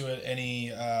hold on to it.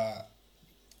 Any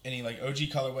like OG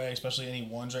colorway, especially any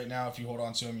ones right now. If you hold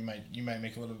on to them, you might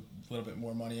make a little bit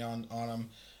more money on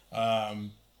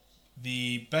them.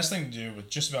 The best thing to do with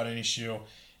just about any shoe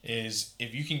is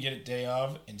if you can get it day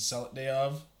of and sell it day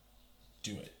of,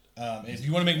 do it. If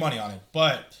you want to make money on it,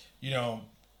 but I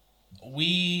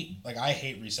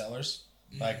hate resellers.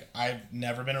 Like I've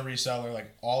never been a reseller.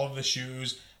 Like all of the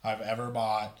shoes I've ever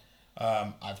bought,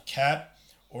 I've kept.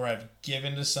 Or I've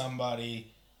given to somebody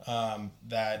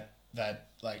that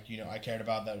I cared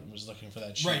about that was looking for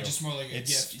that shoe. Right, just more like a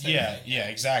gift. Yeah,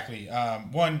 exactly.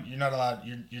 One, you're not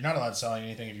allowed selling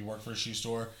anything if you work for a shoe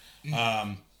store.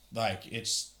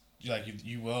 It's like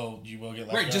you will get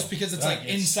let go. Just because it's like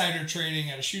insider trading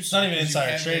at a shoe store. It's not even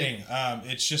insider trading.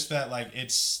 It's just that like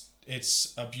it's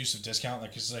abusive discount.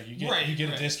 Like it's like you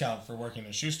get a discount for working in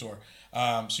a shoe store.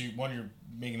 So you're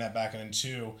making that back, and then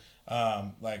two,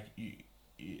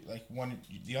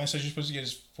 the only size you're supposed to get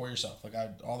is for yourself. Like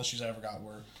all the shoes I ever got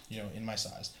were in my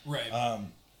size. Right. I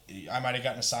might have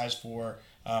gotten a size for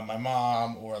my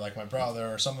mom or like my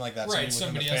brother or something like that. Right.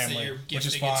 Somebody else that you're gifting, which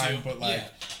is fine.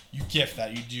 But you gift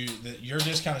that. You do that. Your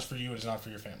discount is for you. It is not for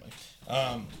your family.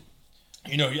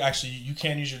 You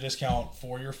can use your discount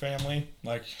for your family.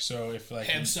 Like so, if like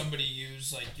have somebody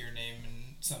use like your name and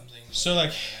something. So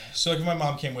if my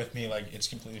mom came with me, like it's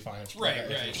completely fine. If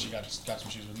she got some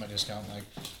shoes with my discount, like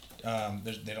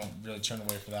they don't really turn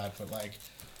away for that. But like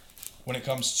when it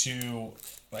comes to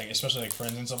like especially like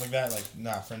friends and stuff like that, like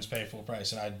friends pay full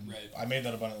price, and I made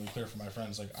that abundantly clear for my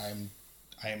friends. Like I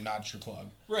am not your plug.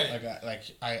 Right.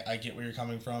 I get where you're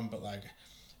coming from, but like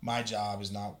my job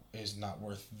is not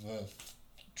worth the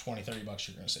 $20-$30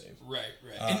 you're gonna save. Right.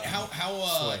 And how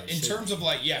in terms of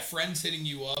like friends hitting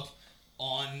you up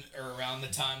on or around the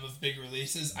time of big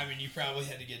releases, I mean, you probably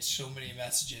had to get so many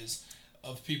messages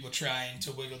of people trying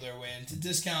to wiggle their way into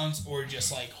discounts or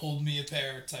just like hold me a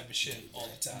pair type of shit all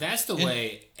the time. That's the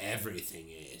way everything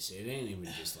is. It ain't even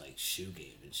just like shoe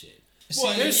game and shit.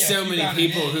 Well, there's so many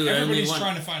people who everybody's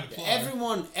trying to find a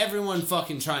plug. Everyone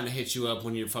fucking trying to hit you up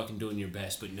when you're fucking doing your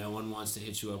best, but no one wants to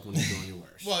hit you up when you're doing your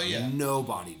worst. Well, yeah,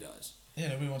 nobody does. Yeah,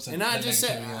 nobody wants that. And I just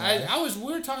said,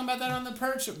 we were talking about that on the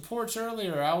porch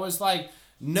earlier. I was like,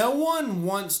 everyone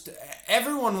wants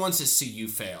to see you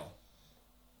fail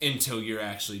until you're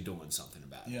actually doing something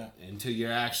about it. Yeah. Until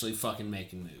you're actually fucking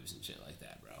making moves and shit like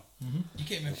that, bro. Mm-hmm. You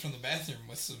came in from the bathroom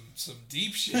with some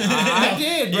deep shit. I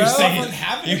did, bro.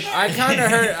 I kind of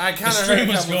heard. The stream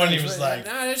was going. He was like,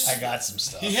 I got some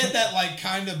stuff. He had that like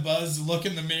kind of buzz look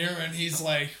in the mirror, and he's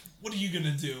like, "What are you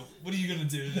gonna do? What are you gonna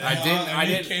do today?" I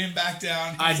didn't. Came back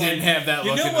down. I didn't have that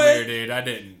look in the mirror, dude. I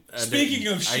didn't. Speaking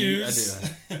of shoes,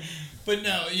 But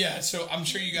no, yeah. So I'm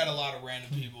sure you got a lot of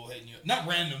random people hitting you. Not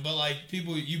random, but like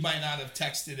people you might not have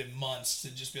texted in months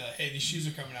to just be like, "Hey, these shoes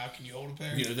are coming out. Can you hold a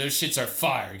pair?" You know, those shits are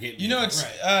fire. It's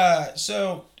Right.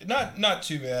 so not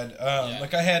too bad.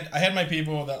 Like I had my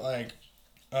people that like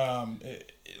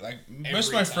most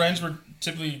of my friends were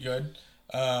typically good.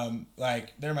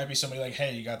 Like there might be somebody like,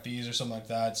 hey, you got these or something like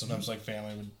that. Sometimes like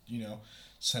family would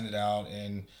send it out,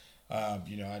 and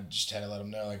I just had to let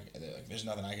them know like there's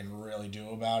nothing I can really do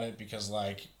about it because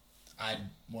like I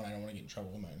don't want to get in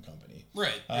trouble with my own company.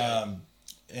 Right.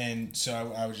 And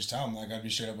so I would just tell them like I'd be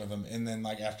straight up with them, and then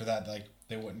like after that like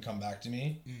they wouldn't come back to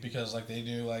me because like they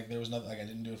knew like there was nothing like I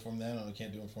didn't do it for them then and I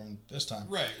can't do it for them this time.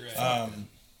 Right.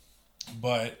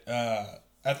 But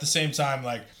at the same time,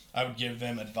 like I would give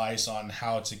them advice on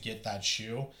how to get that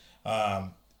shoe,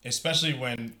 especially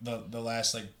when the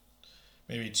last like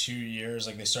maybe 2 years,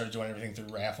 like they started doing everything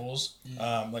through raffles,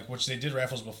 like which they did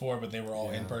raffles before, but they were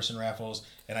all in-person raffles.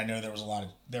 And I know there was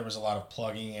a lot of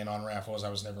plugging in on raffles. I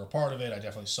was never a part of it. I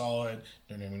definitely saw it.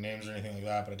 No naming names or anything like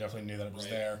that, but I definitely knew that it was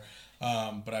there.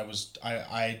 But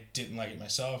I didn't like it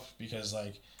myself because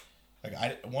like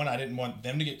I didn't want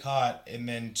them to get caught, and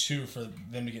then two, for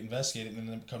them to get investigated, and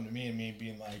then them come to me and me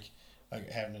being like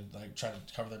having to like try to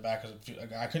cover their back because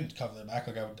like, I couldn't cover their back.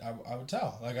 Like I would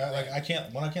tell I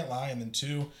can't lie, and then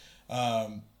two,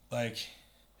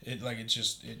 it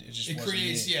just it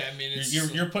creates me. yeah. I mean, it's,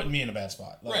 you're putting me in a bad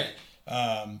spot, like,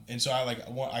 right? And so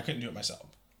I couldn't do it myself,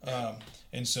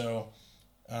 and so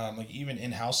like even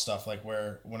in-house stuff like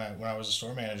where when I was a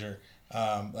store manager,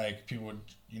 like people would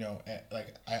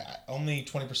like I only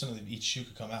 20% of each shoe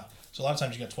could come out. So a lot of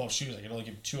times you got 12 shoes. I could only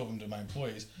give 2 of them to my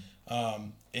employees.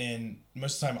 And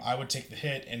most of the time I would take the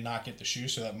hit and not get the shoe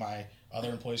so that my other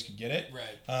employees could get it.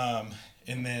 Right.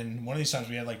 And then one of these times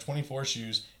we had like 24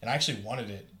 shoes and I actually wanted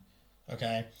it.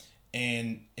 Okay.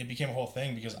 And it became a whole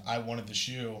thing because I wanted the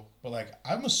shoe, but like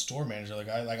I'm a store manager. Like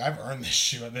I've earned this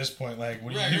shoe at this point. Like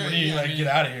what do you get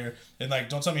out of here? And like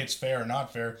don't tell me it's fair or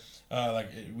not fair. Like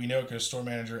we know because store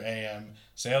manager, AM,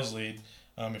 sales lead.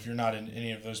 If you're not in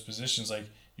any of those positions, like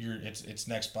it's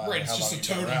next by right. How It's long just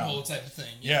a totem pole type of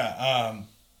thing. Yeah.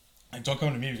 Like don't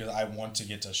come to me because I want to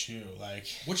get a shoe. Like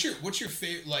what's your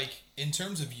favorite? Like in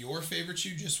terms of your favorite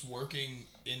shoe, just working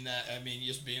in that. I mean,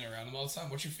 just being around them all the time.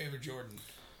 What's your favorite Jordan?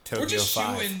 Tokyo or just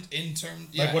 5. shoe in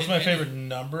terms. Like what's my favorite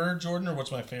number Jordan or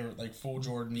what's my favorite like full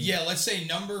Jordan? Yeah, let's say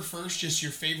number first. Just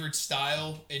your favorite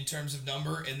style in terms of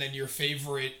number, and then your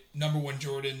favorite number one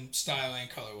Jordan style and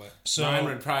colorway. So mine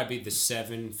would probably be the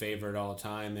 7 favorite all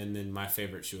time, and then my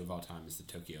favorite shoe of all time is the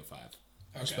Tokyo 5.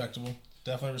 Okay. Respectable.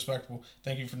 Definitely respectable.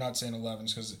 Thank you for not saying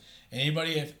 11s because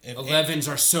anybody if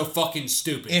 11s are so fucking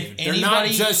stupid, if dude. They're not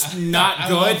just not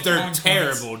good, they're Concords.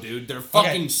 terrible, dude. They're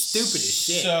fucking stupid as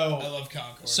shit. So I love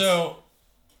Concord. So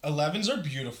 11s are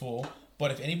beautiful, but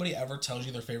if anybody ever tells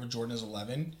you their favorite Jordan is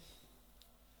 11,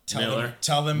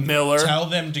 tell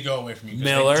them to go away from you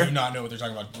because they do not know what they're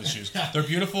talking about with shoes. They're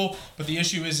beautiful, but the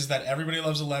issue is that everybody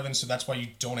loves 11, so that's why you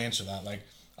don't answer that. Like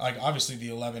obviously the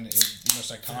 11 is the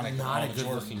most iconic. They're of not all a the good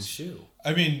Jordans. looking shoe.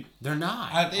 I mean, they're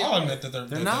not. I'll admit that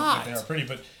they're not. They are pretty,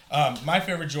 but my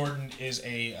favorite Jordan is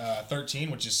a 13,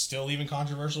 which is still even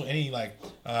controversial. Any like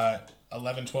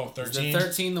 11, 12, 13. Is the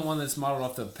 13 the one that's modeled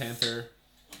off the Panther?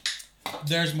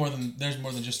 There's more than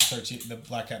just the 13, the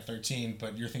Black Cat 13,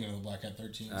 but you're thinking of the Black Cat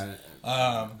 13.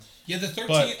 Yeah, the 13.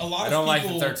 But a lot I don't of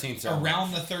people like the 13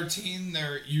 around the 13.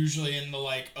 They're usually in the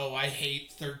like, oh, I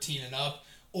hate 13 and up,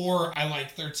 or I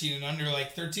like 13 and under.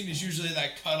 Like 13 is usually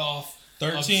that cutoff.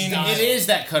 13. It It is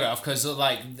that cutoff because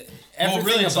like everything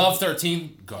really, above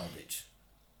 13, garbage.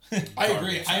 I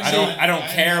agree. I don't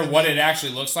care what it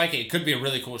actually looks like. It could be a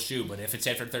really cool shoe, but if it's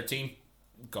after 13,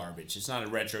 garbage. It's not a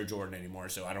retro Jordan anymore,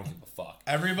 so I don't give a fuck.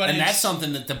 Everybody, and that's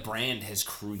something that the brand has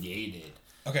created.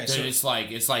 Okay, so so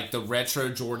it's like the retro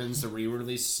Jordans, the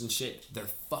re-releases and shit. They're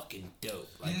fucking dope.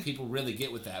 Like people really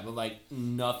get with that, but like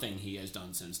nothing he has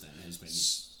done since then has been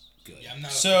good. Yeah, I'm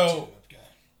not. So- a 13 up guy.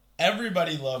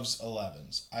 everybody loves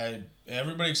 11s.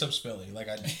 Everybody except Spilly. Like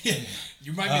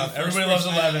You might be the first everybody loves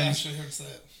person I 11s. actually heard say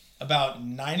that. About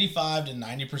 95 to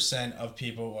 90% of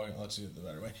people. Well, let's do it the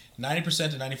better way.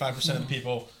 90% to 95% of the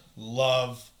people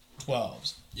love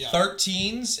 12s. Yeah.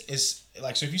 13s is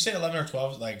like, so if you say 11 or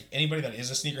 12, like anybody that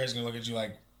is a sneakerhead is gonna look at you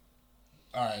like,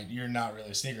 all right, you're not really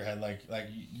a sneakerhead. Like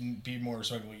you be more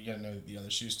respectful. You gotta know the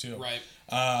other shoes too. Right.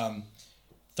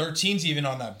 13's even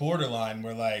on that borderline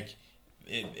where like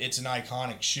it's an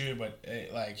iconic shoe, but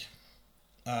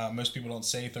most people don't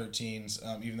say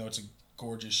 13s, even though it's a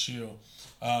gorgeous shoe,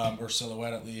 or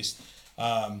silhouette at least.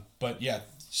 But yeah,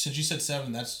 since you said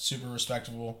 7, that's super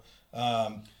respectable.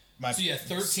 So yeah,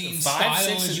 13 Five, style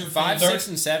six, is and, your five, favorite. 6,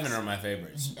 and 7 are my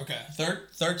favorites. Okay.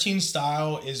 13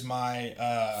 style is my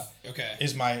Okay.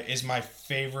 is my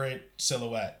favorite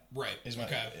silhouette. Right. Is my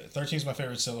okay. 13 is my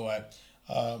favorite silhouette.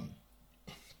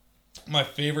 My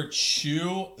favorite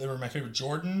shoe or my favorite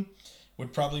Jordan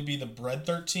would probably be the Bread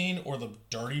 13 or the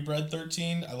Dirty Bread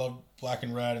 13. I love black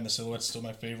and red, and the silhouette's still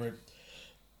my favorite.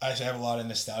 I actually have a lot of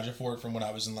nostalgia for it from when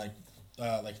I was in like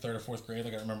third or fourth grade.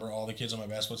 Like I remember all the kids on my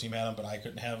basketball team had them, but I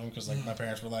couldn't have them because like my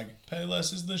parents were like,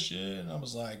 "Payless is the shit," and I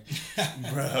was like,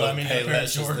 Bro, I mean,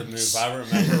 Payless was the move. I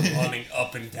remember running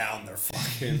up and down their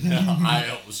fucking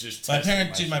aisle. Was just my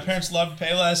testing my shoes. parents loved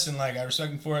Payless, and like I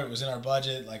respect them for it. It was in our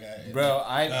budget. Like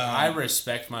I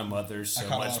respect my mother I so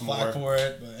caught a lot much of flack more. for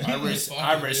it, but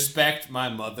I respect my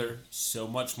mother so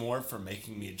much more for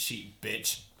making me a cheap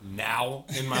bitch now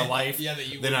in my life Yeah, that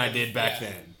you than I would've- did back yeah.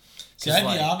 then. see, I had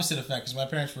like- the opposite effect because my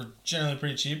parents were generally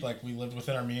pretty cheap. Like we lived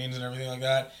within our means and everything like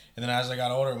that. And then as I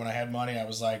got older, when I had money, I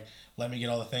was like, let me get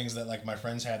all the things that like my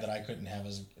friends had that I couldn't have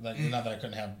as like not that I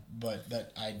couldn't have, but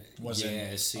that I wasn't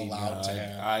allowed to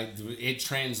have. It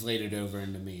translated over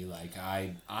into me like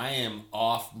I am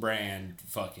off-brand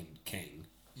fucking king.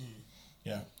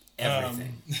 Yeah,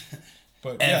 Everything,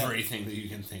 but yeah, everything that you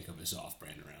can think of is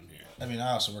off-brand around here. I mean,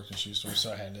 I also worked in shoe stores,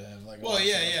 so I had to have like. Well,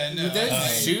 yeah, no. But those I-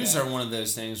 shoes are one of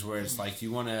those things where it's like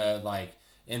you want to like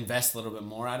invest a little bit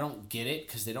more. I don't get it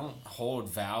because they don't hold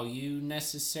value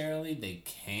necessarily. They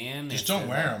can. Just if don't they're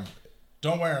wear like- them.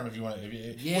 Don't wear them if you want to.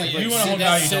 Yeah, if but you want to see, hold that's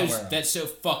value, so, don't wear them. that's so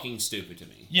fucking stupid to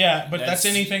me. Yeah, but that's that's-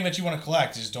 anything that you want to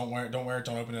collect. Is don't wear it. Don't wear it.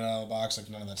 Don't open it out of the box. Like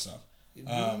none of that stuff.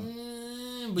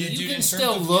 But Yeah, you dude, in can terms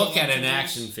still of look the at an collectibles-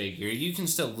 action figure. You can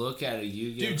still look at a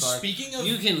Yu-Gi-Oh Dude, card. speaking of-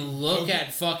 you can look Okay.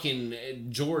 at fucking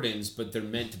Jordans, but they're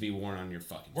meant to be worn on your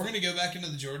fucking. We're gonna go back into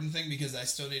the Jordan thing because I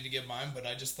still need to get mine, but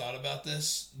I just thought about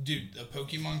this, dude. The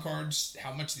Pokemon cards,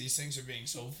 how much these things are being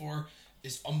sold for,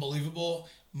 is unbelievable.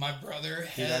 My brother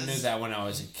Dude, has. I knew that when I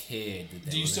was a kid.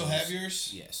 Do you still have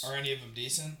yours? Yes. Are any of them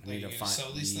decent? I Are need you to gonna find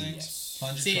sell these things? Yes.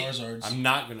 Find your See, Charizards. I'm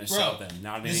not gonna sell them.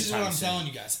 Not This is what I'm telling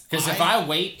you guys. Because if I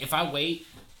wait,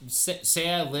 say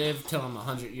I live till I'm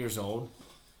 100 years old,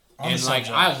 On the and like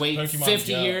subject, I wait Pokemon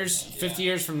 50 Go. years, 50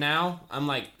 years from now, I'm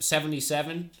like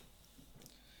 77.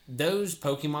 Those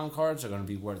Pokemon cards are going to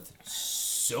be worth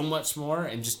so much more,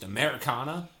 and just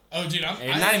Americana, Oh, dude,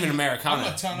 and not even Americana,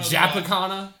 I'm a ton of,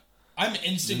 Japicana. I'm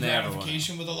instant Never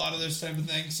gratification with a lot of those type of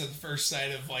things. So the first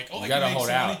sight of like, oh, You I gotta can make hold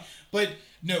some out. money. But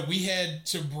no, we had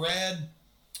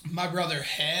my brother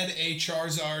had a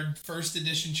Charizard, first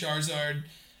edition Charizard.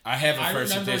 I have a I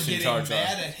first remember edition getting Charizard.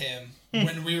 mad at him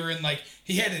when we were in like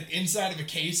he had it inside of a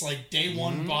case. Like day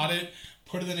one, bought it,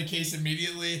 put it in a case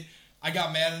immediately. I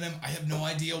got mad at him. I have no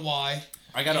idea why.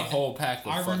 I got a whole pack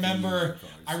of I fucking remember Yu-Gi-Oh cards.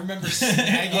 I remember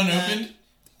snagging Unopened?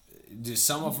 Just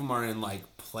some of them are in like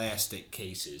plastic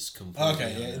cases completely.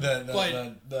 Okay, yeah.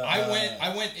 But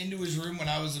I went into his room when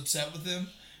I was upset with him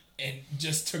and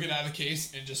just took it out of the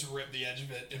case and just ripped the edge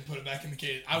of it and put it back in the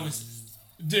case. I was,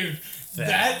 dude,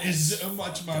 that is so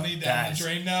much money down That's- the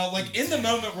drain now. Like in the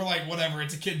moment, we're like, whatever,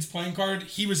 it's a kid's playing card.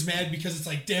 He was mad because it's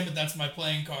like, damn it, that's my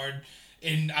playing card,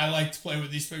 and I like to play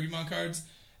with these Pokemon cards.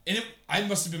 And I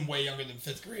must have been way younger than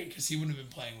 5th grade because he wouldn't have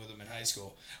been playing with them in high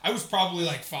school. I was probably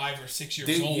like 5 or 6 years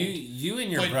Dude, old. you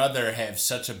and your But- brother have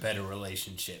such a better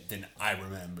relationship than I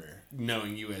remember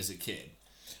knowing you as a kid.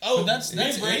 Oh, But that's me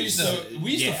and Brady age, used to,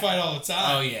 we used to Yeah. fight all the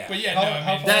time. Oh, yeah. But yeah, How- no, I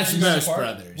how mean, far That's are you guys most apart?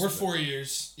 brothers. we're but- 4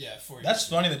 years. Yeah, 4 years. That's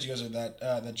funny that you guys are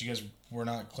that you guys were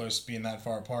not close being that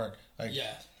far apart. Like,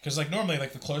 Yeah. because like normally,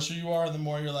 like the closer you are, the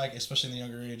more you're like, especially in the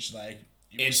younger age, like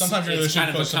It's sometimes you're it's really kind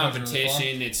of a close, sometimes you're really far.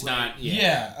 competition. It's not. Yeah.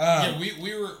 Yeah,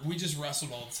 Yeah, we just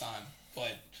wrestled all the time.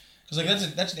 But because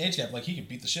like that's an age gap. Like he can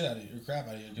beat the shit out of you, or crap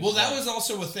out of you. 'cause, well, that like, was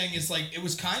also a thing. Is like it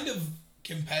was kind of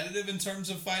competitive in terms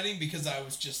of fighting because I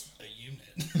was just a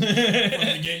unit from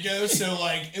the get go. So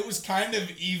like it was kind of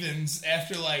evens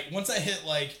after like once I hit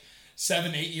like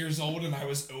 7, 8 years old and I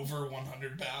was over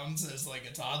 100 pounds as like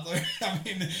a toddler. I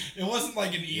mean, it wasn't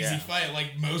like an easy Yeah. fight.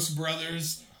 Like most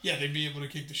brothers, yeah, they'd be able to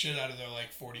kick the shit out of their like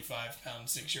 45-pound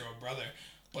 6-year-old brother.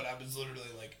 But I was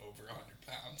literally like over 100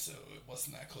 pounds, so it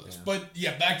wasn't that close. Yeah. But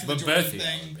yeah, back to the But Jordan both of y'all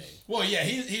thing. are big. Well, yeah,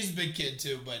 he's a big kid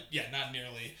too, but yeah, not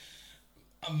nearly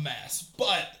a mass.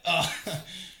 But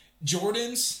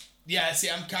Jordans, yeah. See,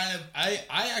 I'm kind of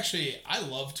I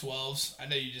love 12s. I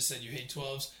know you just said you hate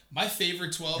 12s. My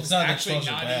favorite 12 It's is not that actually 12s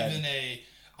are not bad. even a.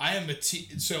 I am a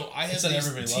team. So I have It's not these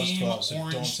everybody loves team 12s, so don't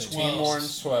orange say 12s. Team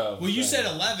Orange 12. Well, you said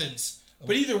 11s,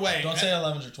 but either way, don't say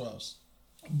 11s or 12s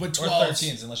but or 12s.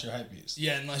 13s unless you're hype beast.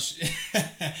 Yeah, unless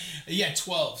yeah,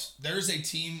 12s. There's a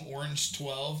Team Orange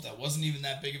 12 that wasn't even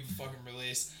that big of a fucking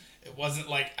release. It wasn't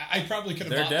like I probably could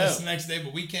have They're bought this dope. the next day,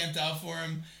 but we camped out for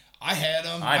him. I had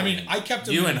them. I I mean, didn't. I kept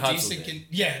them You in and Hutzel decent. did.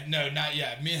 Yeah, no, not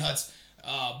yet. Me and Huts.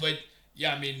 But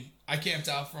yeah, I mean, I camped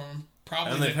out for him.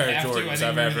 Probably Only didn't pair of have to. I Jordans think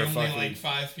I've we were ever the only fucking- like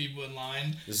 5 people in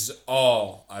line. This is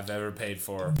all I've ever paid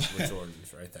for with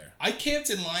Jordans right there. I camped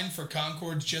in line for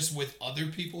Concords just with other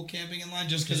people camping in line,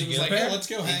 just because Did it you was get a like, pair? hey, let's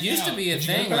go hang out. It used to be a Did you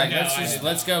get thing. pair? Like, No, I did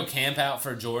let's not. go camp out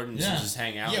for Jordans Yeah. and just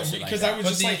hang out. Yeah, and shit like because that. I was But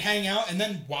just the- like hang out, and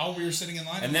then while we were sitting in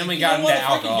line, And I'm then like, we you got know what, into if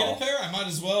I can alcohol. get a pair, I might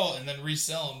as well, and then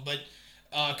resell them. But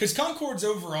because Concords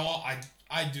overall,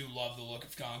 I do love the look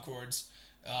of Concords.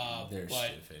 They're But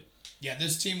stupid. yeah,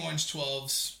 this Team Orange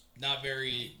 12's not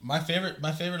very. My favorite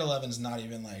 11's not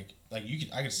even like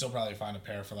I could still probably find a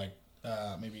pair for like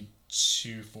maybe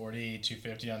 240,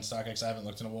 250 on StockX. I haven't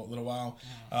looked in a little while.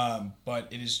 But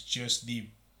it is just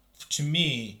to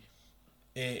me,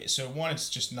 so one, it's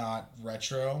just not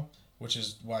retro, which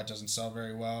is why it doesn't sell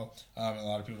very well. And a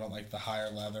lot of people don't like the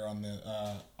higher leather on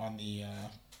the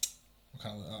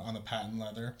patent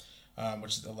leather,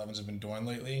 which the 11s have been doing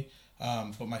lately.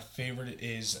 But my favorite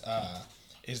is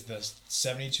the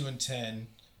 72 and 10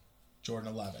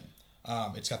 Jordan 11.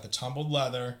 It's got the tumbled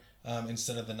leather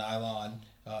instead of the nylon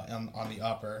on the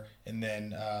upper, and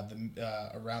then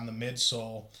around the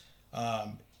midsole,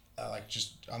 like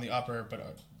just on the upper,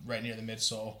 but right near the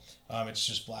midsole, it's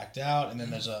just blacked out, and then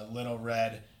there's a little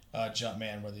red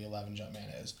Jumpman where the 11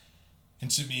 Jumpman is. And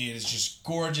to me, it is just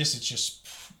gorgeous. It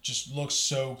just looks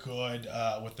so good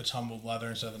with the tumbled leather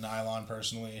instead of the nylon,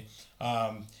 personally.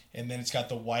 And then it's got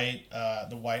the white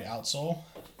outsole.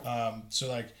 So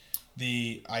like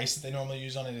the ice that they normally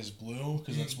use on it is blue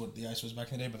because that's what the ice was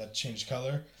back in the day, but that changed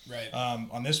color. Right.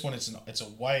 On this one, it's a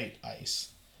white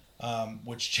ice,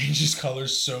 which changes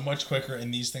colors so much quicker,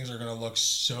 and these things are gonna look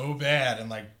so bad in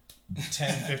like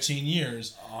 10, 15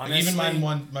 years. Like even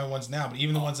my ones now, but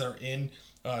even the ones that are in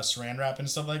saran wrap and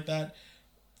stuff like that,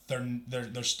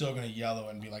 they're still gonna yellow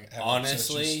and be like. Heavy.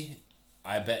 Honestly,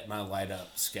 I bet my light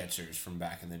up Skechers from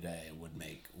back in the day would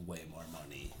make way more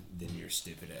money than your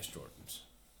stupid ass Jordans.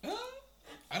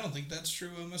 I don't think that's true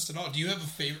almost at all. Do you have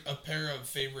a pair of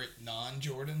favorite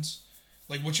non-Jordans?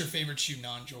 Like, what's your favorite shoe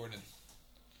non-Jordan?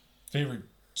 favorite.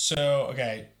 So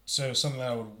something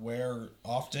that I would wear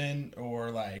often,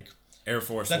 or like Air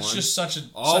Force that's Ones. just such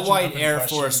all an white open Air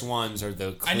question. Force Ones are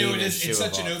the I know it cleanest is. It's shoe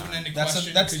of such an all time. open-ended That's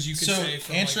question that's because you could so say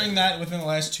from answering like that within the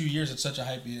last 2 years. It's such a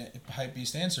hype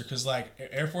beast answer because like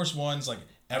Air Force Ones, like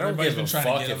I don't everybody's give been a trying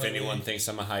fuck to get if them anyone lately. thinks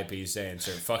I'm a hype beast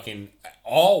answer. Fucking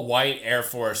all white Air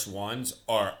Force Ones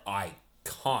are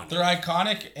iconic. They're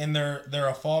iconic and they're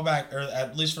a fallback, or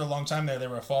at least for a long time there they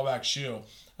were a fallback shoe.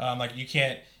 Like you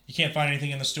can't find anything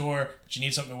in the store, but you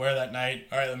need something to wear that night.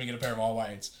 All right, let me get a pair of all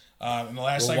whites. In the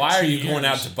last Well, like why are 2 you going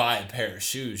out years- to buy a pair of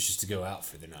shoes just to go out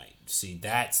for the night? See,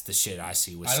 that's the shit I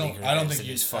see with I don't sneakerheads, think and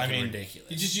you- it's fucking I mean,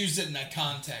 ridiculous. you just used it in that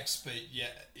context, but you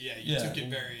Yeah. took it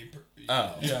very.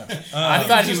 Oh. Yeah. I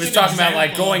thought he just was an talking about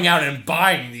like example. going out and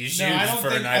buying these shoes No, I don't for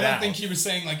a think. night I don't out. think he was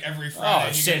saying like every Friday. Oh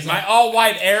he shit! goes, My like, all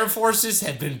white Air Forces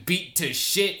have been beat to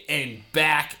shit and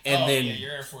back, and then yeah,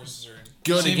 your Air Forces are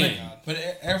good See, again. But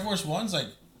Air Force One's like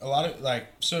a lot of like,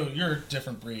 so you're a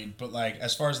different breed, but like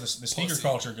as far as the sneaker Pussy.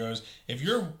 culture goes, if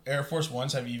your Air Force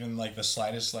Ones have even like the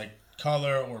slightest like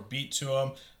color or beat to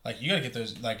them, like you gotta get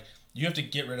those, like you have to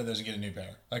get rid of those and get a new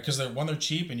pair, like because they're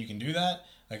cheap and you can do that.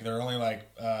 Like they're only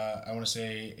like I want to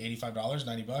say $85,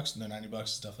 $90. No, $90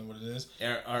 is definitely what it is.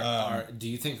 Do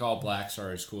you think all blacks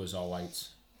are as cool as all whites?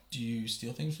 Do you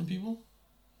steal things from people?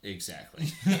 Exactly.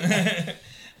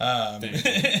 Thank you.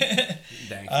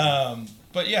 Thank you.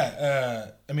 But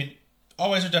yeah, I mean,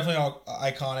 always are definitely all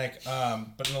iconic.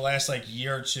 But in the last like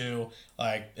year or two,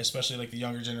 like especially like the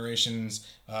younger generations,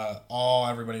 all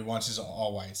everybody wants is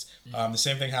all whites. The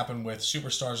same thing happened with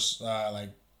Superstars like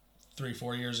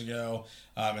 3-4 years ago,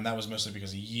 and that was mostly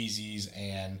because of Yeezys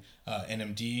and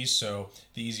NMDs. So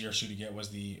the easier shoe to get was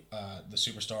the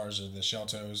Superstars or the Shell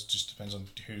Toes. Just depends on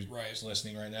who's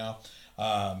listening right now.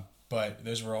 But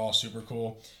those were all super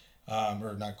cool.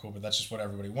 Or not cool, but that's just what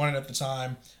everybody wanted at the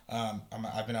time.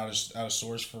 I've been out of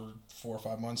stores for 4 or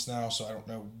 5 months now, so I don't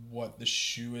know what the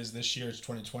shoe is this year. It's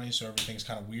 2020, so everything's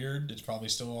kind of weird. It's probably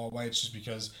still all whites, just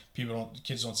because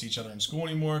kids don't see each other in school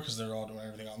anymore because they're all doing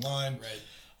everything online.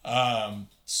 right.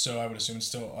 So I would assume it's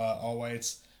still all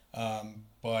whites.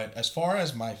 But as far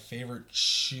as my favorite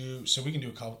shoe, so we can do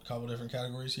a couple different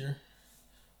categories here.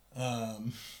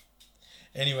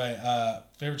 Anyway,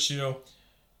 favorite shoe.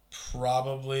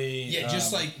 Probably Yeah,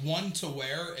 just like one to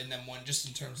wear, and then one just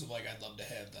in terms of like I'd love to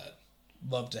have that.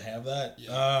 love to have that.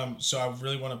 Yeah. So I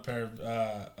really want a pair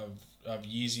of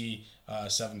Yeezy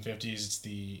 750s. It's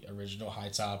the original high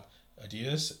top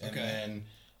Adidas, and Okay. then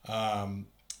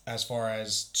As far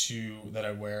as two that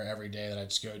I wear every day that I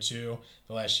just go to,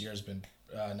 the last year has been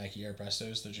Nike Air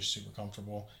Prestos. They're just super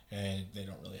comfortable and they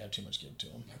don't really have too much give to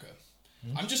them. Okay.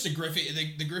 I'm just a Griffey.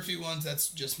 The Griffey ones. That's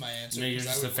just my answer. No, you're 'cause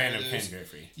I just a would fan wear of those. Ken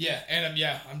Griffey. Yeah, and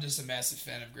I'm just a massive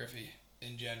fan of Griffey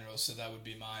in general. So that would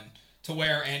be mine to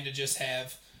wear and to just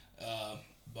have.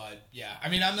 But yeah, I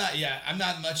mean, I'm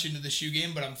not much into the shoe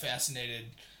game, but I'm fascinated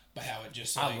by how it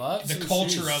just like, I love the some culture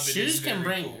shoes. of it. Shoes is can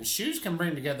very bring cool. shoes can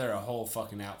bring together a whole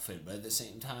fucking outfit, but at the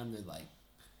same time, they're like,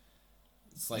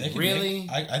 it's They like can really.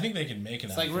 I think they can make an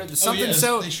It's like outfit. something yeah,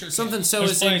 so they sure can. something so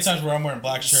There's plenty of is times where I'm wearing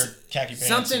black shirt, khaki pants,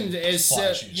 something and is fly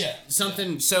so shoes. Yeah.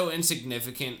 something so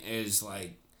insignificant is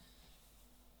like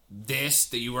this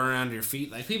that you wear around your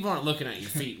feet. Like people aren't looking at your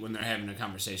feet when they're having a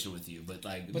conversation with you, but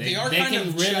like But they they are kind can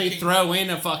of really checking- throw in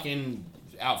a fucking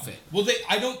outfit. Well,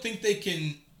 I don't think they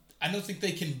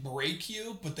can break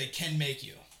you, but they can make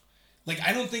you. Like,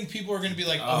 I don't think people are going to be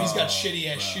like, oh, he's got shitty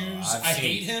ass shoes. I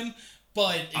hate him.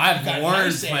 But if you've I've got worn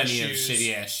nice-ass plenty of shoes-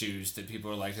 shitty ass shoes that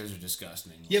people are like, those are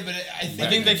disgusting. Yeah, but I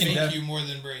think they they can make def- you more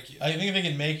than break you. I think they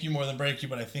can make you more than break you,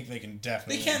 but I think they can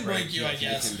definitely They can break you, I They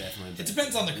guess. can definitely It break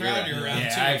depends on the crowd You're you're right. around,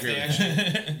 Yeah, too. I if they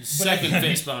agree. actually, Second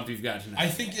fist bump you've got tonight. I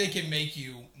think they can make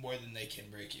you more than they can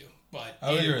break you. But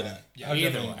I would either agree with way. that. Yeah, I would Either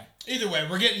definitely- way. either way,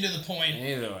 we're getting to the point.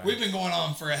 Either way. We've been going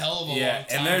on for a hell of a long Yeah,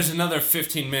 time. and there's another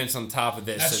 15 minutes on top of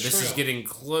this, That's so this is true. getting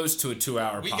close to a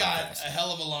 2-hour We podcast. got a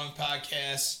hell of a long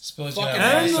podcast. Spilly's Fucking gonna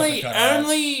have nice. something cut out.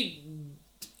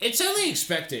 It's only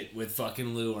expected with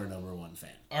fucking Lou, our number one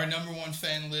fan. Our number one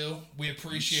fan, Lou. We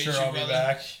appreciate Sure, you, I'll be brother.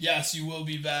 back. Yes, you will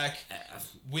be back.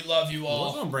 We love you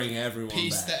all. We're gonna bring everyone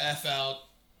Peace back. the F out.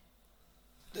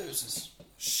 Deuces.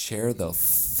 Share the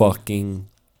fucking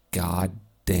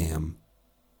goddamn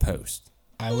post.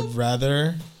 I would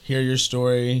rather hear your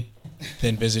story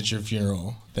than visit your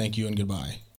funeral. Thank you and goodbye.